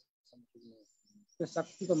चक्रसम्म पुग्नु। त्यो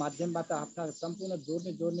शक्तिको माध्यमबाट आफ्ना सम्पूर्ण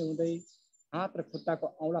जोड्ने हुँदै हात र खुट्टाको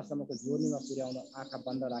औँलासम्मको जोड्नेमा पुर्याउन आँखा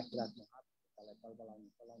बन्द राखिराख्नु। हात खुट्टालाई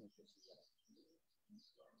चलाउने कोसिस गर्नु।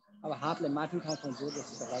 अब हातलाई माथि उठाउँछौँ,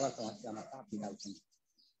 जोडसित रगतको हस्तामा ताप निकाल्छौँ।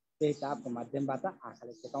 त्यही तापको माध्यमबाट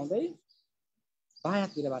आँखालाई चेताउँदै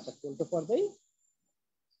बायाँतिरबाट चल्टो पर्दै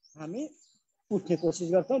हामी उठ्ने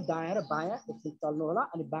कोसिस गर्छौँ। दायाँ र बायाँ एकछिन चल्नु होला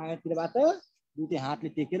अनि बायाँतिरबाट दुईटै हातले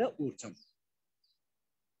टेकेर उठ्छौँ।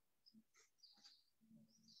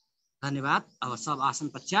 धन्यवाद। अब सब आसन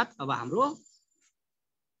पश्चात अब हाम्रो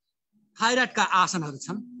थाइरोइडका आसनहरू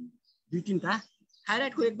छन्। दुई तीनटा।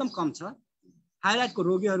 थाइरोइडको एकदम कम छ। थाइरोइडको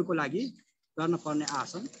रोगीहरूको लागि गर्न पर्ने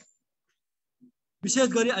आसन। विशेष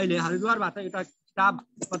गरी अहिले हरिद्वारबाट एउटा किताब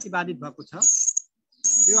प्रतिपादित भएको छ।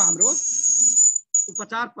 यो हाम्रो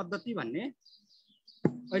उपचार पद्धति भन्ने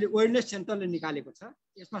अहिले वेलनेस सेन्टरले निकालेको छ।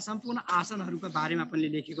 यसमा सम्पूर्ण आसनहरूको बारेमा पनि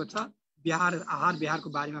लेखेको छ। आहार विहारको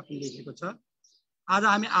बारेमा पनि लेखेको छ। आज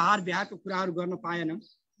हामी आहार विहारको कुराहरू गर्न पाएनौँ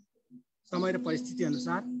समय र परिस्थिति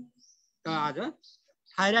अनुसार। त आज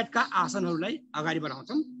थाइरोइडका आसनहरूलाई अगाडि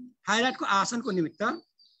बढाउँछौँ। थाइरोइडको आसनको निमित्त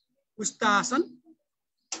उष्टासन,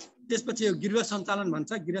 त्यसपछि यो गृह सञ्चालन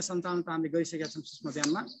भन्छ। गृह सञ्चालन त हामीले गरिसकेका छौँ सूक्ष्म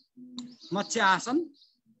व्यायाममा। मत्स्य आसन,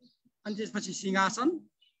 अनि त्यसपछि सिंहासन,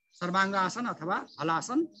 सर्वाङ्ग आसन अथवा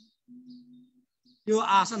हलासन। यो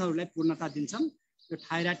आसनहरूलाई पूर्णता दिन्छन् यो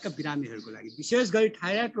थाइरोइडका बिरामीहरूको लागि। विशेष गरी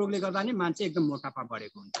थाइरोइड रोगले गर्दा नि मान्छे एकदम मोटापा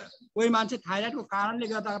बढेको हुन्छ। कोही मान्छे थाइरोइडको कारणले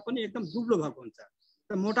गर्दा पनि एकदम दुब्लो भएको हुन्छ।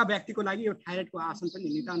 र मोटा व्यक्तिको लागि यो थाइरोइडको आसन पनि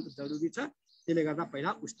नितान्त जरुरी छ। त्यसले गर्दा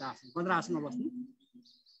पहिला उष्टासन, वज्रासनमा बस्नु।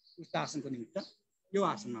 उष्टासनको निमित्त यो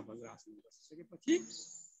आसनमा वज्रासनमा बसिसकेपछि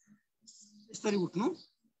यसरी उठ्नु।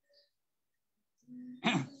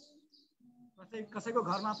 कसैको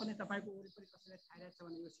घरमा पनि तपाईँको वरिपरि कसैलाई थाइरोइड छ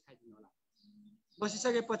भने यो सिकाइदिनु होला।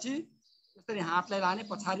 बसिसकेपछि यसरी हातलाई लाने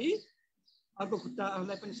पछाडि, अर्को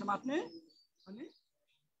खुट्टालाई पनि समात्ने अनि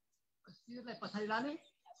शिरलाई पछाडि लाने,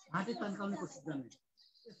 घाँटी तन्काउने कोसिस गर्ने।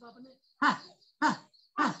 यसमा पनि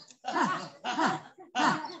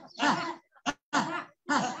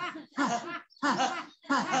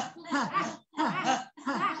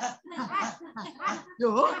यो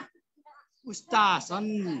हो उष्टासन।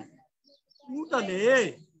 उटले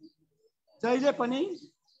जहिले पनि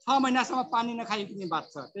 6 महिनासम्म पानी नखाइकन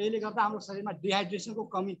बाँच्छ। त्यसले गर्दा हाम्रो शरीरमा डिहाइड्रेसनको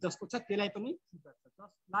कमी जसको छ त्यसलाई पनि ठिक गर्छ।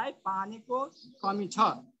 जसलाई पानीको कमी छ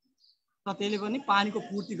त त्यसले पनि पानीको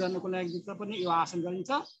पूर्ति गर्नको लागि पनि यो आसन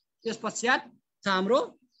गरिन्छ। त्यस पश्चात छ हाम्रो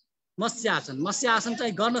मत्स्यासन। मत्स्यासन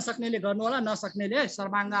चाहिँ गर्न सक्नेले गर्नु होला, नसक्नेले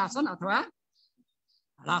सर्वाङ्ग आसन अथवा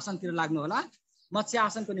हलासनतिर लाग्नु होला।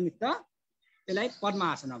 मत्स्यासनको निमित्त त्यसलाई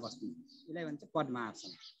पद्मासनमा बस्नु, यसलाई भन्छ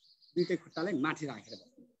पद्मासन। दुईटै खुट्टालाई माथि राखेर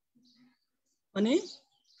बस्नु। अनि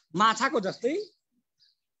माछाको जस्तै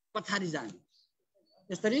पछाडि जाने।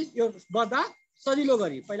 यसरी यो गर्दा सजिलो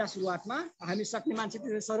गरी पहिला सुरुवातमा हामी सक्ने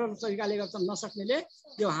मान्छेले सरल तरिकाले गर्छन्, नसक्नेले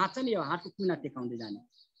यो हात छ नि यो हातको कुना टेकाउँदै जाने,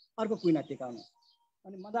 अर्को कुना टेकाउने,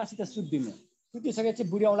 अनि मजासित सुत्दिनु। सुतिसकेपछि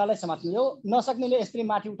बुढी औँलालाई समात्नु। यो नसक्नेले यसरी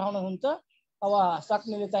माथि उठाउनु हुन्छ, अब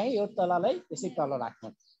सक्नेले चाहिँ यो तललाई यसै तल राख्नु।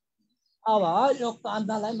 अब यो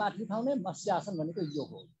कान्धालाई माथि उठाउने मत्स्यासन भनेको यो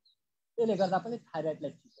हो। त्यसले गर्दा पनि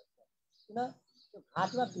थाइरोइडलाई ठिक हुन्छ, किन त्यो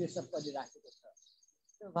घाँटीमा प्रेसर परिराखेको छ।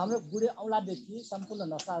 त्यो हाम्रो बुढी औँलादेखि सम्पूर्ण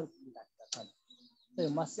नसाहरू खुलिराखेका छन्। त्यो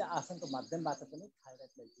मत्स्य आसनको माध्यमबाट पनि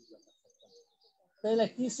थाइरोइडलाई ठिक गर्न सक्छ। त्यसलाई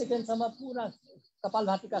 30 सेकेन्डसम्म पुरा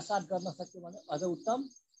कपालभातीका साथ गर्न सक्यो भने अझ उत्तम।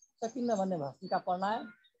 सकिन्न भने भस्त्रिका प्राणायाम,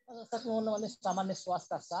 सक्नुहुन्न भने सामान्य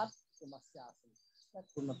श्वासका साथ त्यो मत्स्य आसनलाई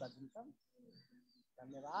पूर्णता दिन्छौँ।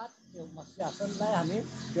 धन्यवाद। यो मत्स्य आसनलाई हामी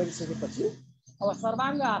गरिसकेपछि अब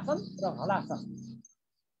सर्वाङ्ग आसन र हलासन।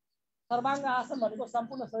 सर्वाङ्ग आसन भनेको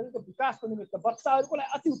सम्पूर्ण शरीरको विकासको निमित्त बच्चाहरूको लागि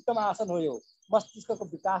अति उत्तम आसन हो। यो मस्तिष्कको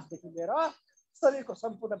विकासदेखि लिएर शरीरको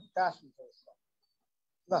सम्पूर्ण विकास हुन्छ यसमा।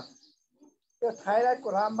 ल यो थाइरोइडको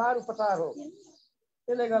रामबाण उपचार हो।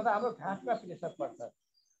 त्यसले गर्दा हाम्रो घाँटीमा प्रेसर पर्छ।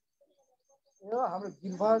 यो हाम्रो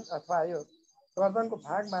गिल्भर अथवा यो गर्दनको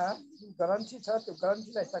भागमा जुन ग्रन्थि छ त्यो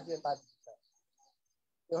ग्रन्थिलाई सक्रियता दिन्छ।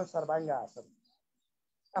 यो हो सर्वाङ्ग आसन।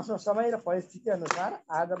 आफ्नो समय र परिस्थिति अनुसार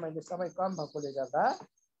आज मैले समय कम भएकोले गर्दा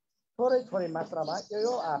थोरै मात्रामा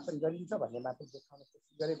यो आसन गरिन्छ भन्ने मात्र देखाउन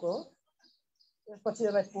कोसिस गरेको हो। त्यसपछि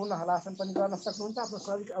यसलाई पूर्ण हलासन पनि गर्न सक्नुहुन्छ आफ्नो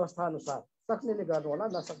शरीरको अवस्था अनुसार। सक्नेले गर्नु होला,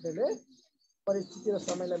 नसक्नेले परिस्थिति र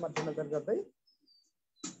समयलाई मध्यनजर गर्दै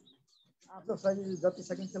आफ्नो शरीर जति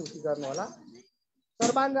सकिन्छ उति गर्नु होला।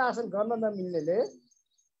 सर्वाङ्ग आसन गर्न नमिल्नेले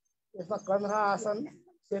यसमा कन्ध्रा आसन,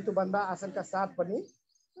 सेतुबन्ध आसनका साथ पनि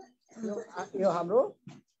यो हाम्रो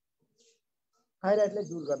थाइरोइडलाई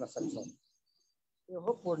दूर गर्न सक्छौँ। यो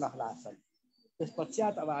हो पूर्ण हलासन। त्यस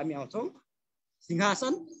पश्चात अब हामी आउँछौँ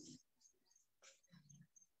सिंहासन।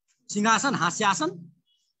 सिंहासन, हास्यासन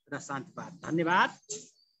र शान्तिपात। धन्यवाद।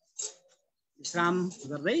 विश्राम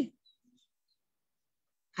गर्दै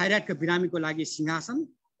थाइरोइडको बिरामीको लागि सिंहासन,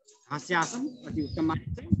 हास्यासन अति उत्तम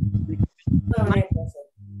मानिन्छ।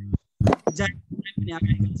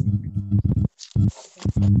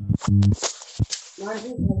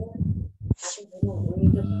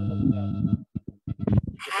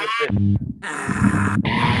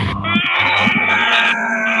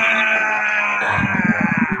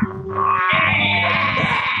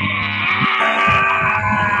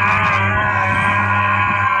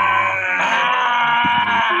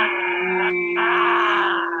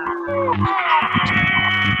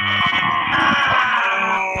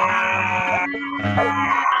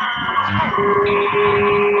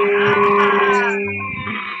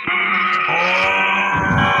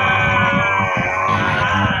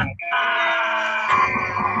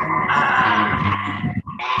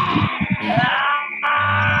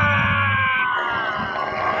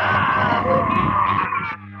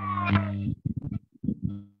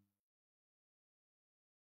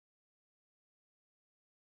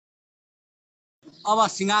 अब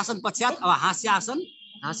सिंहासन पश्चात अब हास्यासन।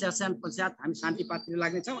 हास्यासन पश्चात हामी शान्तिपाततिर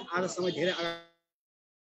लाग्नेछौँ। आज समय धेरै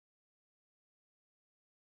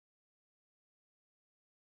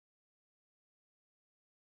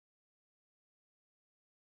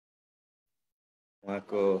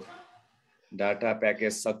उहाँको डाटा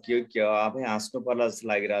प्याकेज सकियो कि आफै हाँस्नु पर्ला जस्तो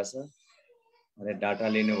लागिरहेछ। अनि डाटा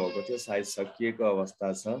लिनुभएको थियो, सायद सकिएको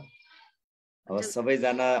अवस्था छ। अब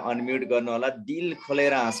सबैजना अनम्युट गर्नु होला, दिल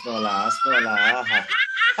खोलेर हाँस्नु होला, हाँस्नु होला।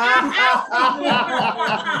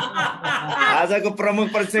 आजको प्रमुख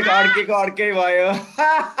प्रशिक्षक अड्केको अड्कै भयो।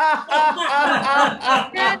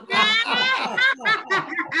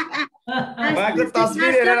 उहाँको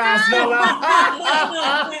तस्बिर हेरेर हाँस्नु होला।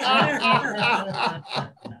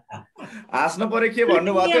 हाँस्नु पर्यो के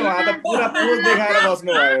भन्नुभएको थियो, उहाँ त पुरा पोज देखाएर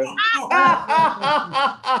बस्नु भयो।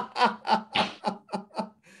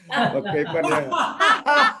 ओके पनि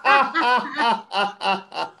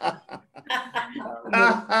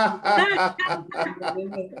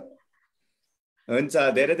हुन्छ,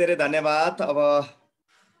 धेरै धेरै धन्यवाद। अब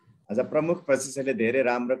आज प्रमुख प्रशिक्षकले धेरै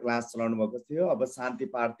राम्रो क्लास चलाउनु भएको थियो। अब शान्ति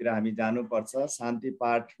पाठतिर हामी जानुपर्छ। शान्ति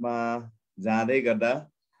पाठमा जाँदै गर्दा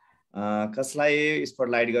कसलाई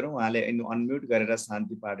स्पटलाइट गरौँ, उहाँले अनम्युट गरेर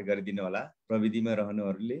शान्ति पाठ गरिदिनु होला। प्रविधिमा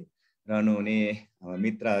रहनुहुने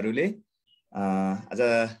मित्रहरूले आज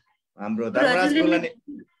हाम्रो धर्मराज गुरुङले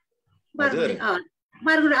हजुर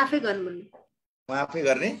मार्गुरु आफै गर्नु म आफै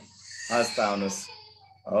गर्ने हस् त आउनुहोस्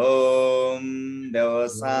ओम देव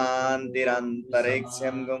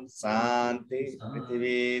शान्तिरन्तरिक्षं गं शान्ति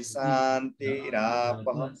पृथिवी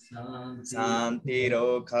शान्तिरापः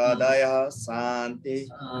शान्तिरोषधयः शान्ति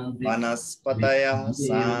वनस्पतयः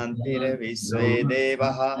शान्तिर्विश्वे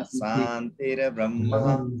देवः शान्तिर्ब्रह्म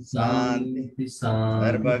शान्ति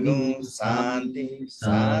सर्वगुण शान्ति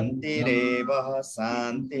शान्तिरेव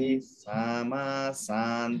शान्ति सामा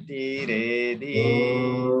शान्तिरेधि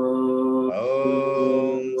ओम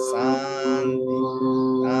शांति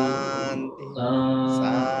शांति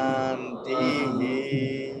शांति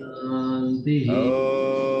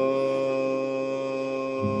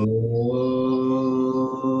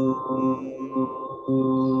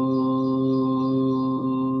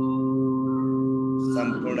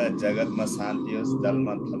सम्पूर्ण जगतमा शान्ति होस्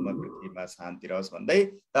जलमा थलमा पृथ्वीमा शान्ति रहोस् भन्दै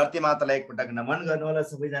धरती मातालाई एकपटक नमन गर्नु होला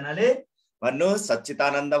सबैजनाले भन्नुहोस्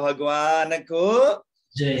सच्चिदानन्द भगवानको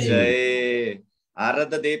जय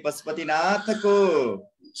आराध्य देव पशुपतिनाथको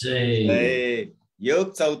जय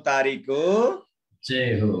योग चौतारीको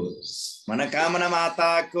जय हो मनोकामना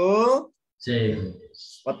माताको जय हो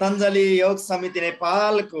पतञ्जलि योग समिति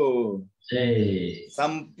नेपालको जय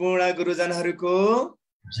सम्पूर्ण गुरुजनहरूको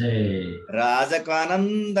जय राजको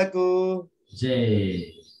आनन्दको जय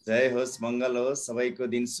जय होस् मंगल होस् सबैको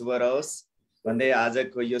दिन शुभ रहोस् भन्दै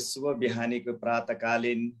आजको यो शुभ बिहानीको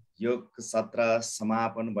प्रातःकालीन योग सत्र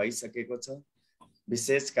समापन भइसकेको छ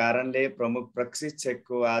विशेष कारणले प्रमुख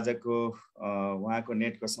प्रशिक्षकको आजको उहाँको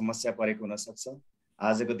नेटको समस्या परेको हुन सक्छ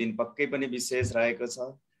आजको दिन पक्कै पनि विशेष रहेको छ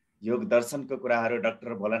योग दर्शनको कुराहरू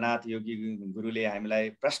डाक्टर भोलानाथ योगी गुरुले हामीलाई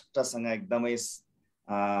प्रष्टसँग एकदमै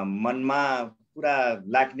मनमा पुरा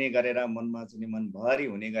लाग्ने गरेर मनमा चाहिँ मनभरि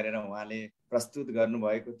हुने गरेर उहाँले प्रस्तुत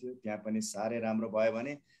गर्नुभएको थियो त्यहाँ पनि साह्रै राम्रो भयो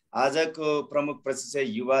भने आजको प्रमुख प्रशिक्षक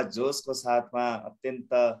युवा जोशको साथमा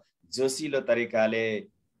अत्यन्त जोशिलो तरिकाले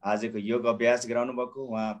आजको योग अभ्यास गराउनु भएको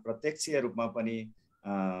उहाँ प्रत्यक्ष रूपमा पनि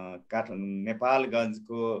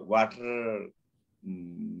नेपालगञ्जको वाटर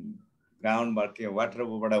ग्राउन्डबाट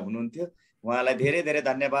वाटरबाट हुनुहुन्थ्यो उहाँलाई धेरै धेरै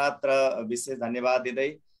धन्यवाद र विशेष धन्यवाद दिँदै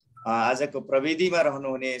आजको प्रविधिमा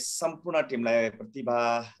रहनुहुने सम्पूर्ण टिमलाई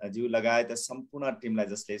प्रतिभाज्यू लगायत सम्पूर्ण टिमलाई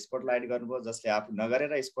जसले स्पटलाइट गर्नुभयो जसले आफू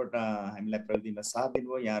नगरेर स्पट हामीलाई प्रविधिमा साथ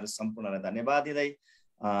दिनुभयो यहाँहरू सम्पूर्णलाई धन्यवाद दिँदै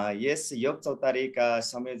यस योग चौतारीका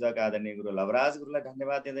संयोजक आदरणीय गुरु लवराज गुरुलाई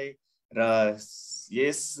धन्यवाद दिँदै र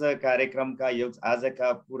यस कार्यक्रमका योग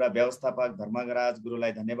आजका पूरा व्यवस्थापक धर्मगराज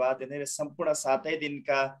गुरुलाई धन्यवाद दिँदै र सम्पूर्ण 7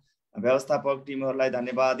 दिनका व्यवस्थापक टिमहरूलाई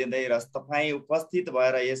धन्यवाद दिँदै र तपाईँ उपस्थित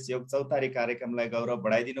भएर यस योग चौतारी कार्यक्रमलाई गौरव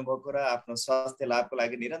बढाइदिनु भएको र आफ्नो स्वास्थ्य लाभको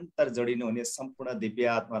लागि निरन्तर जोडिनु हुने सम्पूर्ण दिव्य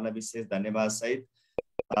आत्मालाई विशेष धन्यवाद सहित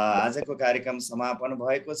आजको कार्यक्रम समापन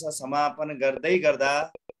भएको छ समापन गर्दै गर्दा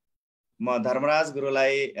म धर्मराज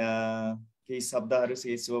गुरुलाई केही शब्दहरू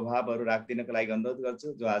केही स्वभावहरू राखिदिनको लागि अनुरोध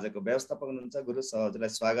गर्छु जो आजको व्यवस्थापक हुनुहुन्छ गुरु हजुरलाई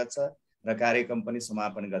स्वागत छ र कार्यक्रम पनि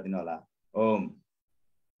समापन गरिदिनु होला ओम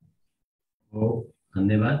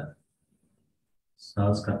धन्यवाद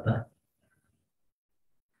सहजकर्ता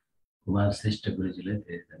कुमार श्रेष्ठ गुरुजीलाई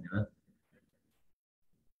धेरै धन्यवाद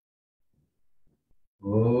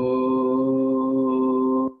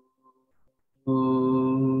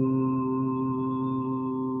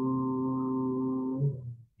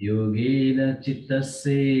योगेन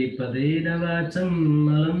चित्तस्य पदेन वाचं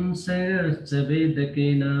मलं शयश्च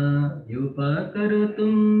वेदकेन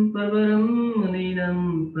योपाकरोतुं प्रवरं मुनीनां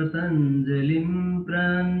पतञ्जलिं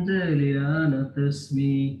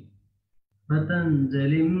प्राञ्जलिरानतस्मि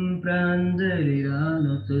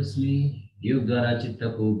योगद्वारा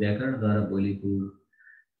चित्तको व्याकरणद्वारा बोलेको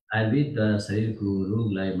आयुर्वेदद्वारा शरीरको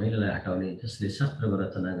रोगलाई मैलालाई हटाउने जसले शास्त्रको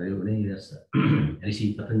रचना गर्यो उनी ऋषि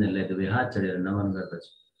पतञ्जलिलाई दुवै हात जोडेर नमन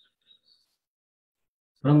गर्दछु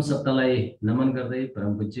परम सत्तालाई नमन गर्दै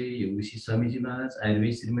परम पूज्य योगी स्वामीजी महाराज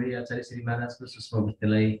आयुर्वेद श्रीमती आचार्य श्री महाराजको सूक्ष्म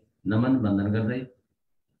भक्तिलाई नमन वन्दन गर्दै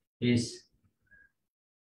यस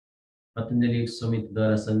पतञ्जलि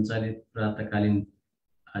समितिद्वारा सञ्चालित प्रातःकालीन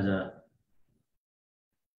आज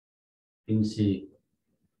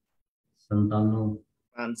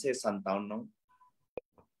 757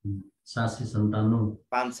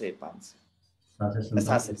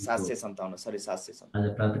 आज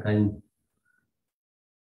प्रातःकालीन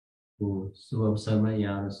शुभ अवसरमा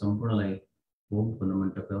यहाँ सम्पूर्णलाई ओमको नमन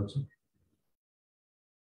टक्राउँछु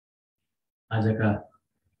आजका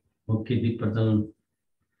मुख्य दीप प्रज्वलन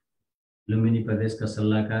लुम्बिनी प्रदेशका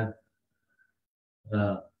सल्लाहकार र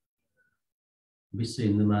विश्व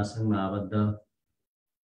हिन्दू महासङ्घमा आबद्ध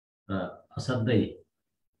र असाध्यै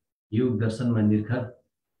योग दर्शनमा निर्खर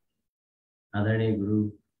आदरणीय गुरु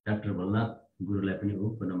डाक्टर भोलानाथ गुरुलाई पनि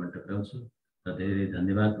ओमको नमन टक्राउँछु र धेरै धेरै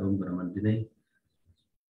धन्यवाद ओमको नमन दिँदै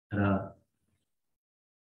र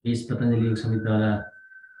यस पतञ्जलि योग समितिद्वारा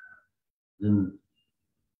जुन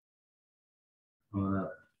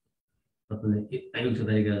पतञ्जलि योग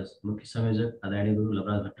चौतारीका मुख्य संयोजक आदरणीय गुरु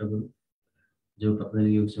लवराज भट्टगुरु जो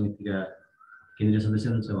पतञ्जलि योग समितिका केन्द्रीय सदस्य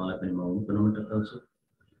हुनुहुन्छ, उहाँलाई पनि म नमन टक्राउँछु।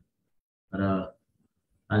 र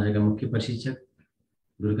आजका मुख्य प्रशिक्षक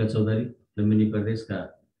दुर्गा चौधरी लुम्बिनी प्रदेशका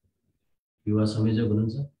युवा संयोजक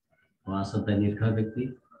हुनुहुन्छ, उहाँ सधैँ निर्खर व्यक्ति,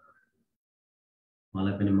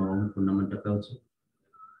 उहाँलाई पनि म नमन टक्राउँछु,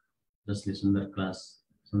 जसले सुन्दर क्लास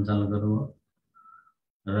सञ्चालन गर्नुभयो।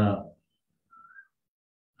 र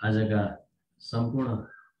आजका सम्पूर्ण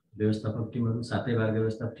व्यवस्थापक टिमहरू, सातै वर्ग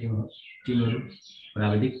व्यवस्थापक टिमहरू,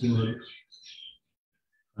 प्राविधिक टिमहरू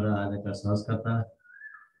र आजका सहजकर्ता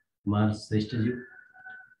कुमार श्रेष्ठज्यू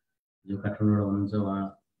जो काठमाडौँबाट हुनुहुन्छ, उहाँ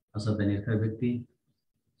असाध्यै निर्खर व्यक्ति,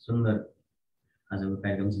 सुन्दर आजको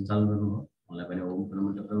कार्यक्रम सञ्चालन गर्नुभयो, उहाँलाई पनि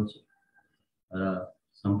नमन टक्राउँछु। र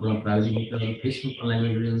सम्पूर्ण प्राविधिक मित्रहरू, फेसबुक अनलाइनमा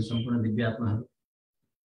जोडिनु सम्पूर्ण दिव्य आत्माहरू,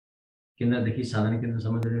 केन्द्रदेखि साधना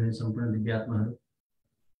केन्द्रसम्म जोडिनु सम्पूर्ण दिव्य आत्माहरू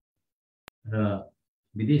र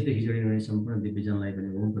विदेशदेखि जोडिनु सम्पूर्ण दिव्यजनलाई पनि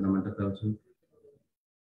नमन टक्राउँछु।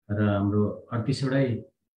 र हाम्रो 38वटै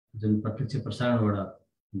जुन प्रत्यक्ष प्रसारणबाट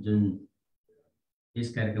जुन यस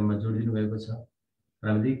कार्यक्रममा जोडिदिनु भएको छ,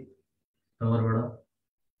 प्राविधिक तवरबाट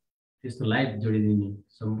त्यस्तो लाइभ जोडिदिने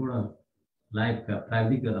सम्पूर्ण लाइभका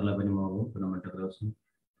प्राविधिकहरूलाई पनि म नमन टक्राउँछु,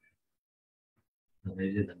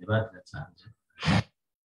 धेरै धन्यवाद दिन चाहन्छु।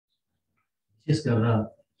 विशेष गरेर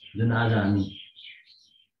जुन आज हामी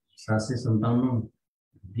 757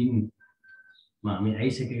 दिनमा हामी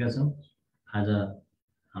आइसकेका छौँ, आज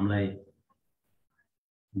हामीलाई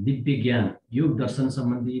दिव्य ज्ञान, योग दर्शन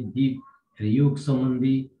सम्बन्धी, योग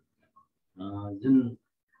सम्बन्धी जुन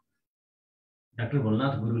डाक्टर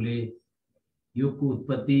भोलनाथ गुरुले योगको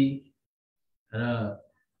उत्पत्ति र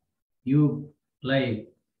योगलाई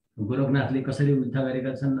गोरखनाथले कसरी उद्धार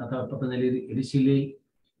गरेका छन् अथवा पतञ्जलि ऋषिले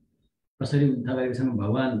कसरी उद्धार गरेका छन्,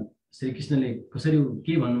 भगवान श्रीकृष्णले कसरी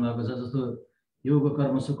के भन्नुभएको छ, जस्तो योग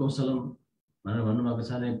कर्मसु कौशलम भनेर भन्नुभएको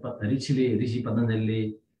छ भने ऋषि पतञ्जलिले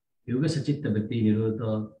योगस्य चित्त वृत्ति निरोध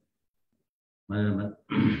भनेर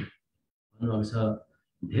भन्नुभएको छ।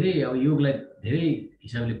 धेरै अब योगलाई धेरै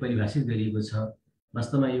हिसाबले परिभाषित गरिएको छ।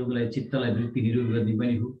 वास्तवमा योगलाई चित्तलाई वृत्ति निरोध गर्ने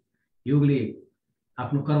पनि हो, योगले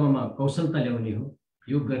आफ्नो कर्ममा कौशलता ल्याउने हो।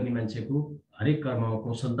 योग गर्ने मान्छेको हरेक कर्ममा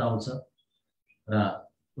कौशलता आउँछ र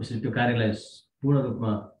उसले त्यो कार्यलाई पूर्ण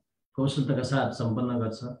रूपमा कौशलताका साथ सम्पन्न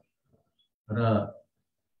गर्छ। र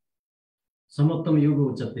समोत्तम योग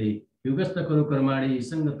उच्चते योगस्थ करो कर्माणि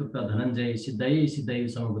संगतुक्ता धनञ्जय सिद्धयै सिद्धयै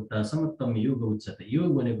समभूता समोत्तम योग उच्चते। योग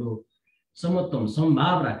भनेको समोत्तम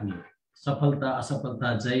समभाव राख्ने, सफलता असफलता,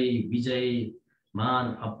 जय विजय,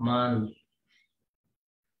 मान अपमान,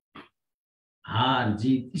 हार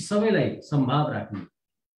जित, यी सबैलाई समभाव राख्ने।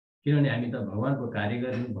 किनभने हामी त भगवानको कार्य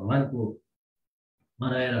गर्ने, भगवानको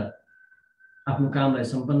रहेर आफ्नो कामलाई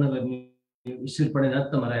सम्पन्न गर्ने, ईश्वर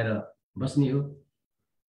परिणतमा रहेर बस्ने हो,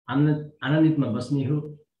 आनन्दितमा बस्ने हो।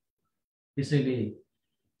 त्यसैले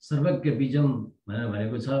सर्वज्ञ बीजम भनेर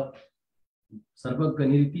भनेको छ, सर्वज्ञ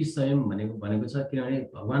निरति स्वयं भनेको छ। किनभने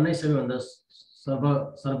भगवान नै सबैभन्दा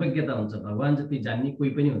सर्वज्ञता हुन्छ, भगवान जति जान्ने कोही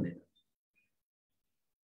पनि हुँदैन।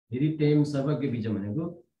 निरित्यम सर्वज्ञ बीजम भनेको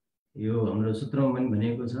यो हाम्रो सूत्रमा पनि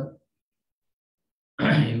भनेको छ,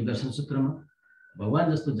 योग दर्शन सूत्रमा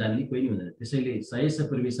भगवान जस्तो जान्ने कोही नै हुँदैन। त्यसैले सयस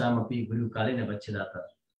पूर्वेशामपि गुरु कालेन पक्षदाता,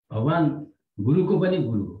 भगवान गुरुको पनि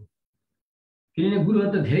गुरु हो। किनभने गुरुहरू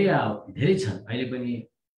त धेरै छन्, अहिले पनि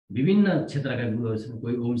विभिन्न क्षेत्रका गुरुहरू छन्।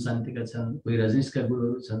 कोही ओम शान्तिका छन्, कोही रजनीशका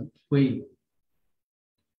गुरुहरू छन्, कोही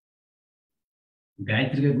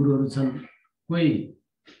गायत्रीका गुरुहरू छन्, कोही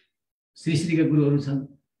श्रीश्रीका गुरुहरू छन्।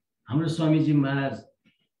 हाम्रो स्वामीजी महाराज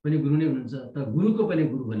पनि गुरु नै हुनुहुन्छ। तर गुरुको पनि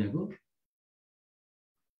गुरु भनेको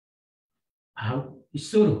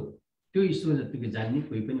ईश्वर हो। त्यो ईश्वर जतिको जान्ने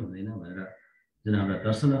कोही पनि हुँदैन भनेर जुन हाम्रा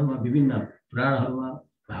दर्शनहरूमा, विभिन्न पुराणहरूमा,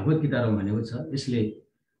 भागवत गीताहरूमा भनेको छ। यसले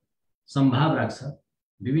सम्भाव राख्छ।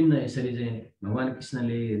 विभिन्न यसरी चाहिँ भगवान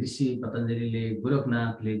कृष्णले, ऋषि पतञ्जलिले,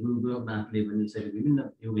 गोरखनाथले, गुरु गोरखनाथले पनि यसरी विभिन्न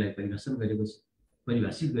योगलाई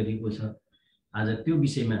परिभाषित गरिएको छ। आज त्यो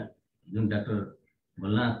विषयमा जुन डाक्टर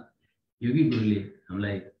भोलनाथ योगी गुरुले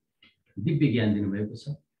हामीलाई दिव्य ज्ञान दिनुभएको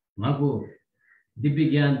छ। उहाँको दिव्य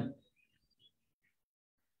ज्ञान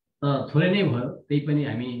त थोरै नै भयो, त्यही पनि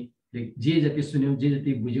हामी जे जति सुन्यौँ, जे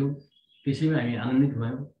जति बुझ्यौँ, त्यसैमा हामी आनन्दित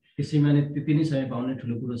भयौँ। त्यसैमा नै त्यति नै समय पाउने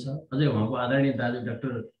ठुलो कुरो छ। अझै उहाँको आदरणीय दाजु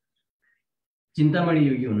डाक्टर चिन्तामणि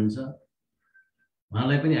योगी हुनुहुन्छ,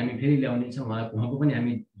 उहाँलाई पनि हामी फेरि ल्याउनेछौँ। उहाँको पनि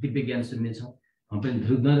हामी दिव्य ज्ञान सुन्नेछौँ। उहाँ पनि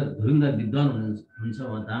धुरन्धर विद्वान हुनुहुन्छ,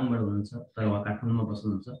 उहाँ दाङबाट हुनुहुन्छ, तर उहाँ काठमाडौँमा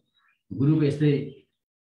बस्नुहुन्छ। गुरुको यस्तै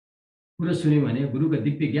कुरो सुन्यौँ भने, गुरुको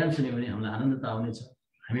दिव्य ज्ञान सुन्यौँ भने हामीलाई आनन्द त आउनेछ।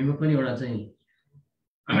 हामीमा पनि एउटा चाहिँ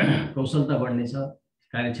कौशलता बढ्नेछ,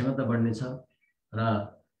 कार्यक्षमता बढ्नेछ र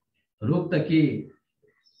रोग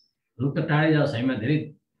त टाढै जाओस्, हामीमा धेरै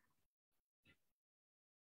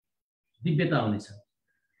दिव्यता आउनेछ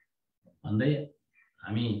भन्दै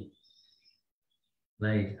हामीलाई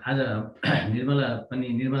आज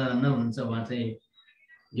निर्मला हुनुहुन्छ। उहाँ चाहिँ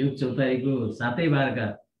योग चौतारीको 7 बारका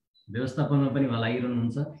व्यवस्थापनमा पनि उहाँ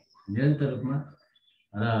लागिरहनुहुन्छ निरन्तर रूपमा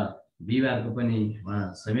र बिहिबारको पनि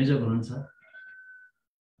उहाँ संयोजक हुनुहुन्छ।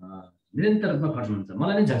 निरन्तर रूपमा खट्नुहुन्छ।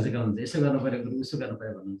 मलाई नै झकझकाउनुहुन्छ, यसो गर्नु पर्यो गुरु, उसो गर्नु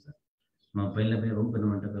पर्यो भन्नुहुन्छ। म पहिला पनि ओम पूर्ण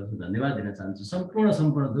मन्त्र गर्छु, धन्यवाद दिन चाहन्छु। सम्पूर्ण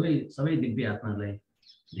सबै दिव्य आत्माहरूलाई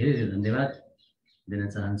धेरै धेरै धन्यवाद दिन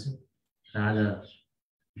चाहन्छु र आज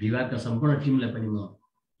विभागका सम्पूर्ण टिमलाई पनि म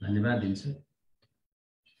धन्यवाद दिन्छु।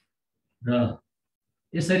 र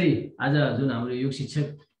यसरी आज जुन हाम्रो योग शिक्षक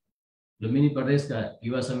लुम्बिनी प्रदेशका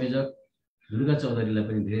युवा संयोजक दुर्गा चौधरीलाई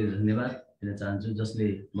पनि धेरै धन्यवाद दिन चाहन्छु, जसले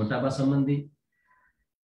मोटापा सम्बन्धी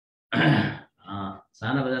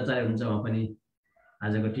साना बजाचार्य हुनुहुन्छ, उहाँ पनि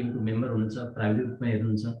आजको टिमको मेम्बर हुनुहुन्छ, प्राविधिक रूपमा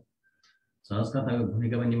हेर्नुहुन्छ, सहजकर्ताको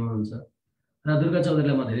भूमिका पनि निभाउनुहुन्छ। र दुर्गा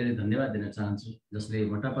चौधरीलाई म धेरै धेरै धन्यवाद दिन चाहन्छु, जसले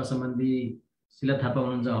मोटापा सम्बन्धी शिला थापा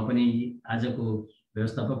हुनुहुन्छ, उहाँ पनि आजको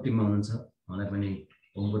व्यवस्थापक टिममा हुनुहुन्छ। उहाँलाई पनि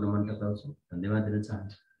ओम पूर्ण मन्त्र गर्छु, धन्यवाद दिन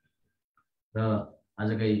चाहन्छु। र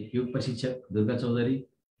आजकै योग प्रशिक्षक दुर्गा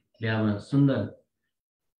चौधरीले अब सुन्दर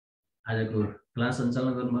आजको क्लास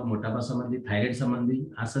सञ्चालन गर्नुभयो। मोटापा सम्बन्धी, थाइरोइड सम्बन्धी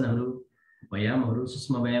आसनहरू, व्यायामहरू,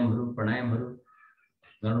 सूक्ष्म व्यायामहरू, प्राणायामहरू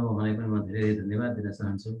गर्नु, उहाँलाई पनि म धेरै धन्यवाद दिन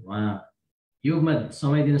चाहन्छु। उहाँ योगमा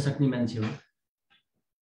समय दिन सक्ने मान्छे हो।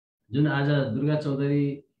 जुन आज दुर्गा चौधरी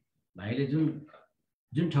भाइले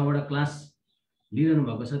जुन ठाउँबाट क्लास लिइरहनु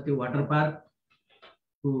भएको छ, त्यो वाटर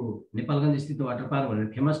पार्कको नेपालगञ्ज स्थित वाटर पार्क भनेर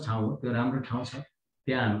फेमस ठाउँ हो। त्यो राम्रो ठाउँ छ।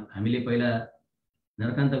 त्यहाँ हामीले पहिला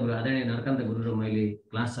आदरणीय नरकान्त गुरु र मैले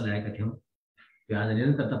क्लास चलाएका थियौँ। त्यो आज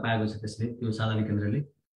निरन्तरता पाएको छ त्यसले, त्यो साधना केन्द्रले।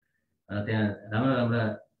 र त्यहाँ राम्रा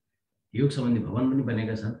योग सम्बन्धी भवन पनि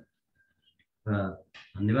बनेका छन् र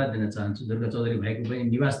धन्यवाद दिन चाहन्छु। दुर्गा चौधरी भाइको पनि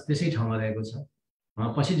निवास त्यसै ठाउँमा रहेको छ। उहाँ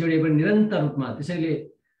पछि जोडिए पनि निरन्तर रूपमा, त्यसैले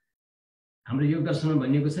हाम्रो योग दर्शनमा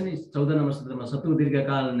भनिएको छ नि 14 नम्बर सूत्रमा, सतु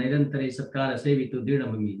दीर्घकाल निरन्तरै सत्कार सेवितो दृढ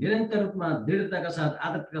भूमि। निरन्तर रूपमा दृढताका साथ,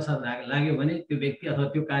 आदतका साथ लाग्यो भने त्यो व्यक्ति अथवा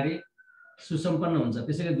त्यो कार्य सुसम्पन्न हुन्छ।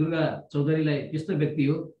 त्यसैले दुर्गा चौधरीलाई त्यस्तो व्यक्ति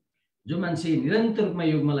हो जो मान्छे निरन्तर रूपमा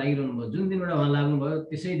योगमा लागिरहनु भयो। जुन दिनबाट उहाँ लाग्नुभयो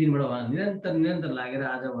त्यसै दिनबाट उहाँ निरन्तर लागेर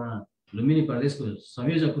आज उहाँ लुम्बिनी प्रदेशको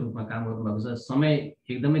संयोजकको रूपमा काम गर्नुभएको छ। समय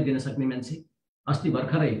एकदमै दिन सक्ने मान्छे। अस्ति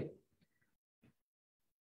भर्खरै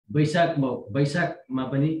वैशाखमा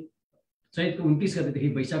पनि चैतको 29 गतेदेखि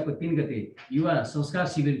वैशाखको 3 गते युवा संस्कार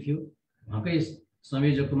शिविर थियो। उहाँकै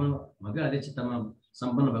संयोजकमा, उहाँकै अध्यक्षतामा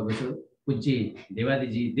सम्पन्न भएको थियो। पूज्य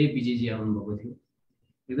देवविजयजी आउनुभएको थियो।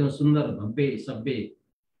 एकदम सुन्दर भव्य सभ्य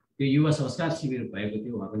त्यो युवा संस्कार शिविर भएको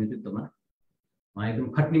थियो उहाँको नेतृत्वमा। उहाँ एकदम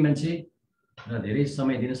खट्ने मान्छे र धेरै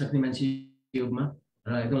समय दिन सक्ने मान्छे योगमा,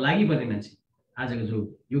 र एकदम लागिपर्ने मान्छे। आजको जो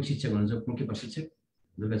योग शिक्षक हुनुहुन्छ, मुख्य प्रशिक्षक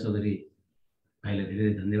दुर्गा चौधरी भाइलाई धेरै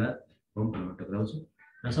धेरै धन्यवाद ओम पूर्ण मन्त्र गराउँछु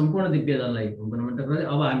र सम्पूर्ण दिव्य दललाई ओम पूर्ण मन्त्र गर्दै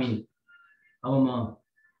अब म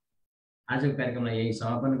आजको कार्यक्रमलाई यही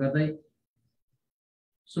समापन गर्दै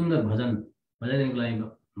सुन्दर भजन बजाइदिनको लागि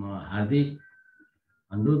म हार्दिक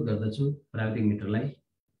अनुरोध गर्दछु प्राविधिक मित्रलाई।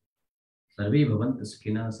 सर्वे भवन्तु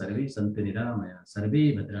सुखिनः, सर्वे सन्तु निरामया, सर्वे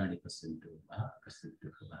भद्राणि पश्यन्तु मा कश्चित्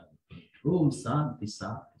दुःखभाग् भवेत्। ओम शान्ति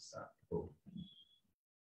शान्ति शान्ति। ओम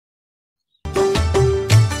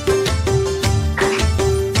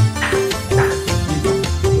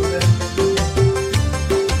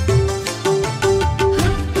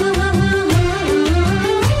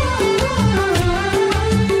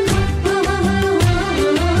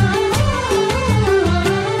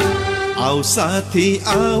आओ साथी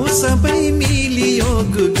आओ सबै मिली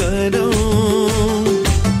योग गरौँ,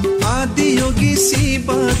 आदि योगी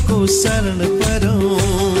शिवको शरण परौँ।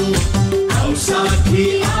 आओ साथी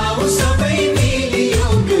आओ सबै मिली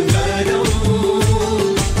योग गरौँ,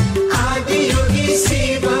 आदि योगी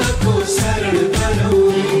शिवको शरण परौँ।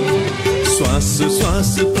 श्वास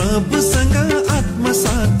श्वास प्रभुसँग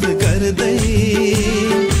आत्मसात गर्दै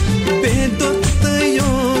वेदोक्त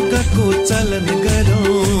योगको चलन गरौँ।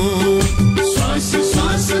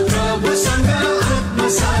 श्वास प्रभुसँग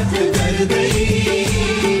आत्मसात गर्दै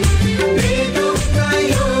वेदोक्त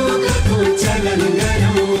योगको चलन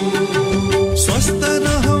गरौँ। स्वस्थ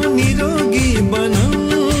रहौँ, निरोगी बनौँ,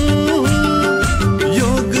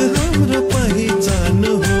 योग हाम्रो पहिचान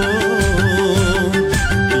हो,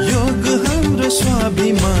 योग हाम्रो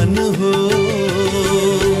स्वाभिमान हो।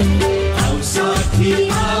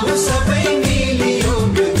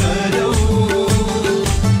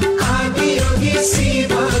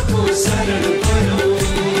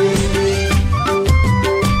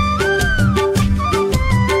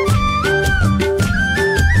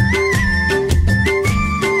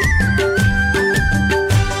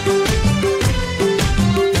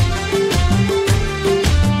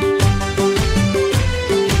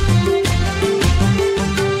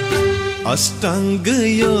 अष्टाङ्ग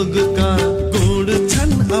योगका गुण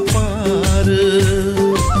छन् अपार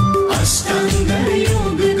अष्टाङ्ग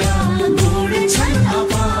योगका गुण छन्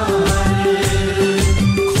अपार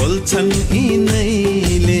खोल्छन्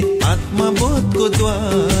यिनैले आत्मबोधको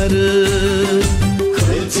द्वार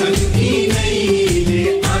खोल्छन् यिनैले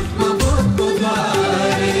आत्मबोधको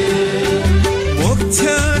द्वार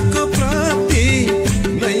मोक्षको प्राप्ति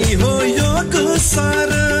नै हो योग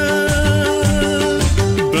सार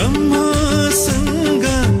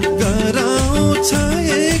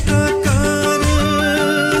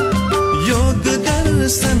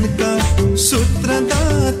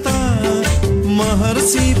सूत्रदाता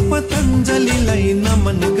महर्षि पतञ्जलिलाई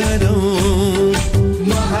नमन गरौँ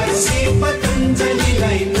महर्षि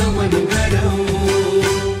पतञ्जलिलाई नमन गरौँ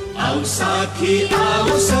आऊ साथी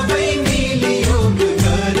आऊ सबै मिली योग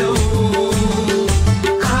गरौँ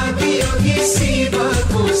आदि योगी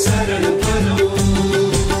शिवको शरण परौँ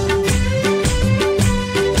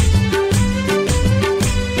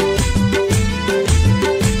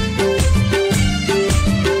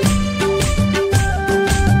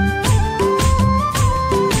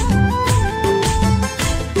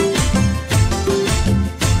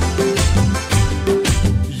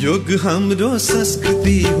योग हाम्रो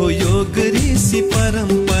संस्कृति हो योग ऋषि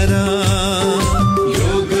परम्परा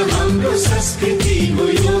योग हाम्रो संस्कृति हो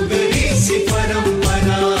योग ऋषि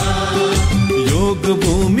परम्परा योग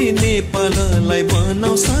भूमि नेपाललाई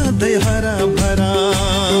बनाऊ सधैँ हरा भरा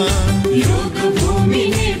योग भूमि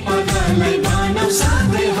नेपाललाई बनाऊ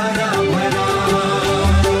सधैँ हरा भरा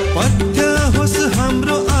पथ्य होस्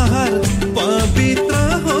हाम्रो आहार पवित्र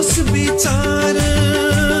होस् विचार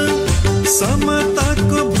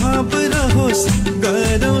समताको भाव रहोस्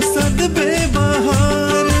गरौँ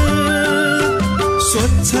सद्व्यवहार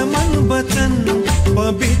स्वच्छ मन वचन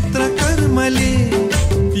पवित्र कर्मले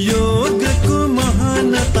योगको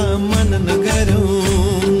महानता मनन गरौँ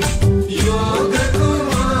योगको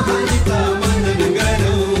महानता मनन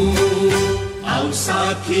गरौँ आऊ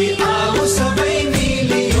साथी आऊ सबै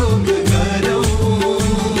मिली योग गरौँ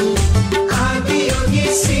आदि योगी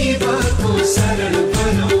शिवको शरण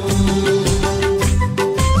परौँ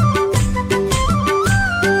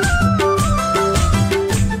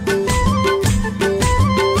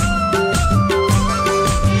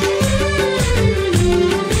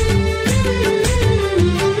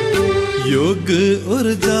योग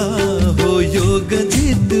ऊर्जा हो योग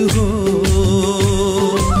जित हो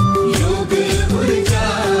योग ऊर्जा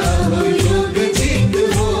हो योग जित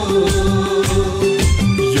हो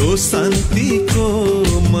यो शान्तिको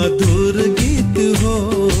मधुर गीत हो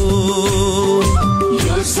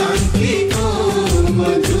यो शान्तिको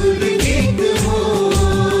मधुर गीत हो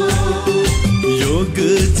योग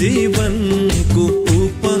जीवन